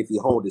if he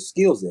honed his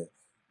skills in.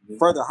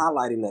 Further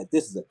highlighting that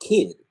this is a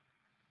kid.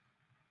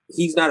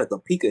 He's not at the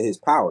peak of his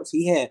powers.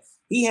 He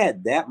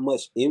had that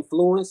much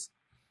influence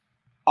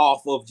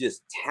off of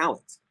just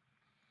talent,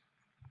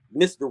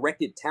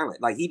 misdirected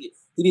talent. Like he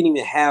didn't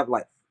even have,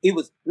 like, it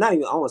was not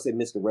even, I don't want to say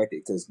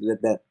misdirected because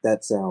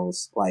that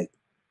sounds like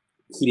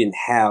he didn't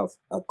have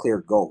a clear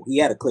goal. He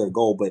had a clear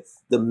goal, but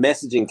the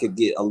messaging could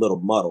get a little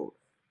muddled.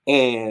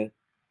 And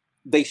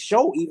they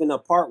show even a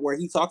part where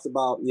he talks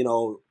about,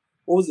 what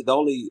was it? The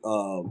only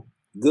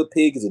good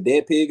pig is a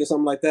dead pig or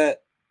something like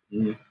that.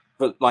 Mm-hmm.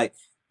 But like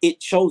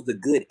it shows the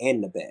good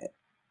and the bad.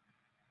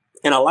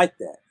 And I like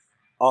that.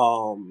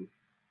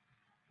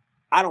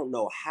 I don't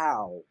know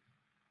how.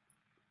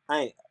 I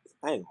ain't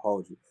gonna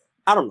hold you.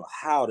 I don't know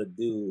how the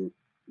dude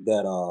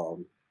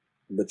that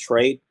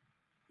betrayed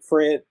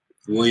Fred.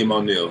 William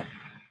O'Neill.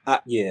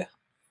 Yeah.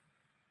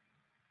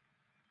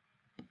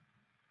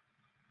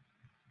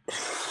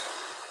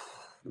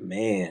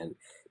 Man,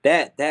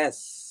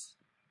 that's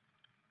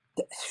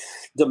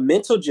the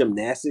mental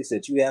gymnastics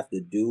that you have to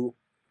do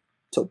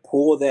to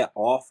pull that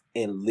off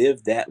and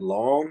live that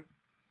long.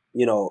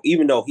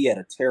 Even though he had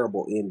a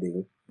terrible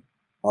ending,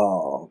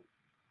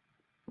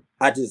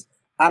 I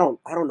don't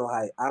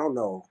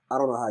know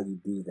how you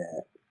do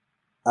that.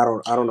 I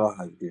don't know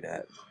how you do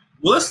that.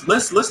 Well,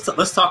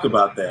 let's talk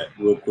about that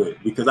real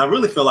quick, because I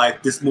really feel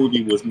like this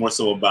movie was more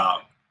so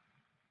about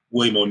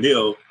William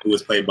O'Neill, who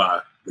was played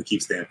by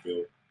Lakeith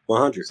Stanfield.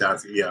 100. Shout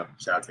out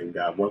to him,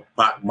 guy. One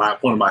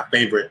of my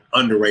favorite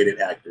underrated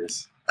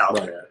actors out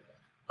there.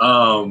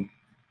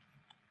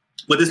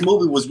 But this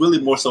movie was really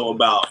more so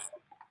about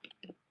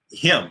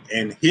him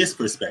and his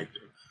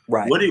perspective.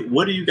 Right.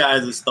 What are you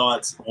guys'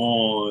 thoughts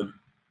on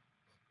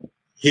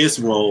his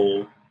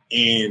role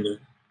in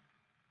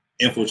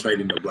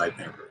infiltrating the Black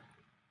Panther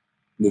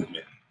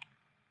movement?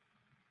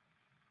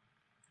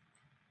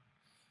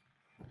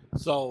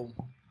 So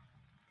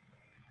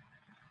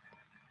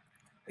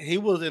he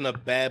was in a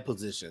bad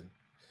position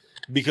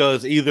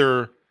because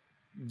either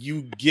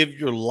you give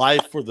your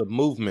life for the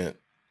movement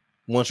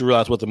once you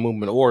realize what the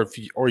movement,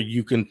 or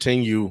you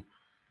continue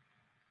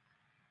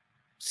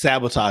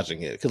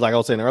sabotaging it. Because like I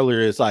was saying earlier,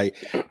 it's like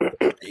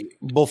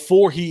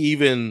before he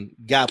even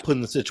got put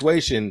in the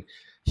situation,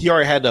 he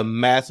already had a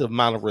massive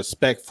amount of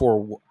respect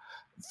for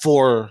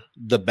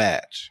the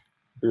badge.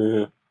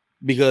 Mm-hmm.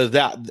 Because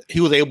that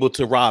he was able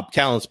to rob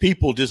countless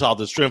people just off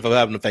the strength of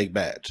having a fake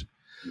badge.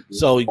 Mm-hmm.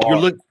 So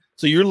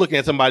you're looking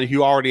at somebody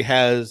who already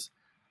has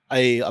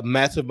a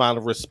massive amount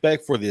of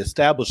respect for the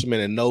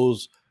establishment and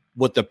knows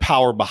what the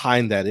power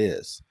behind that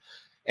is.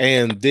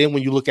 And then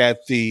when you look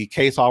at the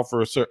case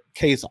officer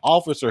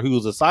who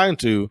was assigned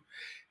to,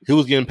 he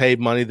was getting paid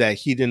money that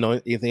he didn't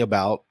know anything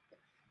about,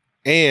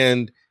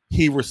 and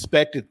he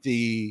respected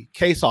the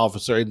case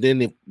officer. And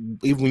then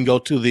even when you go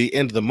to the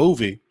end of the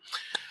movie,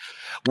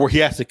 where he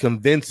has to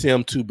convince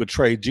him to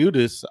betray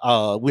Judas,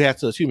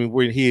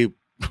 where he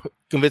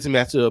convinced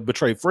him to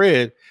betray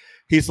Fred,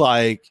 he's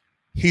like,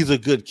 he's a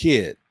good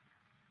kid.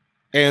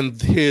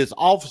 And his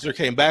officer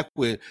came back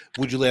with,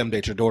 would you let him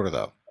date your daughter,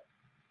 though?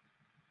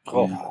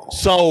 Oh.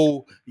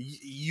 So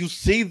you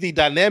see the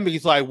dynamic.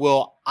 He's like,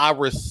 well, I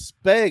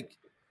respect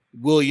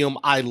William.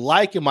 I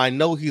like him. I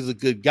know he's a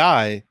good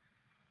guy.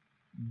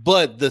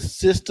 But the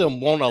system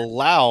won't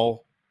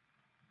allow,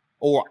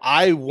 or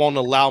I won't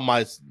allow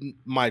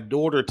my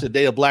daughter to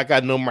date a black guy,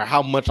 no matter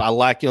how much I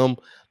like him,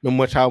 no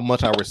matter how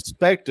much I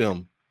respect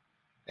him,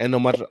 and no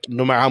matter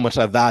how much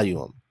I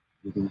value him.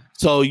 Mm-hmm.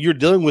 So you're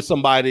dealing with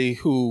somebody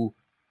who,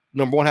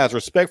 number one, has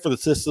respect for the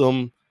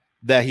system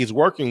that he's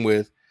working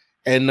with,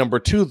 and number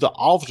two, the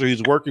officer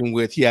he's working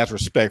with, he has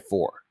respect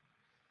for.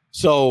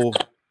 So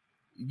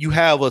you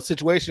have a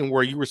situation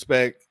where you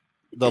respect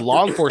the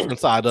law enforcement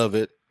side of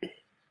it,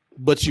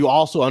 but you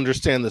also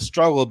understand the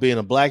struggle of being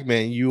a black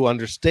man. You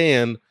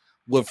understand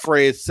what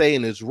Fred's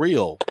saying is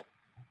real,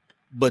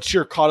 but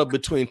you're caught up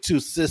between two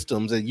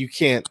systems and you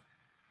can't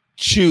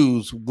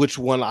choose which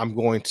one I'm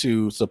going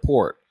to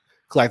support.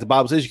 Like the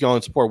Bible says, you can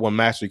only support one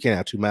master. You can't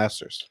have two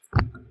masters.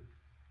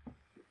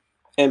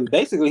 And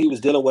basically he was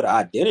dealing with an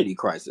identity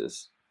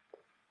crisis.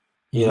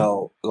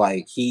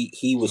 Like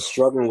he was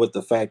struggling with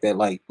the fact that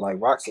like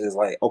Rock says,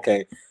 like,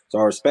 okay, so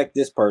I respect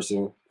this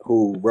person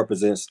who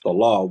represents the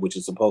law, which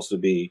is supposed to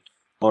be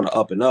on the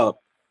up and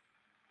up,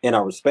 and I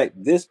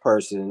respect this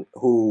person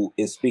who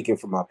is speaking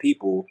for my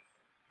people,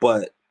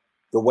 but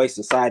the way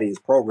society is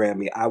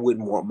programming, I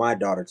wouldn't want my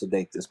daughter to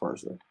date this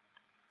person.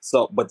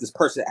 So, but this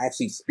person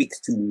actually speaks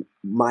to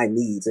my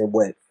needs and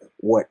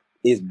what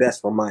is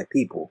best for my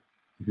people.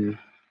 Mm-hmm.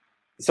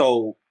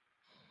 So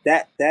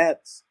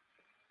that's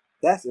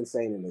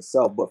insane in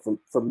itself. But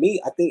for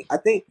me, I think,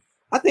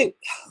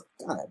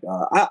 God,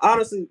 I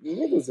honestly,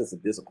 it was just a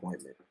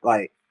disappointment.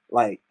 Like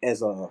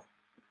as a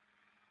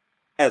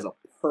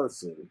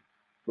person,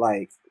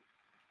 like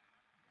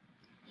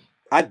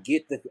I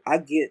get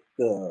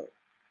the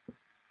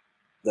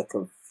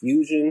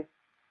confusion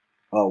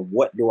of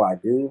what do I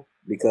do,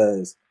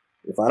 because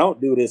if I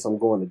don't do this, I'm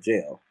going to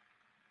jail.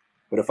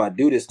 But if I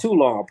do this too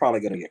long, I'm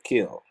probably gonna get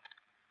killed,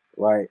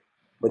 right?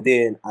 But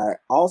then I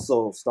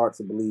also start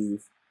to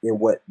believe in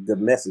what the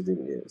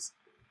messaging is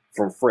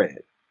from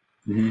Fred.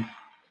 Mm-hmm.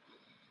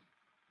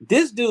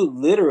 This dude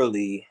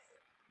literally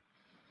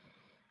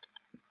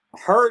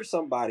heard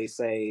somebody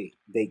say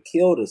they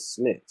killed a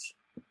snitch,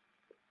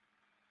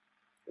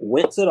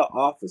 went to the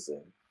officer,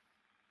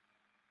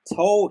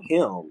 told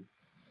him,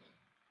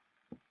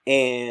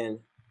 And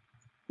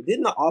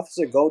didn't the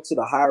officer go to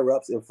the higher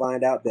ups and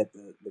find out that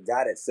the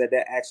guy that said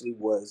that actually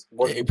was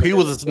working? He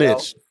was a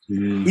snitch.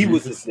 He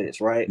was a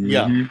snitch, right?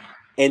 Yeah.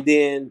 And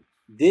then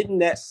didn't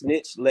that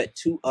snitch let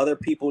 2 other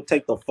people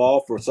take the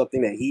fall for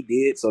something that he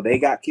did, so they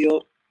got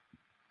killed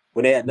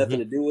when they had nothing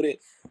to do with it?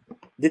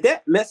 Did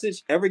that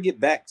message ever get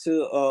back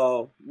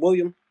to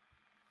William?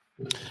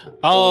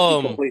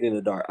 Complete in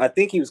the dark. I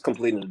think he was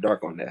complete in the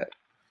dark on that.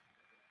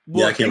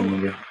 Well, I can't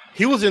remember.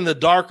 He was in the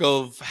dark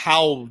of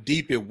how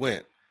deep it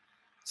went.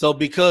 So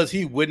because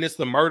he witnessed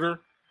the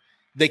murder,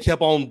 they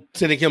kept on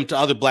sending him to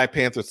other Black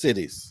Panther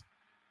cities.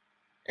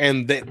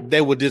 And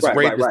they would just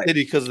raid the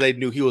city because they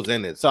knew he was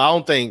in it. So I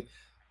don't think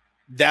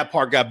that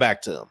part got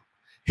back to him.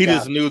 He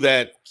just knew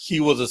that he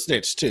was a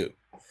snitch too.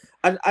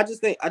 It's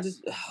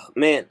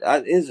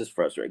just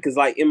frustrating. Because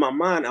like in my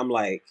mind, I'm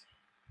like,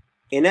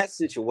 in that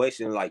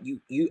situation, like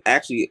you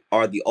actually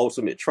are the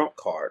ultimate trump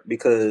card,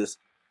 because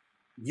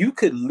you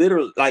could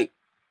literally, like,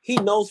 he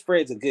knows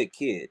Fred's a good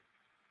kid.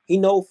 He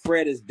knows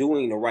Fred is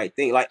doing the right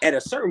thing. Like at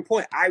a certain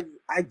point, I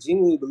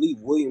genuinely believe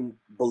William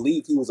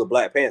believed he was a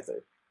Black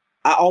Panther.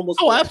 I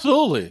almost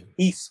absolutely.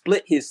 He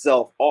split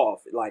himself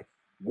off. Like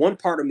one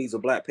part of me is a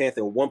Black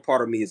Panther, and one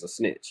part of me is a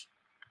snitch.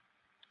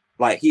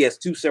 Like he has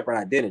 2 separate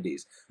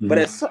identities. But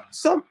at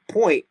some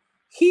point,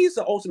 he's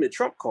the ultimate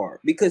trump card,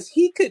 because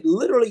he could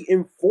literally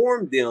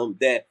inform them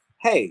that,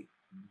 hey,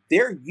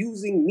 they're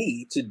using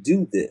me to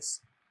do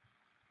this.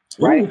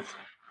 Right? Ooh.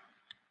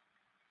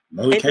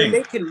 No, and then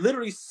they can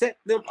literally set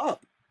them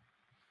up.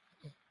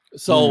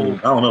 So I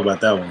don't know about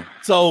that one.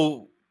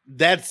 So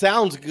that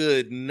sounds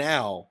good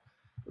now,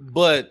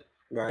 but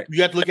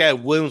you have to look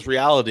at William's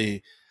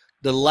reality.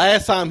 The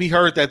last time he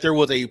heard that there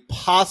was a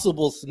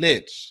possible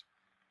snitch,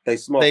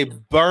 they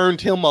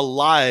burned him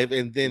alive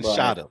and then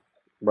shot him.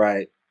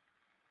 Right.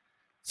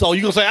 So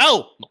you gonna say,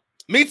 "Oh,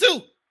 me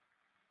too."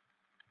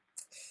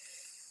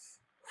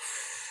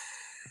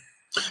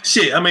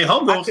 Shit, I mean,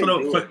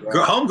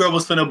 homegirl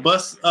was finna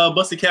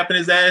bust a cap in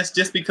his ass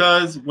just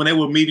because when they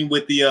were meeting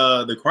with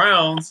the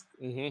Crowns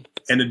and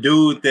the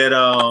dude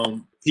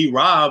that he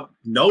robbed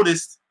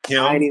noticed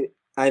him. I ain't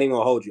even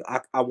gonna hold you.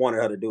 I wanted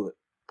her to do it.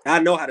 I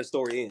know how the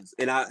story ends,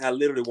 and I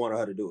literally wanted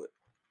her to do it.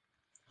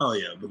 Oh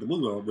yeah, but the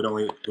movie would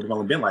have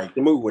only been like,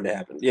 the movie wouldn't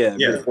happen. Yeah,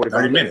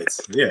 30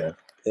 minutes. Yeah.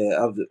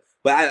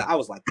 But I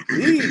was like,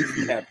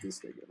 please have this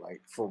nigga,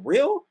 like, for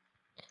real,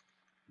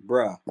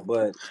 bruh.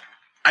 But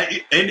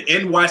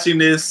in watching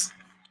this,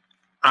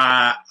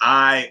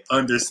 I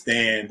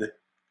understand.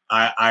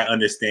 I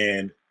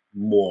understand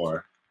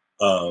more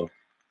of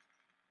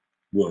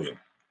William.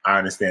 I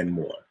understand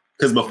more,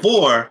 because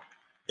before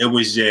it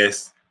was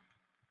just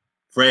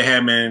Fred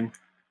Hammond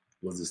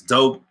was this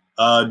dope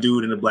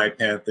dude in the Black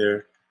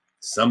Panther.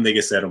 Some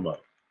nigga set him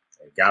up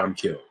and got him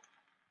killed.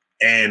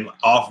 And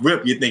off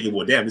rip, you're thinking,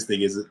 well, damn, this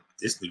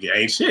nigga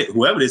ain't shit.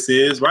 Whoever this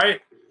is,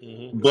 right?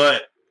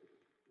 But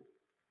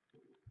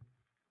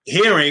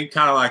hearing,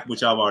 kind of like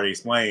what y'all have already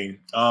explained,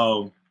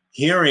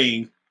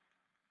 hearing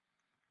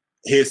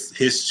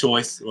his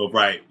choice of,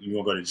 right, you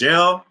want to go to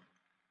jail,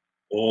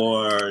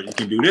 or you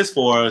can do this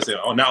for us. And,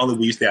 not only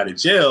will you stay out of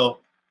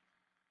jail,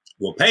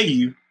 we'll pay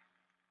you.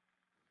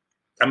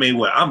 I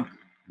mean, I'm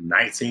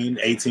 18,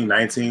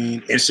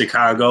 19 in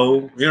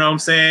Chicago. You know what I'm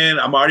saying?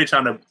 I'm already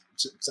trying to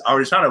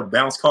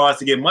bounce cards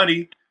to get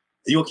money.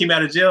 You gonna keep me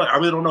out of jail? I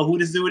really don't know who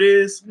this dude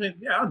is. I mean,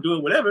 yeah, I'll do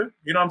it, whatever.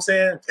 You know what I'm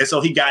saying? And so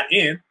he got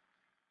in,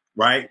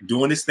 right,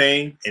 doing this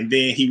thing, and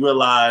then he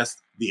realized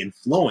the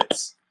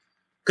influence.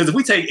 Because if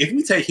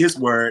we take his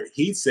word,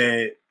 he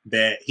said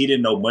that he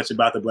didn't know much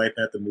about the Black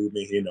Panther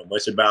movement. He didn't know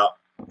much about.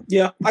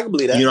 Yeah, I can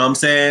believe that. You know what I'm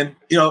saying?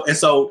 You know, and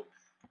so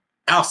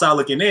outside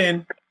looking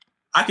in,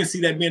 I can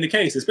see that being the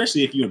case,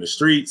 especially if you're in the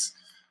streets.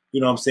 You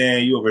know what I'm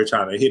saying? You over here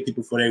trying to hit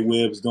people for their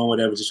whips, doing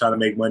whatever, just trying to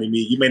make money.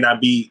 You may not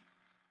be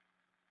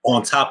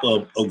on top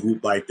of a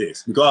group like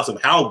this because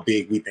of how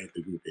big we think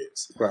the group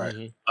is.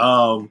 Right.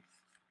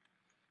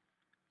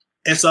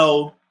 And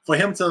so for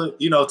him to,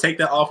 take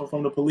that offer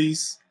from the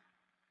police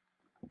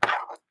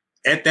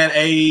at that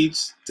age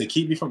to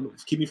keep me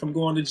from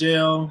going to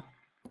jail,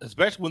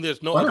 especially when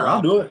there's no other,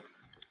 I'll do it.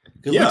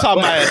 Because we're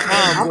talking about a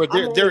time where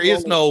there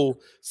is no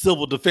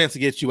civil defense to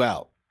get you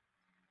out.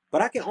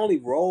 But I can only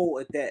roll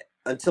at that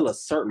until a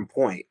certain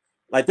point.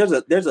 Like there's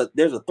a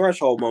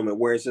threshold moment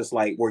where it's just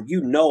like where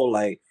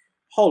like,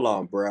 hold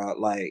on, bro.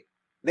 Like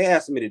they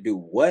asked me to do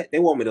what? They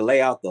want me to lay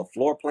out the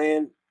floor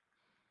plan,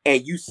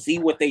 and you see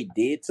what they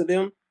did to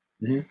them,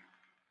 and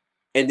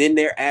then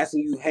they're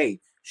asking you, hey,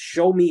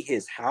 show me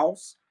his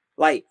house.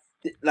 Like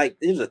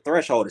there's a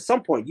threshold. At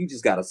some point, you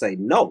just gotta say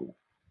no.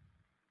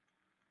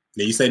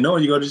 Then you say no,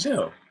 and you go to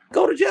jail.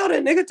 Go to jail,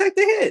 then nigga, take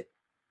the hit.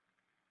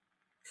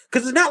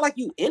 Because it's not like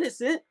you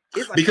innocent.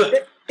 It's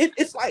like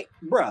it's like,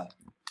 bruh,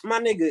 my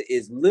nigga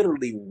is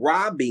literally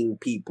robbing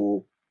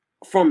people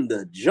from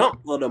the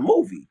jump of the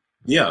movie.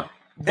 Yeah,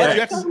 but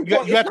you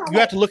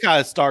have to look how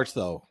it starts,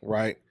 though,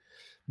 right?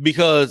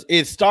 Because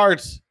it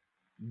starts,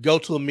 go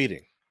to a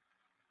meeting,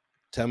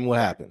 tell me what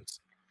happens.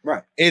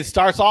 Right. It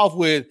starts off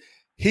with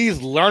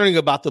he's learning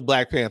about the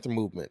Black Panther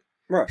movement.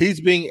 Right.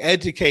 He's being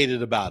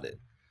educated about it.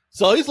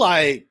 So he's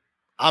like,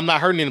 I'm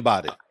not hurting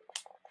anybody.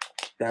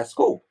 That's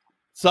cool.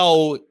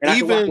 So And I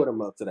can rock even with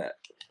him up to that.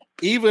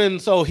 even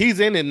so, he's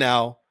in it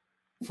now.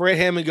 Fred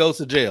Hammond goes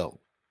to jail.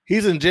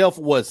 He's in jail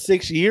for what,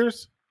 6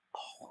 years?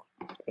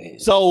 Man.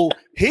 So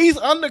he's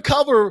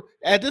undercover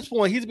at this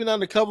point. He's been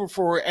undercover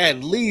for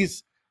at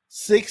least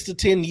 6 to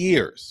 10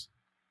 years.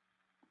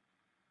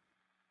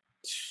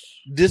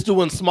 Just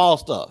doing small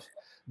stuff.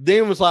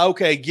 Then it was like,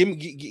 okay, give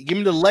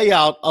me the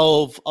layout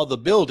of the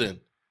building.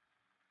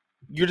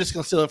 You're just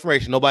gonna steal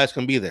information. Nobody's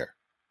gonna be there.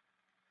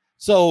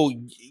 So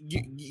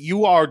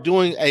you are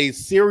doing a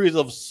series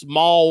of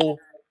small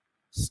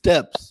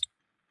steps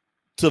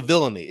to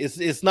villainy.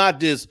 It's not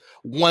just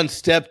one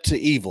step to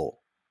evil.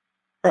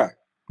 Right.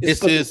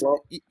 It's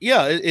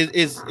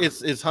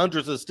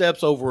hundreds of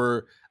steps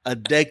over a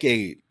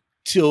decade.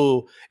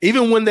 Till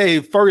even when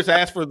they first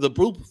asked for the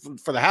proof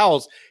for the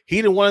house, he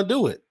didn't want to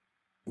do it.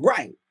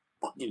 Right.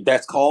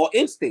 That's called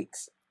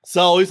instincts.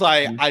 So he's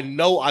like, I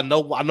know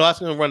that's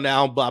gonna run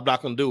down, but I'm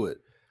not gonna do it.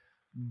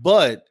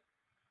 But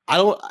I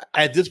don't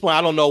at this point,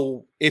 I don't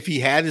know if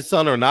he had his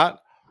son or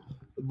not.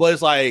 But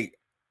it's like,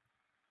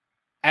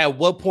 at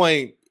what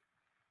point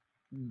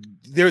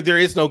there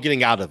is no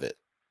getting out of it?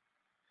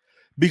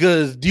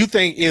 Because do you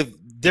think if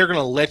they're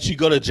gonna let you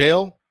go to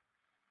jail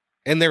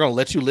and they're gonna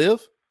let you live?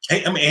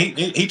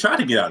 He tried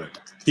to get out of it.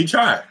 He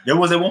tried. There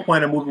was at one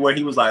point in the movie where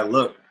he was like,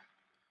 "Look,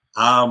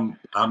 I'm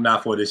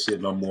not for this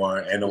shit no more."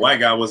 And the white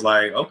guy was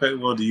like, "Okay,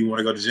 well, do you want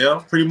to go to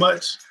jail?" Pretty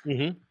much.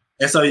 Mm-hmm.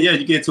 And so yeah,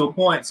 you get to a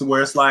point to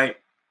where it's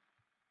like,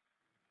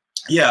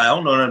 yeah, I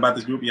don't know nothing about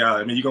this group, y'all.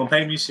 I mean, you gonna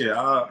pay me shit?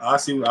 I'll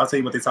see. I'll tell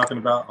you what they're talking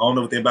about. I don't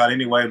know what they're about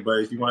anyway, but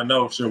if you want to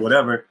know, sure,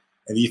 whatever.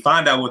 And you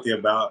find out what they're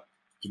about.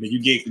 I mean,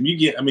 you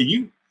get. I mean,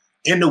 you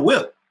in the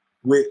whip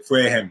with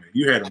Fred Hammond.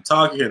 You heard him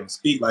talk. You heard him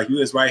speak like you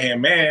his right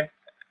hand man.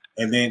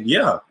 And then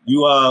yeah,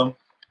 you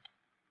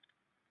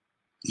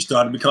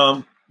start to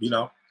become,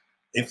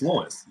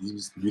 influenced. You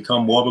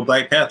become more of a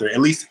Black Panther.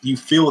 At least you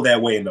feel that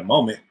way in the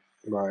moment.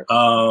 Right.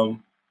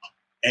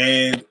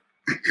 And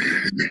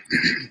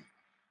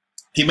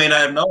he may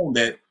not have known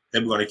that they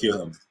were going to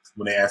kill him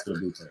when they asked for the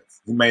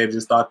blueprints. He may have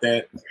just thought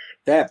that.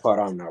 That part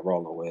I'm not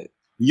rolling with.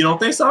 You don't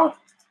think so?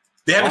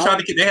 They haven't tried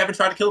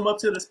to kill him up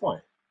to this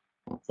point.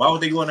 Why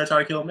would they go in there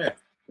trying to kill him there?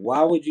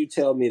 Why would you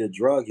tell me to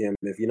drug him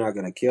if you're not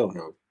going to kill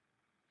him?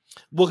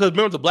 Well, because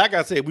remember the black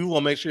guy said we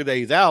want to make sure that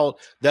he's out.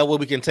 That way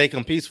we can take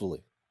him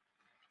peacefully.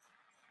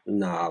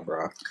 Nah,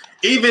 bro.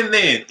 Even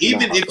then,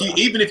 even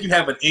if you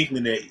have an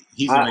inkling that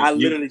he's, I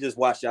literally just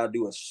watched y'all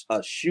do a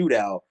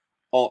shootout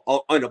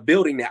on a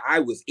building that I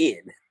was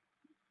in.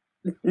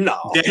 No,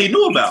 that he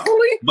knew about,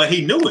 but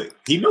he knew it.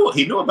 He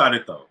knew about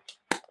it though.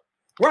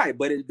 Right,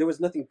 but there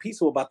was nothing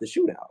peaceful about the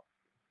shootout.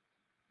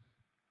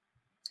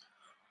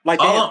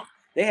 Like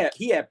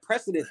he had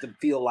precedent to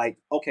feel like,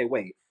 okay,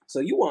 wait. So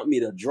you want me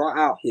to draw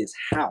out his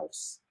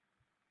house,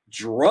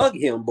 drug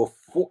him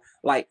before,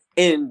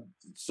 and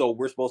so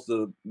we're supposed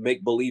to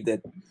make believe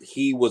that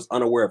he was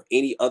unaware of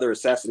any other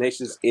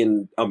assassinations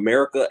in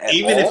America at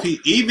even all?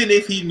 Even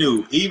if he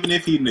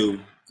knew,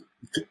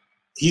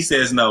 he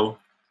says no,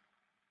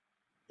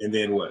 and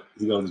then what?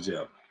 He goes to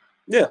jail.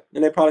 Yeah,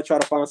 and they probably try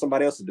to find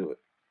somebody else to do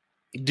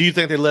it. Do you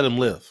think they let him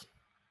live?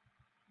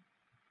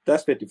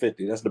 That's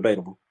 50-50. That's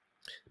debatable.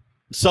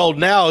 So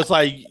now it's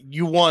like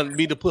you want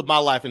me to put my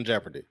life in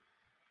jeopardy.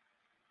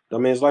 I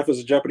mean, his life was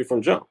in jeopardy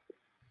from jump.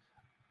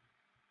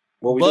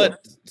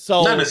 But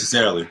so not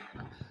necessarily.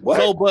 What?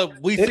 So,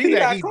 but we see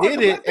that he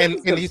did it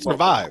and he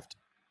survived.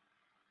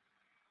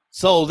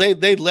 So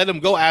they let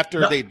him go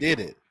after they did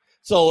it.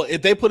 So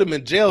if they put him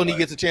in jail and he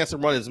gets a chance to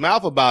run his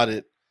mouth about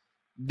it,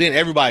 then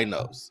everybody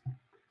knows.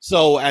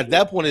 So at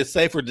that point, it's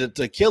safer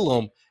to kill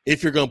him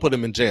if you're going to put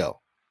him in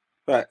jail.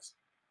 Facts.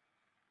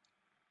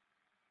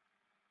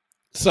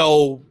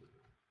 So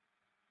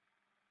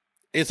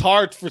it's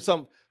hard for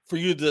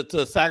you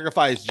to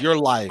sacrifice your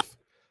life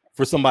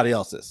for somebody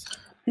else's.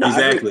 No,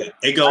 exactly.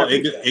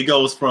 It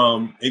goes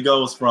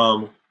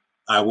from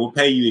I will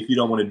pay you if you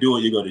don't want to do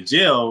it, you go to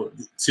jail,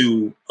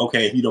 to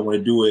okay, if you don't want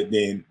to do it,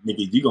 then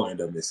nigga, you're gonna end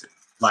up missing.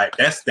 Like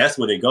that's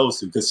what it goes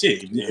to. Because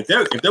shit, if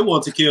they're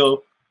willing to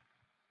kill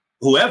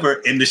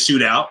whoever in the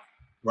shootout,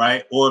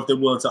 right? Or if they're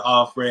willing to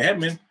off Fred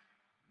Hammond,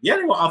 yeah,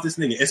 they're gonna off this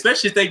nigga,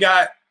 especially if they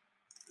got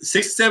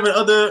 6 or 7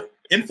 other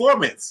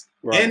informants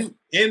in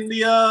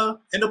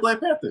the Black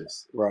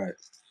Panthers. Right.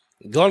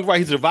 The only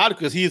reason he survived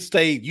because he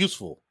stayed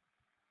useful.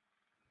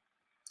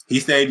 He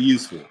stayed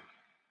useful.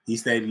 It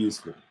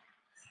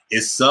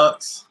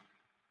sucks.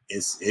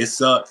 It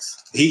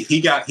sucks.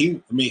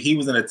 He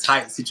was in a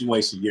tight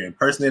situation. You're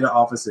impersonating an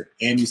officer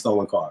and you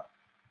stole a car.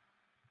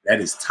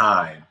 That is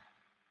time.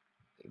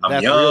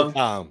 I'm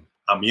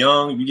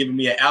young. You giving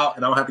me an out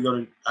and I don't have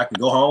to I can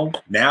go home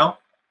now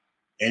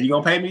and you're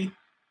gonna pay me?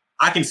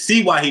 I can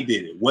see why he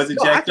did it. Was it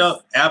jacked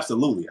up?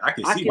 Absolutely. I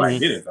can see why he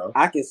did it though.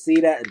 I can see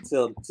that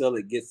until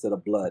it gets to the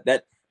blood.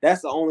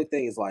 That's the only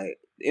thing is like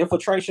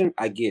infiltration,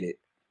 I get it.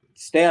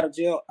 Stay out of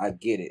jail, I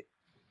get it.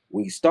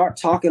 When you start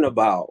talking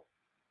about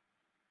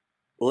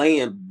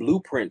laying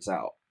blueprints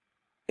out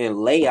and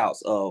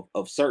layouts of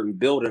certain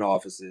building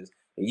offices,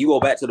 and you go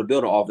back to the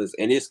building office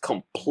and it's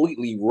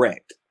completely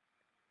wrecked.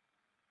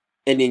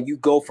 And then you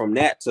go from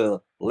that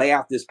to lay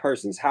out this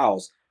person's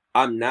house.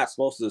 I'm not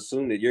supposed to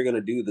assume that you're going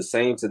to do the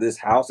same to this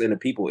house and the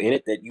people in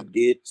it that you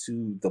did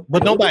to the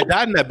But building. nobody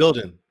died in that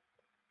building.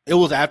 It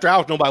was after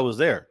hours. Nobody was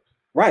there.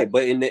 Right,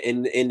 but in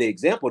the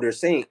example, they're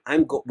saying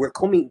we're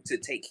coming to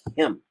take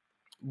him.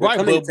 Right,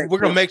 but we're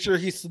gonna make sure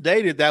he's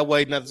sedated. That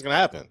way, nothing's gonna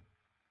happen.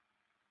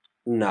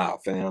 Nah,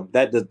 fam.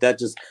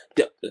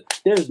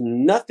 There's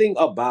nothing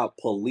about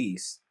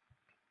police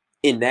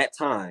in that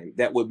time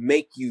that would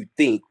make you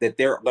think that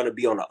they're gonna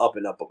be on the up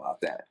and up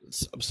about that.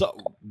 So,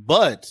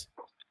 but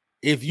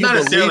if you not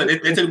necessarily,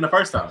 they took him the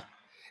first time.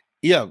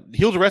 Yeah,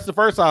 he was arrested the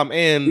first time,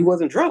 and he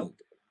wasn't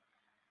drugged.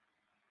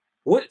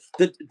 What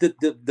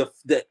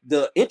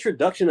the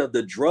introduction of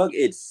the drug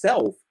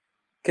itself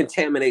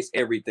contaminates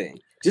everything.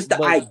 Just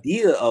the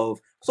idea of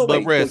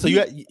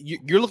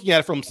you're looking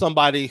at it from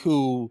somebody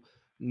who's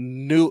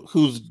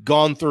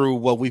gone through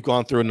what we've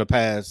gone through in the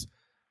past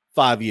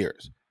 5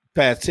 years,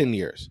 past 10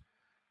 years.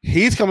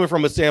 He's coming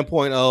from a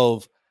standpoint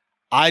of,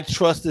 I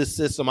trust this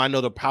system. I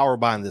know the power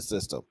behind this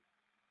system,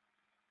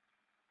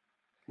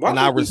 and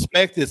I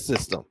respect this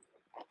system.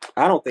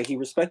 I don't think he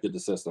respected the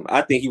system.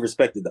 I think he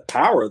respected the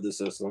power of the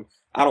system.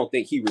 I don't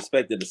think he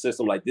respected the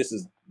system like this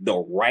is the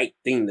right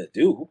thing to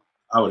do.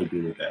 I would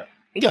agree with that.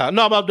 Yeah,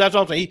 no, that's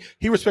what I'm saying.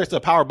 He respects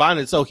the power behind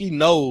it, so he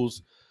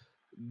knows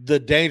the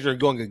danger of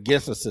going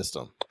against the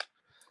system.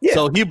 Yeah,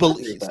 so he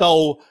believes.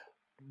 So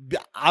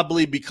I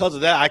believe because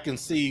of that, I can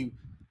see.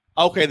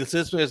 Okay, the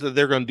system is that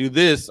they're going to do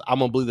this. I'm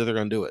going to believe that they're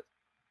going to do it.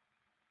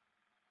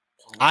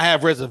 I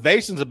have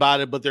reservations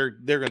about it, but they're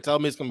going to tell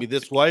me it's going to be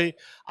this way.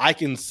 I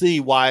can see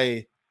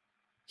why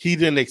he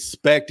didn't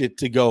expect it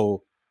to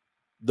go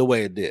the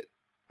way it did.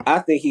 I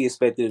think he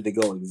expected it to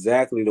go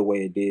exactly the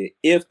way it did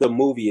if the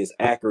movie is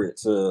accurate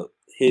to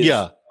his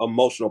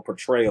emotional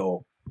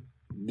portrayal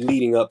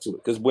leading up to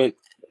it. Because when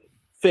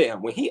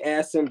he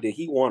asked him, did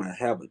he want to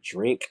have a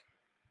drink?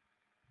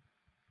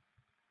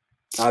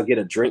 I'll get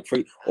a drink for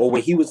you. Or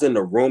when he was in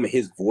the room and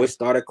his voice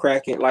started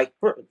cracking, like,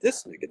 bro,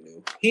 this nigga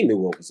knew. He knew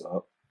what was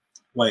up.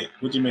 Wait,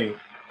 what do you mean?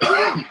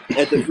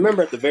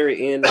 Remember at the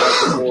very end,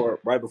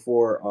 right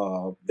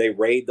before they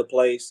raid the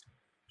place,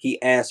 he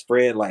asked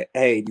Fred, like,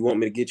 hey, do you want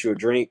me to get you a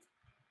drink?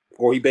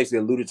 Or he basically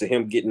alluded to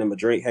him getting him a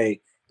drink.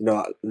 Hey,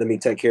 let me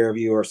take care of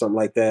you or something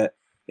like that.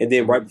 And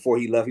then right before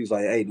he left, he was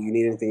like, hey, do you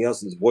need anything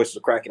else? And his voice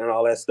was cracking and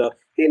all that stuff.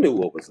 He knew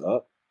what was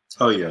up.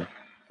 Oh, yeah.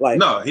 Like,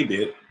 no, he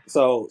did.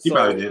 He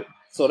probably did.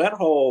 So that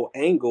whole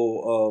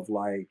angle of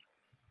like,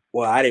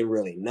 well, I didn't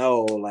really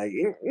know. Like,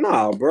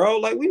 nah, bro.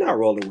 Like, we're not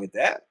rolling with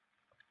that.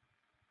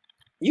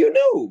 You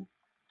knew.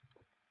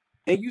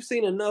 And you've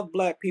seen enough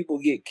black people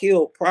get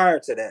killed prior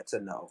to that to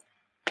know.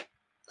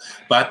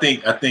 But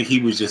I think he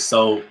was just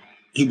so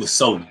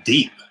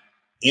deep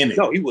in it.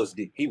 No, he was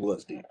deep. He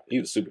was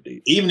super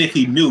deep. Even if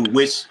he knew,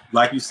 which,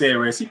 like you said,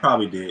 Rez, he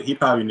probably did. He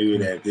probably knew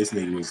that this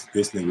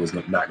nigga was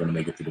not going to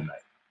make it through the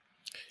night.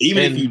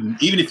 Even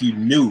if you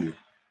knew,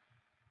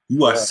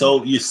 you're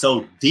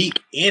so deep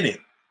in it,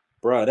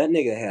 bro. That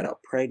nigga had a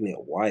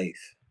pregnant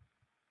wife.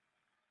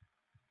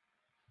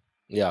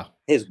 Yeah,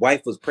 his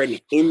wife was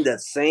pregnant in the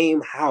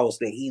same house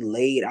that he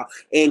laid out,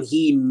 and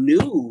he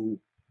knew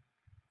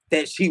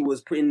that she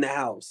was in the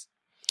house.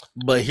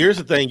 But here's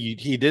the thing: he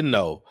didn't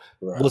know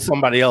was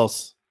somebody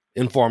else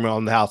informing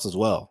on the house as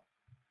well.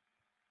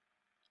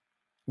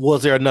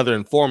 Was there another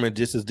informant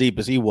just as deep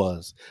as he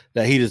was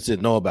that he just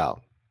didn't know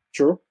about?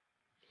 True.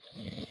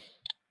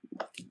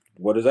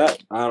 What is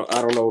that? I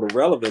don't know the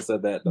relevance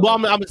of that, though.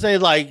 Well, I'm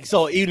saying, like,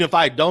 so even if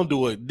I don't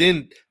do it,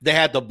 then they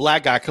had the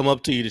black guy come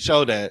up to you to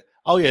show that,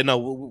 oh yeah, no,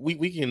 we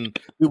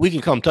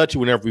can come touch you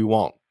whenever we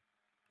want.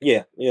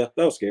 Yeah, that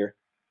was scary.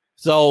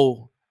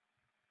 So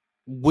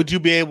would you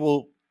be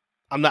able?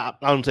 I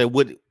don't say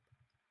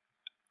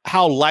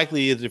how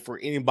likely is it for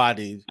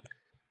anybody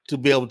to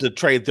be able to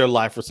trade their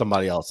life for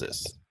somebody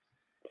else's?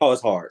 Oh,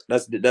 it's hard.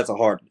 That's a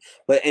hard,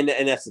 but and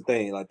that's the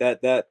thing, like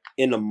that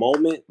in the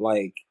moment,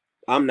 like.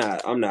 I'm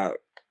not gonna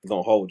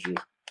hold you.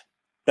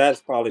 That's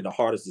probably the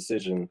hardest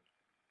decision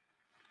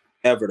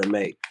ever to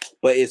make.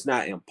 But it's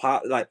not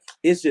impossible. Like,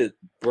 it's just,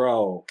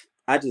 bro.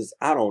 I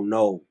don't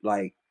know.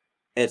 Like,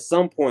 at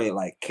some point,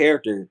 like,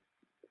 character.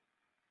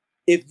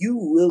 If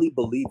you really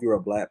believe you're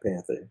a Black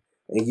Panther,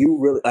 and you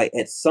really like,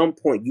 at some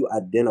point you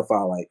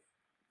identify like,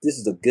 this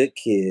is a good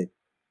kid,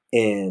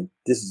 and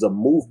this is a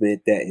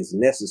movement that is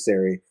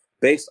necessary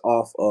based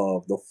off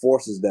of the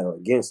forces that are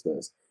against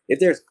us. If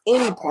there's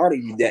any part of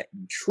you that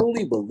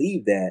truly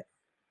believe that,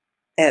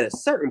 at a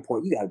certain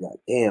point, you gotta go,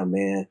 damn,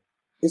 man,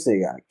 this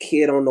nigga got a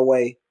kid on the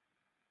way.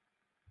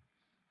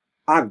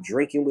 I'm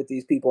drinking with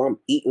these people. I'm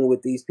eating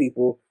with these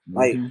people.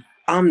 Like,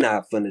 I'm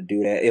not finna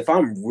do that. If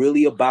I'm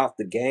really about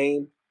the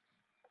game,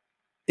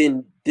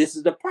 then this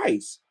is the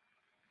price.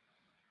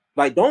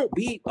 Like, don't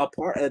be a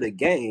part of the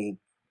game,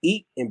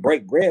 eat and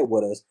break bread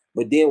with us,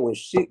 but then when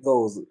shit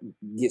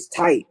gets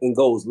tight and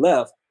goes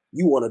left,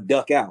 you want to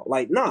duck out.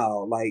 Like,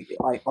 no, like,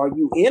 are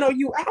you in or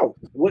you out?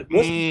 What's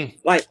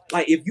like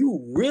if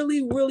you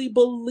really, really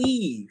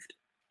believed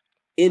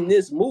in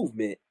this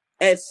movement,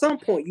 at some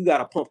point you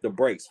gotta pump the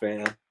brakes,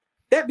 fam.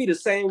 That'd be the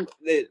same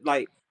that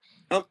like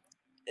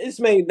this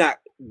may not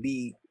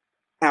be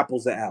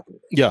apples to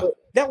apples. Yeah. But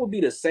that would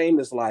be the same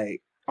as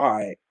like, all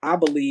right, I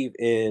believe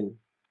in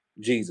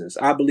Jesus.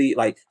 I believe,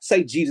 like,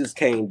 say Jesus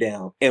came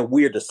down and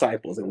we're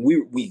disciples and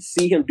we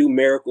see him do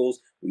miracles.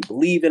 We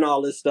believe in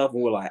all this stuff,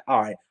 and we're like,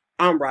 all right,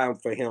 I'm riding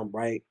for him,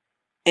 right?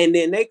 And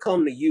then they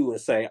come to you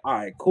and say, all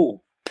right,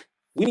 cool.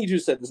 We need you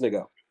to set this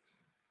nigga up.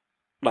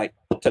 Like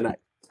tonight.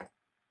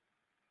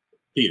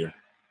 Peter.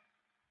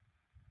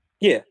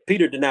 Yeah,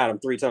 Peter denied him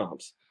 3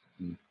 times.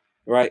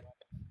 Right?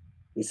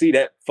 You see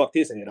that fucked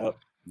his head up.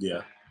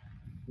 Yeah.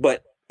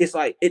 But it's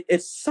like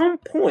at some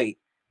point,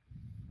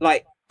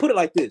 like, put it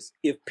like this: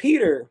 if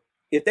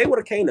they would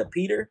have came to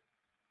Peter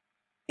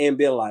and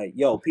been like,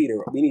 "Yo, Peter,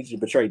 we need you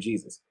to betray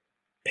Jesus,"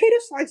 Peter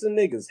slicing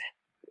niggas'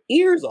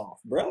 ears off,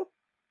 bro.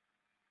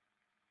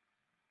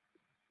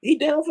 He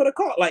down for the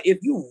call. Like, if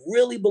you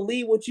really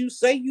believe what you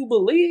say you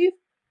believe,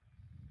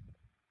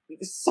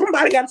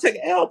 somebody got to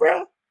take an L,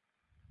 bro.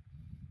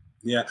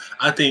 Yeah,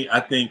 I think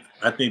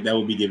that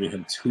would be giving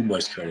him too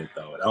much credit,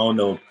 though. I don't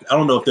know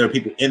if there are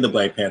people in the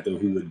Black Panther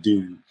who would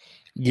do.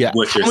 Yeah,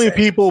 what you're how many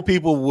saying.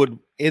 people would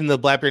in the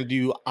Black Panther do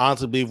you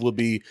honestly believe would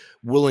be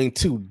willing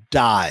to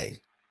die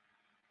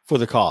for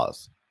the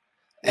cause?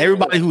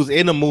 Everybody who's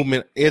in the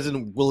movement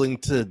isn't willing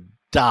to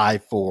die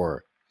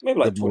for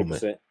maybe like the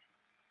movement. 20%.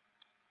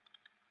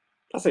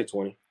 I say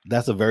 20.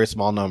 That's a very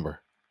small number.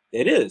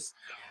 It is.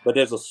 But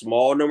there's a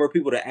small number of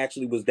people that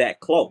actually was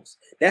that close.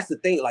 That's the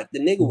thing. Like, the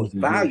nigga was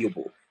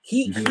valuable.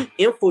 He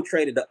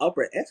infiltrated the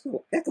upper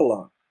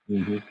echelon.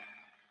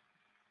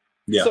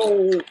 Yeah.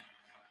 So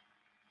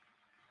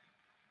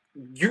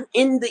you're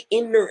in the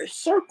inner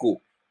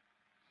circle.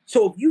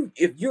 So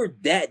if you're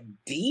that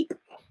deep,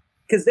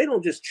 because they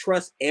don't just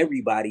trust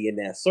everybody in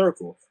that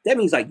circle. That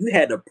means like you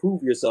had to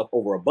prove yourself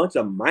over a bunch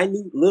of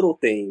minute little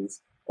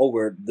things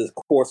over the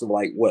course of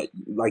like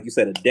you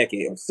said, a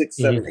decade or 6,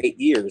 7, 8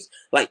 years.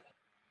 Like,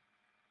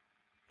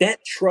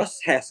 that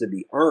trust has to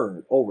be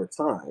earned over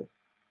time.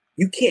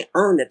 You can't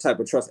earn that type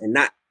of trust and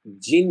not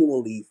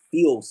genuinely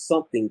feel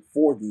something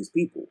for these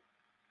people.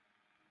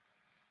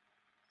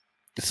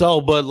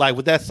 So, but like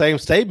with that same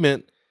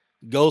statement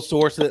goes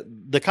towards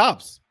the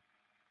cops.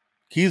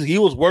 He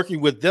was working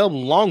with them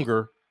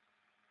longer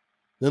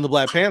than the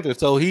Black Panther,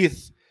 so he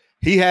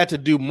had to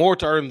do more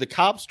to earn the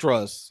cops'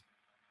 trust.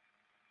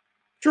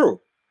 True.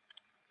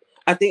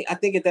 I think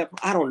at that,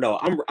 I don't know.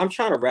 I'm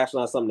trying to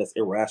rationalize something that's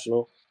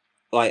irrational.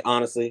 Like,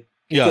 honestly,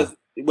 because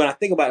when I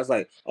think about it, it's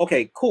like,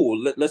 okay, cool.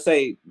 Let's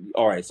say,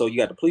 all right, so you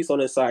got the police on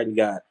this side, and you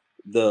got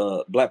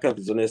the Black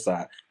Panthers on this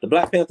side. The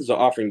Black Panthers are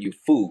offering you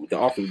food,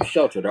 they're offering you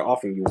shelter, they're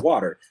offering you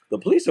water. The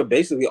police are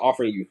basically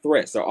offering you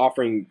threats. They're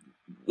offering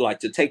like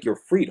to take your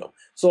freedom.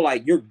 So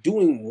like you're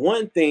doing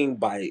one thing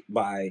by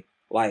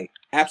like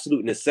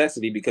absolute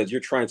necessity because you're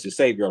trying to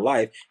save your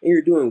life, and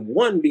you're doing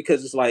one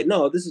because it's like,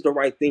 no, this is the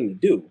right thing to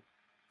do.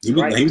 He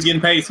was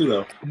getting paid too,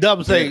 though.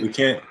 I'm saying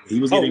he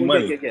was getting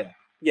money.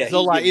 Yeah.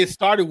 So like it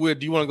started with,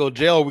 do you want to go to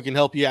jail? We can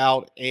help you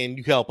out, and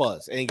you help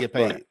us and get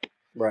paid.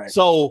 Right.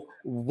 So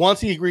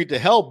once he agreed to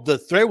help, the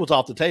threat was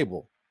off the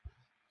table.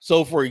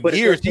 So for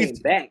years, he came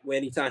back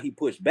anytime he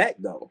pushed back,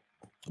 though.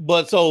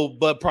 But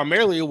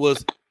primarily it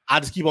was, I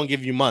just keep on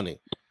giving you money.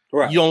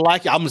 Right. You don't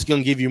like it, I'm just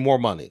gonna give you more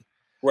money.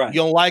 Right.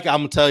 You don't like it, I'm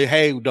gonna tell you,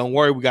 hey, don't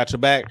worry, we got your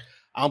back.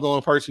 I'm the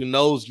only person who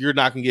knows you're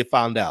not gonna get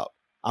found out.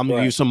 I'm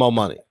gonna give you some more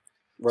money.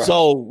 Right.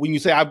 So when you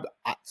say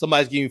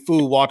somebody's giving you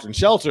food, water, and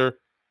shelter,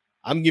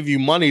 I'm giving you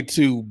money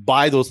to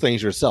buy those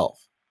things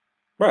yourself.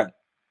 Right.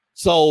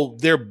 So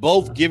they're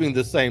both giving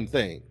the same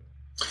thing.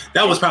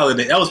 That was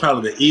probably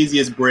the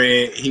easiest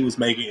bread he was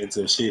making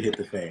until shit hit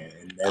the fan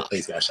and that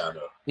place got shot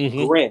up.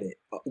 Granted,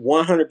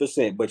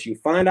 100%. But you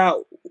find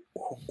out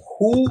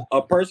who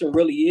a person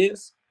really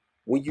is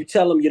when you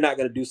tell them you're not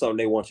going to do something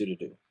they want you to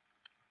do.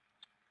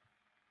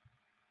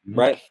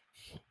 Right?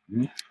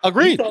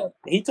 Agreed.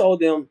 He told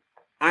them,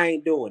 I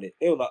ain't doing it.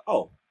 They were like,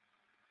 oh,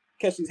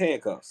 catch these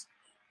handcuffs.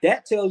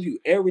 That tells you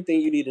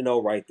everything you need to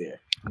know right there.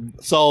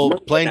 So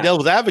playing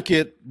devil's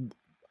advocate,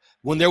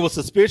 when there was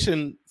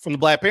suspicion from the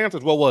Black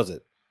Panthers, what was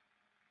it?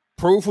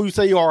 Prove who you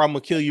say you are, I'm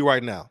going to kill you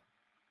right now.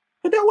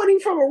 But that wasn't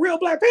even from a real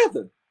Black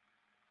Panther.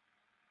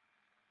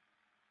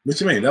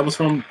 What you mean? That was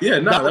from,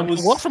 that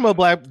was from a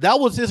black, that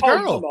was his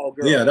girl.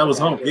 Yeah, that was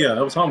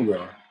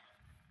homegirl.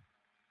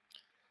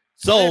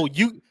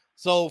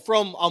 So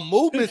from a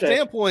movement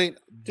standpoint,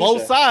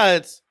 both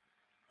sides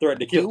threaten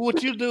to kill. Do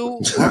what you do,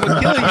 I'm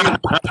gonna kill you.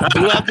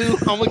 Do what I do,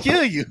 I'm gonna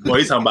kill you. Boy,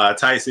 he's talking about a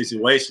tight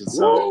situation,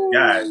 so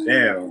god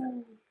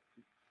damn.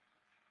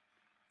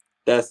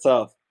 That's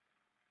tough.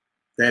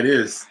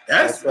 That's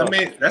I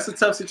mean, that's a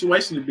tough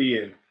situation to be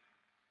in.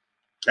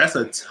 That's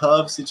a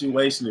tough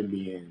situation to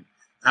be in.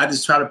 I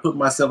just try to put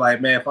myself like,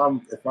 man, if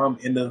I'm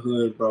in the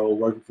hood, bro,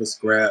 working for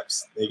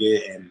scraps,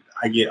 nigga, and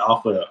I get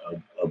offered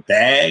a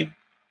bag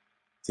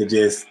to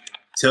just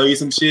tell you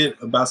some shit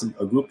about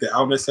a group that I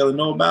don't necessarily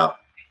know about.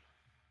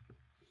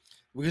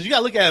 Because you got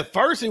to look at it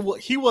first. He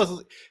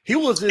was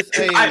just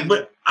he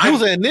I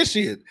was an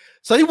initiate,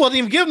 so he wasn't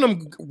even giving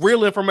them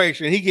real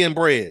information. He getting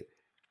bread.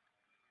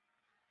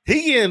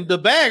 He getting the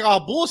bag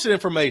all bullshit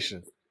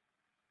information.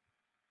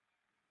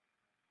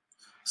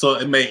 So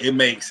it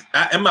makes.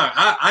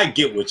 I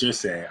get what you're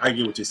saying. I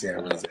get what you're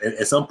saying.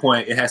 At some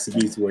point, it has to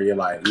be to where you're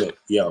like, look,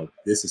 yo,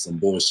 this is some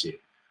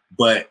bullshit.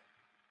 But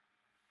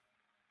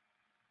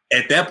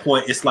at that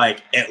point, it's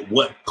like, at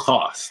what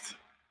cost?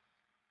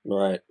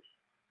 Right.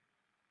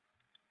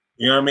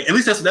 You know what I mean? At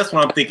least that's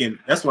what I'm thinking.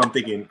 That's what I'm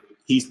thinking.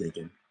 He's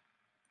thinking.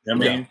 You know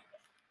what I mean?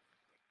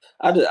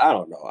 I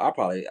don't know. I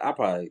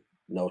probably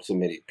know too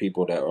many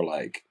people that are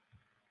like.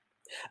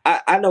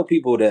 I know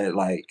people that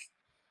like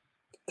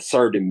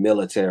served in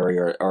military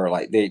or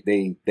like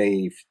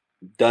they've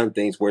done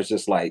things where it's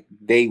just like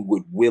they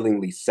would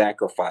willingly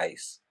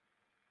sacrifice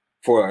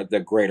for the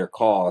greater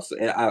cause,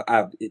 and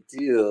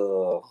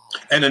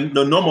and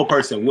the normal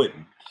person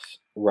wouldn't.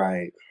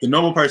 Right. The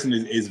normal person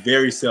is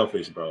very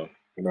selfish, bro.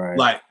 Right.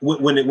 Like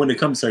when it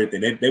comes to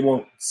certain things, they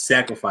won't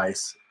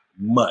sacrifice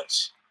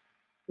much.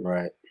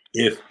 Right.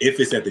 If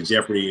it's at the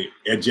jeopardy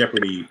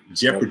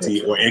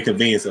or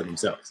inconvenience of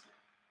themselves.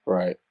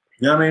 Right.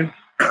 You know what I mean?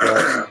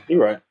 Right.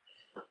 You're right.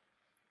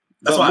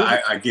 That's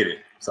why I get it.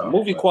 So,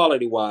 movie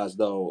quality wise,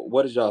 though,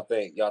 what did y'all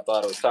think? Y'all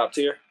thought it was top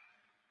tier?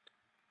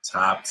 It's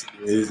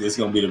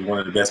going to be one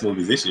of the best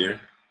movies this year.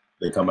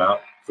 They come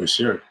out for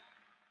sure.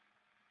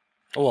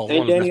 Oh, well, one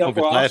of the best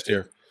movies last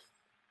year.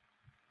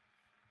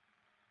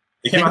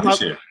 It came out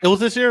this year. It was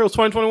this year. It was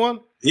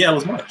 2021. Yeah, it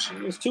was March.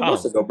 It was 2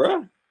 months ago,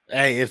 bro.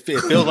 Hey, it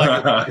feels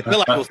like it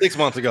was 6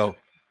 months ago.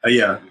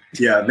 Yeah.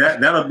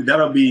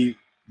 That'll be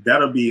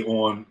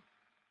on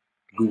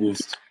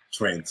Google's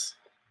trends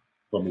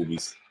for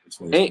movies.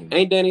 Ain't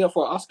Danny up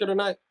for an Oscar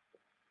tonight?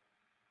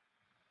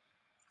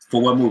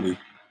 For what movie?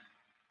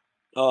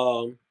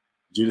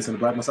 Judas and the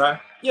Black Messiah.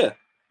 Yeah.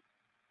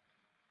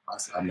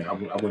 I mean, I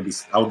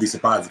would be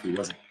surprised if he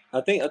wasn't. I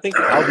think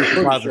I would be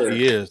surprised if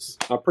he is.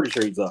 I'm pretty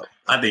sure he's up.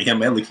 I think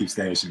him and Lakeith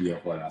Stanfield should be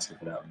up for an Oscar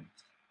for that one.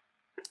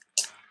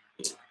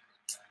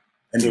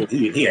 And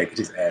he acted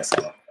his ass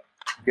off.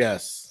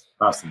 Yes.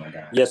 Props to my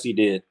guy. Yes, he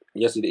did.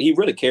 He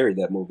really carried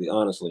that movie,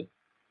 honestly.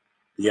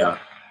 Yeah.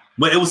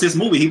 But it was his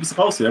movie. He was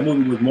supposed to. That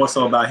movie was more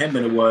so about him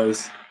than it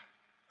was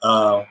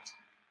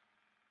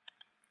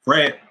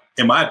Fred,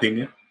 in my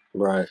opinion.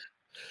 Right.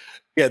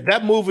 Yeah,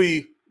 that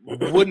movie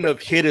wouldn't have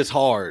hit as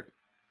hard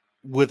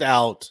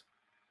without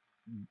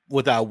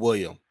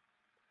William.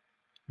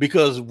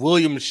 Because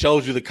William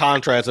shows you the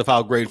contrast of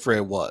how great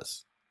Fred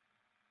was.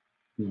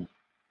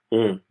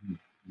 Mm.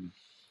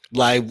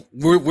 Like,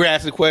 we're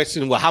asking the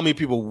question, well, how many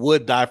people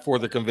would die for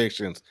the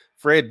convictions?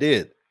 Fred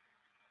did.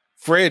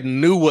 Fred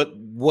knew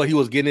what he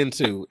was getting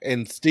into,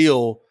 and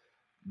still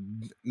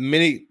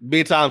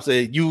many times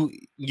said you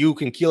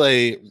can kill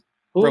a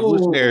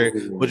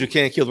revolutionary, but you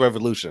can't kill the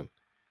revolution.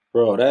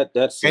 Bro,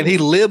 that's and he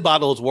lived by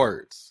those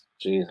words.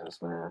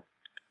 Jesus, man.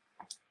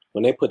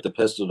 When they put the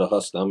pistol to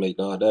her stomach,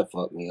 dog, that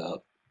fucked me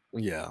up.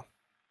 Yeah.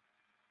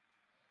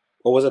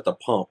 Or was it the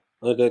pump?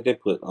 They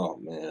put, oh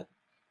man.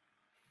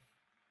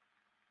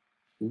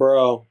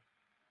 Bro.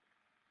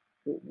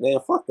 Man,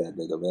 fuck that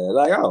nigga, man.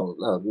 Like, oh,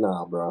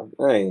 nah, bro.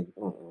 I ain't,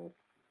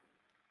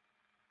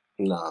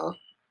 nah.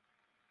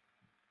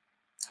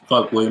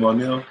 Fuck William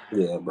O'Neill?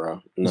 Yeah,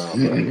 bro. Nah,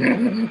 bro.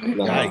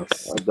 Nah.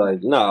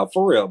 Like, nah,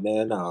 for real,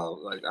 man. Nah,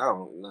 like, I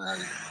don't, nah.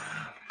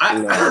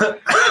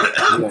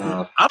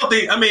 I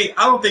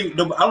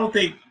don't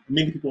think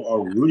many people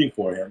are rooting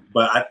for him,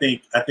 but I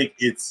think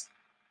it's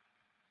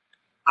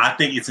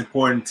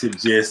important to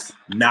just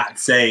not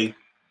say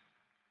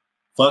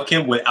fuck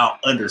him without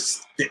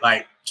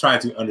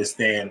trying to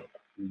understand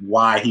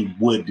why he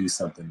would do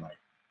something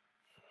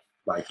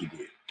like he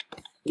did.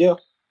 Yeah,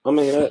 I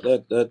mean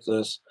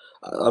that's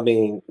I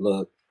mean,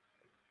 look,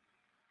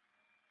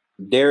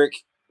 Derek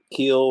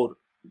killed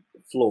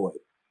Floyd,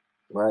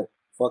 right?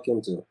 Fuck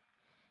him too.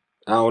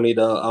 I don't need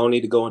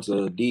to go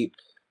into a deep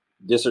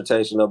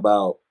dissertation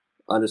about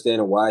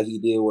understanding why he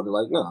did what.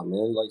 Like, nah,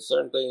 man. Like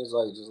certain things,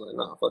 like just like,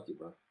 nah, fuck you,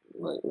 bro.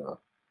 Like, nah.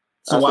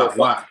 So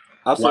why?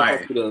 I'll say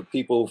fuck you to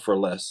people for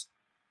less.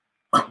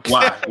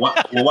 Why?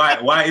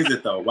 Why is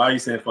it though? Why are you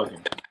saying fuck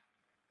him?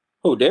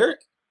 Who,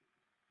 Derek?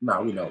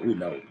 No, we know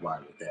why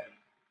with that.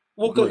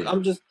 Well, cause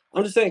I'm just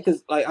saying,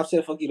 because like I've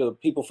said fuck you to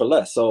people for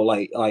less. So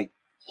like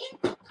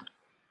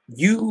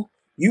you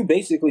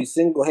basically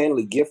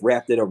single-handedly gift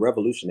wrapped it a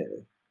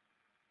revolutionary.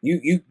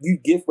 You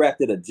gift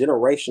wrapped it a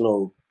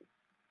generational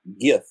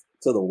gift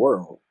to the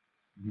world,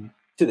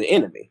 to the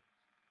enemy.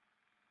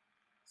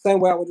 Same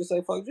way I would just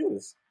say fuck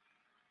Judas.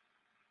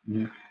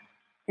 Mm-hmm.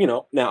 You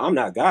know, now I'm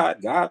not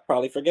God. God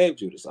probably forgave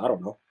Judas. I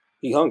don't know.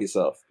 He hung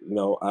himself. You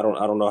know, I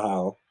don't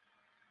know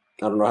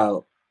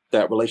how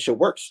that relationship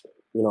works.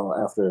 You know,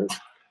 after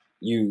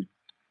you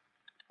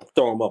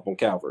throw him up on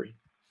Calvary.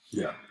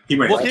 Yeah. Keep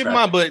in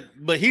mind,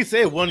 but he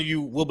said one of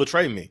you will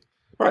betray me.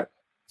 Right.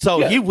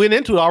 So he went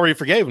into it already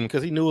forgave him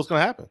because he knew it was going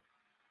to happen.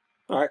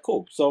 All right,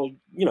 cool. So,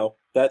 you know,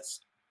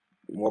 that's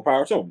more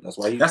power to him. That's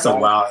why That's a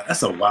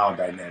wild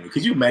dynamic.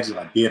 Could you imagine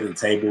like being at the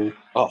table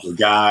with a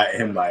guy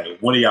and him like,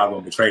 one of y'all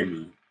gonna betray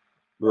me?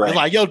 Right. It's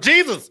like, yo,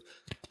 Jesus.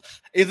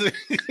 Is it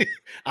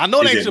I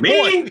know that's your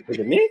boy. Is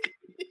it me?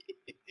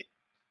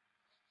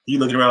 You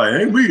looking around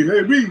like, hey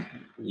me.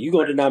 You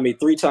gonna deny me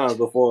 3 times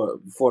before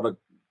the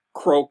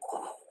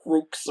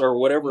crooks or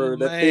whatever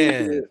that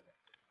thing is.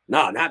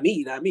 No, not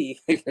me.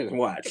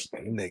 Watch.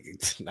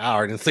 Nigga, I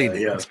already seen it.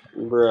 Yeah.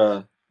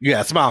 Bruh. You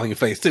got a smile on your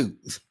face too.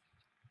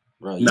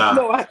 Bro, you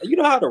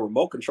know how the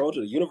remote control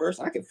to the universe?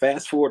 I can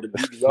fast forward the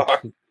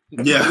DVR.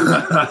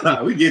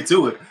 Yeah, we get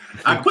to it.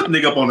 I put the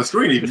nigga up on the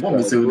screen if you want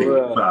me to.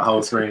 Nigga, my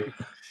whole screen.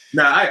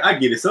 Nah, I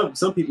get it.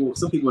 Some people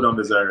don't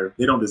deserve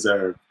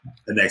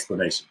an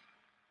explanation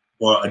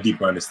or a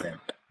deeper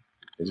understanding.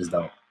 They just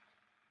don't.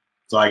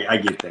 So I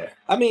get that.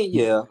 I mean,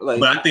 yeah, like,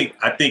 but I think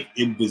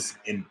it was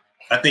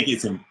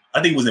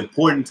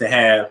important to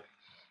have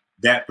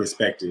that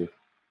perspective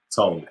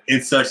told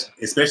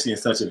especially in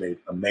such a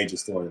major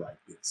story like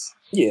this.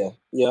 Yeah.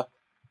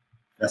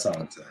 That's all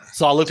I'm saying.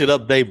 So I looked it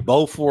up. They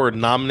both were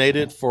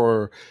nominated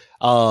for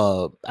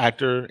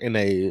actor in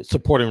a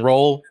supporting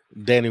role.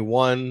 Danny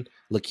won.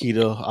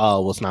 Lakita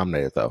was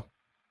nominated though.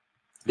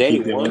 Danny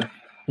won.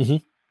 Mm-hmm.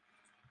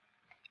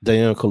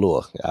 Daniel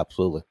Kaluuya,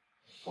 absolutely.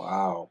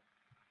 Wow.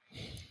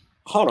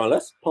 Hold on,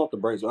 let's pump the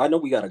brakes. I know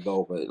we gotta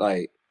go, but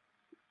like,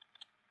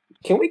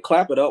 can we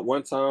clap it up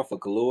one time for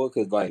Kaluuya?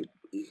 Because like,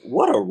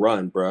 what a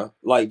run, bro!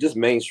 Like, just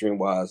mainstream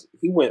wise,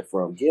 he went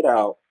from Get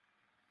Out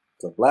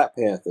to Black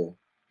Panther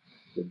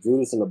to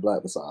Judas and the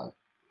Black Messiah.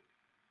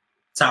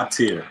 Top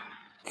tier.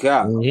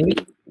 God,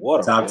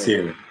 what a top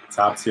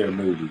tier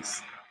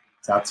movies,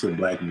 top tier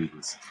Black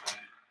movies.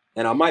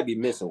 And I might be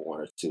missing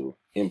one or two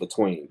in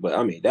between, but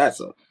I mean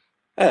that's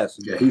yeah,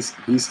 he's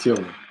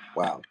killing.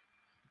 Wow.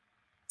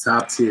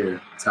 Top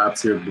tier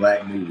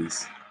Black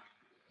movies.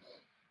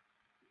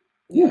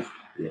 Yeah,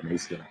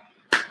 he's killing.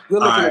 Good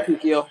looking at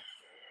Kikyo.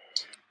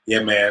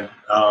 Yeah, man.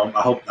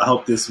 I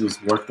hope this was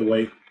worth the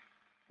wait.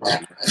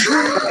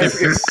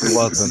 It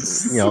wasn't.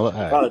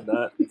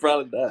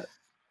 Probably not.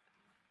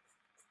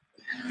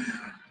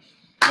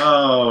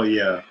 Oh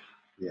yeah.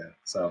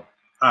 So,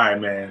 all right,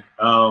 man.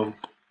 I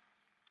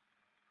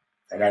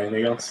got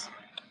anything else?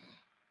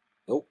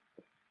 Nope.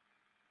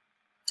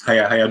 How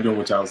y'all doing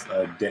with y'all's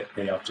debt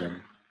payoff journey?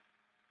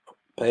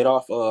 Paid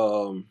off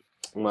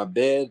my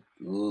bed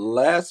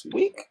last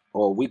week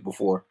or a week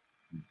before.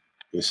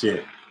 Good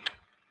shit.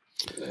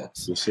 Yeah.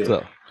 Good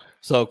shit.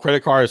 So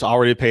credit card is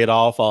already paid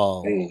off.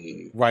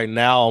 Right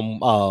now, I'm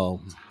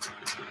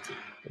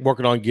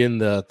working on getting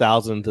the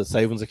 $1,000 to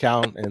savings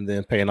account and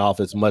then paying off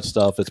as much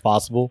stuff as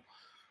possible.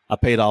 I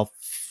paid off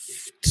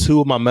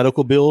 2 of my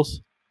medical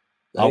bills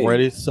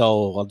already,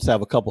 so I'll just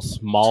have a couple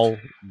small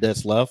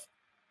debts left,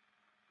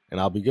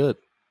 and I'll be good.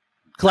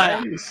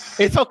 Nice.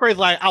 It's so crazy.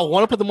 Like, I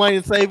want to put the money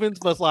in savings,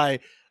 but it's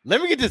like, let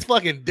me get this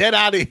fucking debt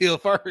out of here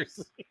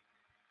first.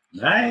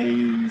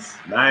 Nice.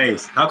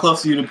 How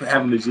close are you to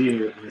having the G in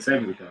your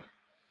savings account?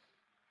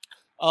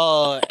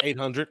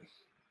 800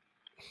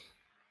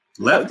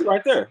 left.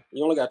 Right there.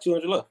 You only got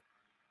 200 left.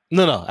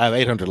 No, I have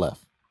 800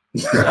 left. He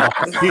said,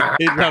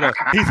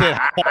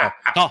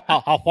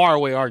 how far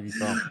away are you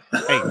from?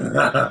 Hey.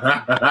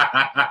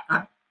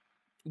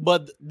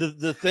 But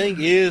the thing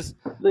is,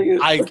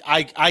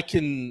 I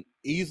can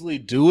easily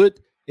do it.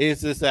 It's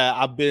just that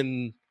I've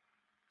been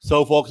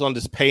so focused on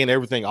just paying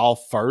everything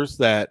off first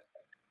that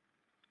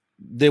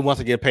then once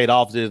I get paid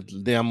off, then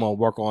I'm gonna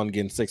work on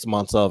getting 6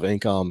 months of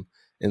income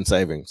in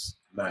savings.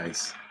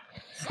 Nice.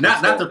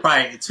 Not to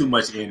pry too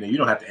much in. You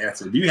don't have to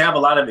answer. Do you have a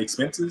lot of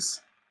expenses?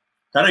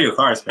 I know your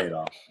car is paid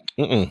off.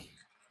 Mm-mm.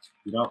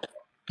 You don't?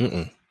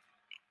 Mm-mm.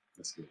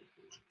 That's good.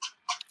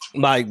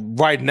 Like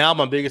right now,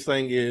 my biggest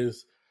thing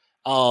is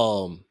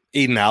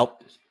eating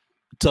out.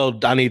 So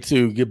I need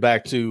to get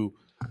back to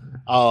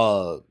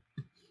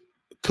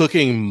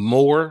cooking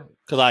more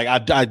because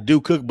I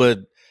do cook, but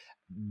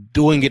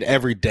doing it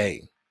every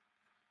day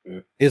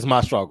is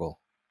my struggle.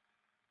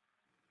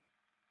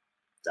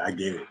 I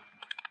get it.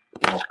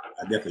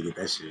 I definitely get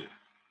that shit.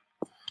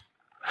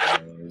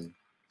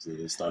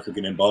 Start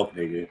cooking in bulk,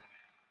 nigga.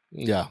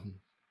 Yeah.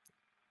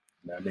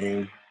 I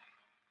mean,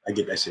 I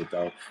get that shit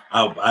though.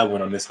 I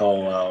went on this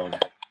whole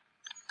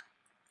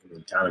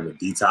kind of a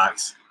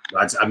detox.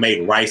 I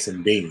made rice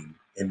and bean,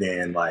 and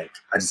then like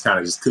I just kind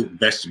of cooked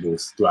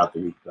vegetables throughout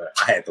the week. But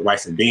I had the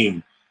rice and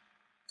bean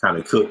kind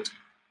of cooked.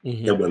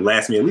 Mm-hmm. It would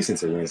last me at least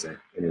until Wednesday.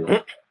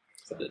 Anyway,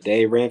 so the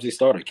Dave Ramsey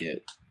starter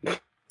kit.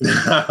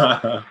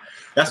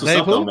 That's what's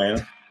up, though,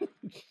 man.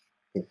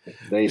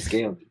 Dave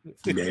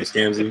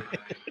Scamsy.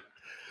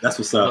 That's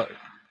what's up.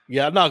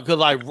 Yeah, no, because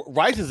like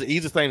rice is the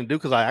easiest thing to do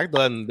because I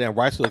done that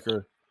rice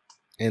cooker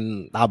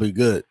and I'll be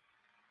good.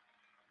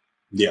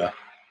 Yeah.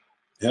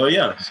 Hell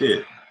yeah.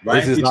 Shit.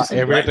 Rice is not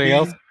everything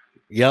else.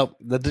 Yep.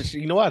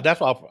 You know what? That's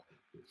why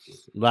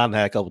I had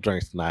a couple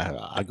drinks tonight.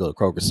 I go to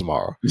Kroger's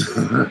tomorrow.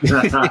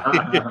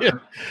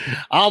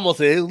 I almost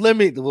said,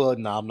 well,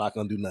 no, I'm not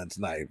going to do nothing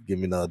tonight. Give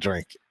me another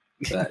drink.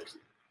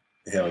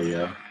 Hell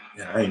yeah.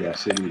 Yeah, I ain't got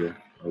shit either.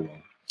 Oh,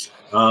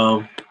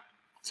 well.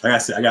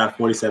 I got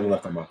 47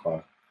 left on my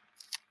car.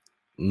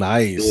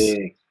 Nice.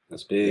 Big.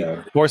 That's big.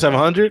 Yeah.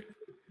 4,700.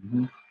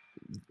 Mm-hmm.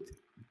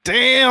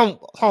 Damn.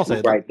 Hold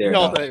on, Right there,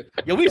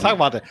 Yeah, we talk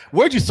about that.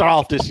 Where'd you start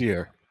off this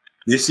year?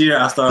 This year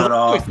I started I'm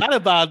off. excited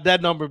about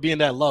that number being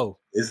that low.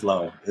 It's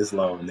low.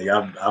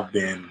 Nigga, I've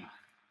been.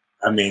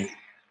 I mean,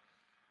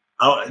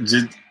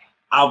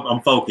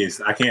 I'm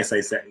focused. I can't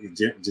say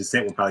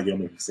Gisette will probably get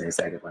me for saying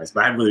sacrifice,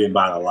 but I haven't really been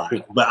buying a lot.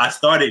 But I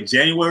started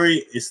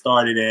January. It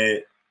started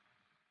at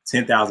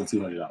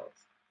 $10,200.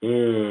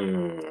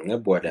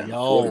 That boy down.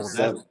 Yo,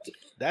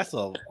 that's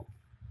a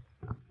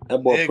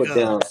that boy put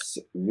down,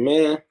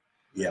 man.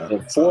 Yeah,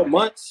 in 4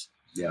 months.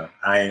 Yeah,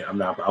 I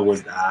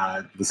was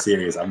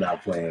serious. I'm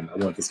not playing. I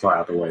want this car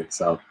out the way.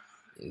 So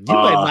you may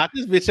knock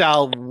this bitch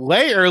out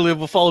way earlier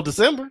before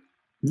December.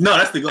 No,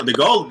 that's the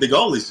goal. The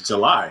goal is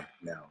July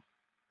now.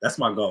 That's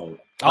my goal.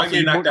 If I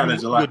get knocked out in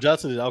July. You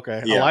adjusted it.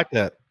 Okay, yeah. I like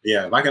that.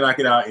 Yeah, if I can knock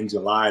it out in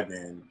July,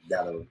 then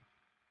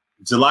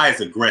July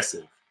is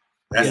aggressive.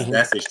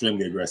 That's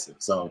extremely aggressive.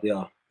 So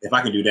yeah, if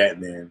I can do that,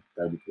 then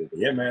that'd be cool. But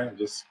yeah, man,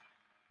 just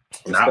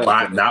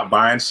not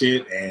buying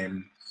shit,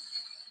 and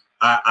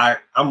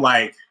I'm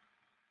like,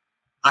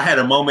 I had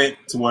a moment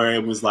to where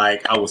it was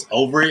like I was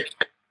over it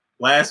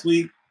last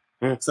week.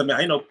 So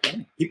I mean,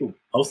 people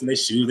posting their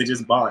shoes they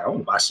just bought. Like, I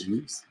want to buy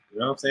shoes. You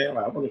know what I'm saying?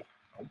 Like, I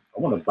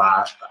want to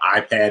buy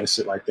an iPad and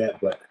shit like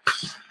that. But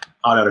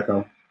all that'll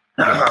come.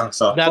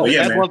 So now,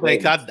 yeah, that's man. one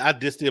thing. I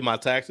just did my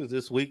taxes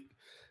this week,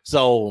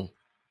 so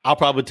I'll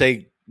probably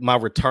take my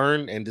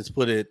return and just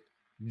put it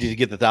to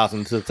get the $1,000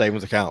 into the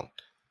savings account,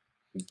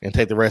 and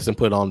take the rest and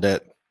put it on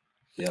debt.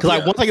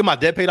 Because once I get my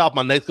debt paid off,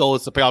 my next goal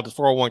is to pay off this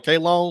 401k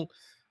loan.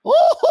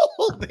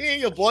 Oh, then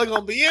your boy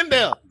gonna be in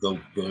there. Go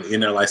in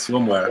there like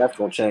swimwear. That's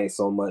gonna change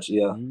so much.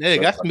 Yeah,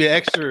 nigga, that's gonna be an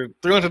extra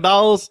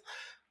 $300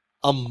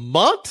 a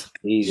month.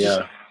 Easy.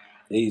 Yeah,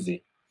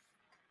 easy.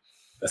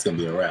 That's gonna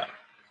be a wrap.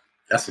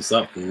 That's what's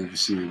up, fool.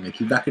 Shit, man,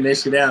 keep knocking that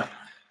shit out.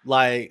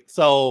 Like,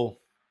 so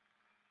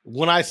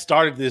when I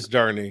started this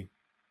journey,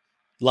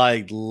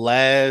 like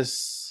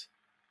last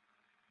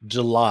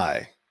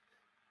July,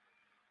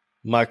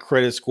 my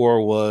credit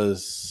score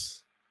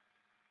was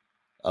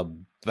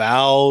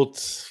about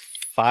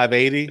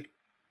 580,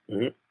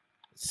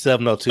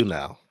 702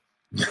 now.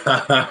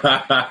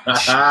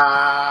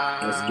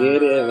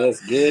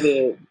 Let's get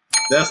it.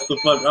 That's the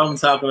fuck I'm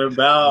talking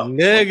about.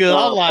 Nigga,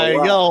 I'm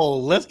like, yo,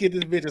 let's get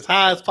this bitch as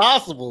high as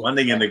possible. My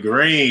nigga in the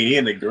green. He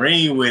in the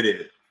green with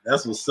it.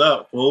 That's what's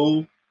up,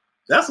 fool.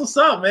 That's what's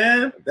up,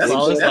 man. That's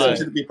what you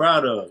should be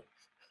proud of.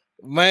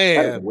 Man.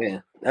 That is a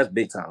win. That's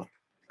big time.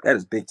 That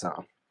is big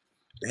time.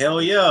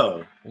 Hell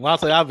yeah. When I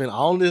say I've been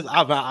on this,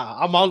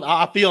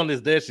 I feel on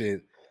this dead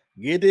shit.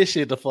 Get this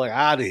shit the fuck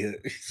out of here.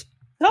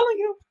 Telling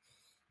you.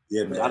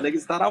 Yeah, man. Y'all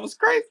niggas thought I was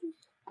crazy.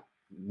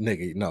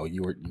 Nigga, no,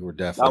 you were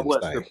definitely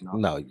tripping.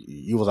 No,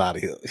 you was out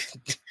of here.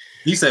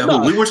 You said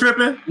who? We were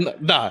tripping?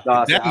 Nah,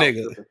 that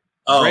nigga.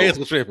 Oh. Reyes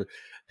was tripping.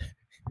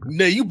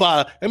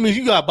 Nigga, that means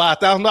you gotta buy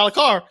 $1,000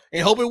 car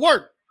and hope it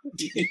worked.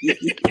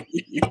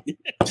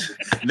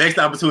 Next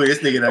opportunity, this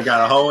nigga that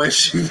got a whole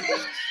issue.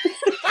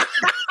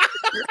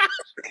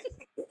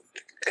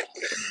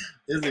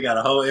 This nigga got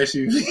a whole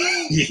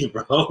SUV,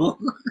 bro.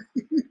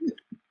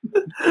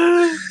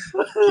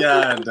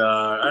 God,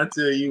 dog. I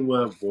tell you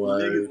what,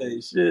 boy. Niggas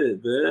ain't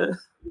shit, man.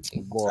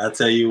 I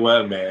tell you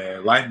what,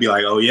 man. Life be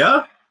like, oh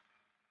yeah?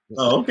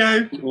 Oh,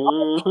 okay.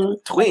 Mm-hmm.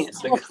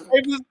 Twins,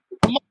 nigga.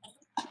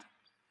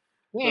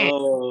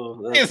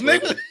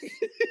 Nigga.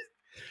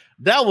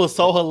 That was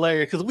so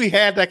hilarious because we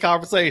had that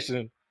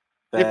conversation.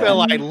 It felt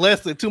like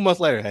less than 2 months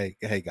later. Hey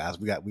guys,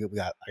 I got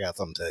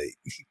something to tell you.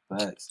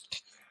 Thanks.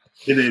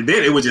 And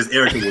then it was just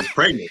Erica was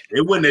pregnant.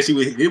 It wasn't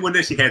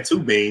that she had 2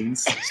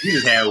 beans. She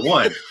just had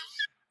one.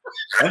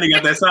 And they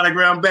got that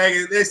sonogram bag.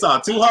 And they saw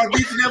 2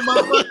 heartbeats in that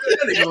motherfucker.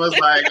 And it was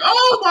like,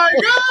 oh my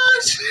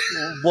gosh.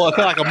 Boy, it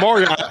felt like a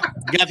Mario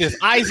got this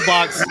ice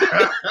box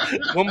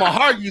where my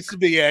heart used to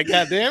be at.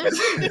 God damn it.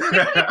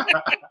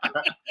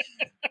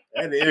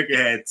 And Erica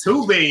had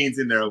 2 beans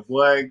in there,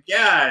 boy.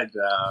 God,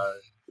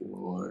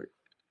 Lord.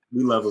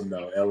 We love them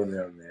though. L&M,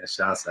 man.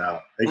 Shouts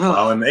out. They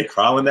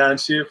crawling down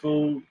shit,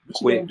 fool.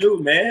 What you gonna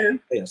do, man?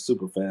 They are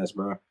super fast,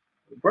 bro.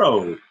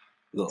 Bro,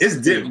 it's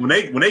different.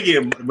 When they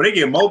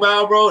get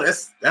mobile, bro.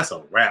 That's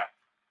a wrap.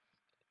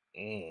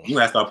 You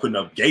gotta start putting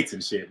up gates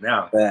and shit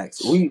now.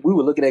 Facts. We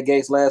were looking at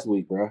gates last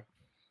week, bro.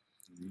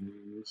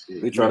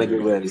 Shit. We trying to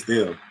get ready.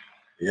 Still,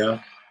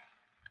 yeah.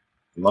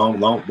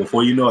 Long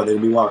before you know it, they'll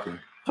be walking.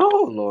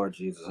 Oh Lord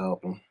Jesus,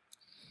 help them.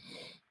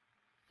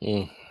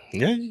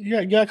 Yeah,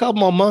 you got a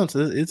couple more months.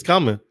 It's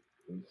coming.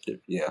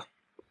 Yeah.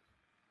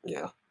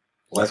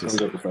 Let's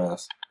go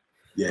fast.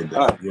 Yeah,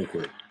 real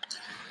quick.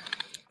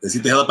 Let's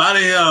get the hell up out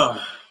of here.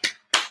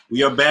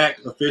 We are back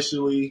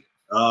officially.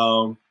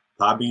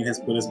 Podbean has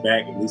put us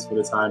back, at least for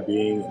the time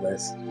being,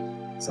 unless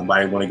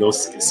somebody want to go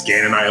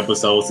scanning our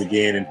episodes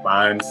again and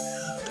find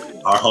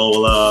our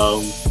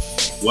whole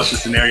what's the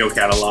scenario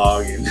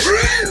catalog and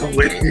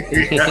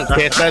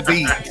catch that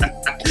beat.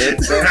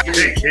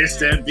 Catch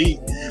that beat.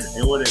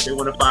 They want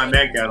to find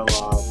that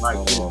catalog. My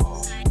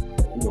goodness.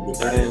 We gonna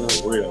get out of here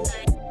for real.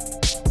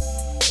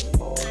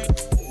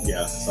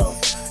 Yeah. So,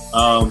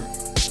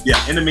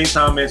 in the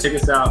meantime, man, check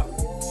us out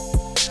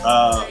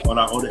on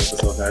our older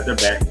episodes. Now they're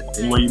back.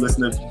 Anywhere you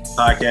listen to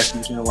podcasts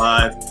between the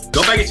lines,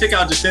 go back and check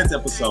out Jacinth's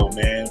episode,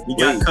 man. We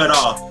got cut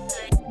off,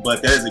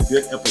 but that is a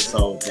good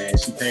episode, man.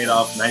 She paid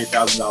off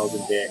 $90,000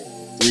 in debt,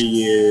 3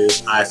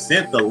 years. I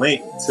sent the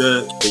link to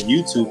the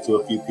YouTube to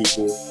a few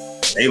people.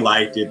 They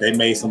liked it. They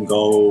made some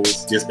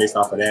goals just based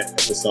off of that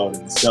episode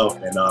in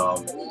itself. And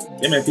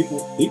yeah, man,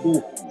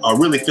 people are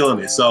really feeling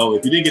it. So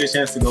if you didn't get a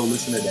chance to go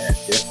listen to that,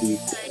 definitely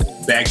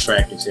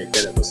backtrack and check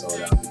that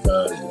episode out,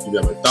 because if you've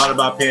ever thought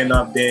about paying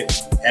off debt,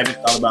 haven't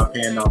thought about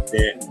paying off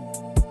debt,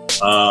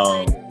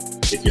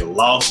 if you're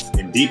lost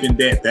and deep in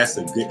debt, that's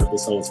a good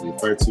episode to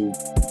refer to,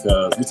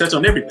 because we touch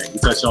on everything. We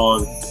touch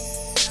on,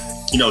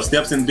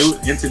 steps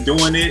into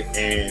doing it,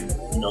 and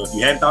if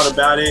you hadn't thought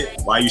about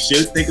it, why you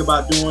should think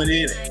about doing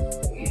it,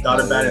 and you thought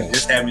about it and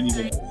just haven't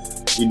even,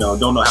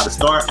 don't know how to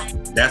start.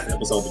 That's the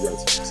episode to go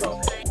to. So,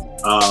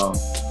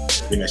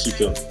 she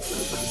killed it.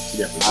 She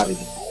definitely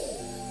did.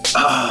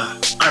 All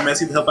right, man. Let's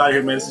get the help out of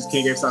here, man. This is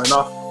King Gabe signing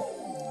off.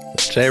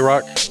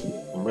 J-Rock.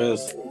 I'm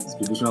Riz. Let's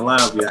be between the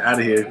lines. We are out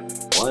of here.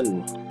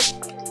 One.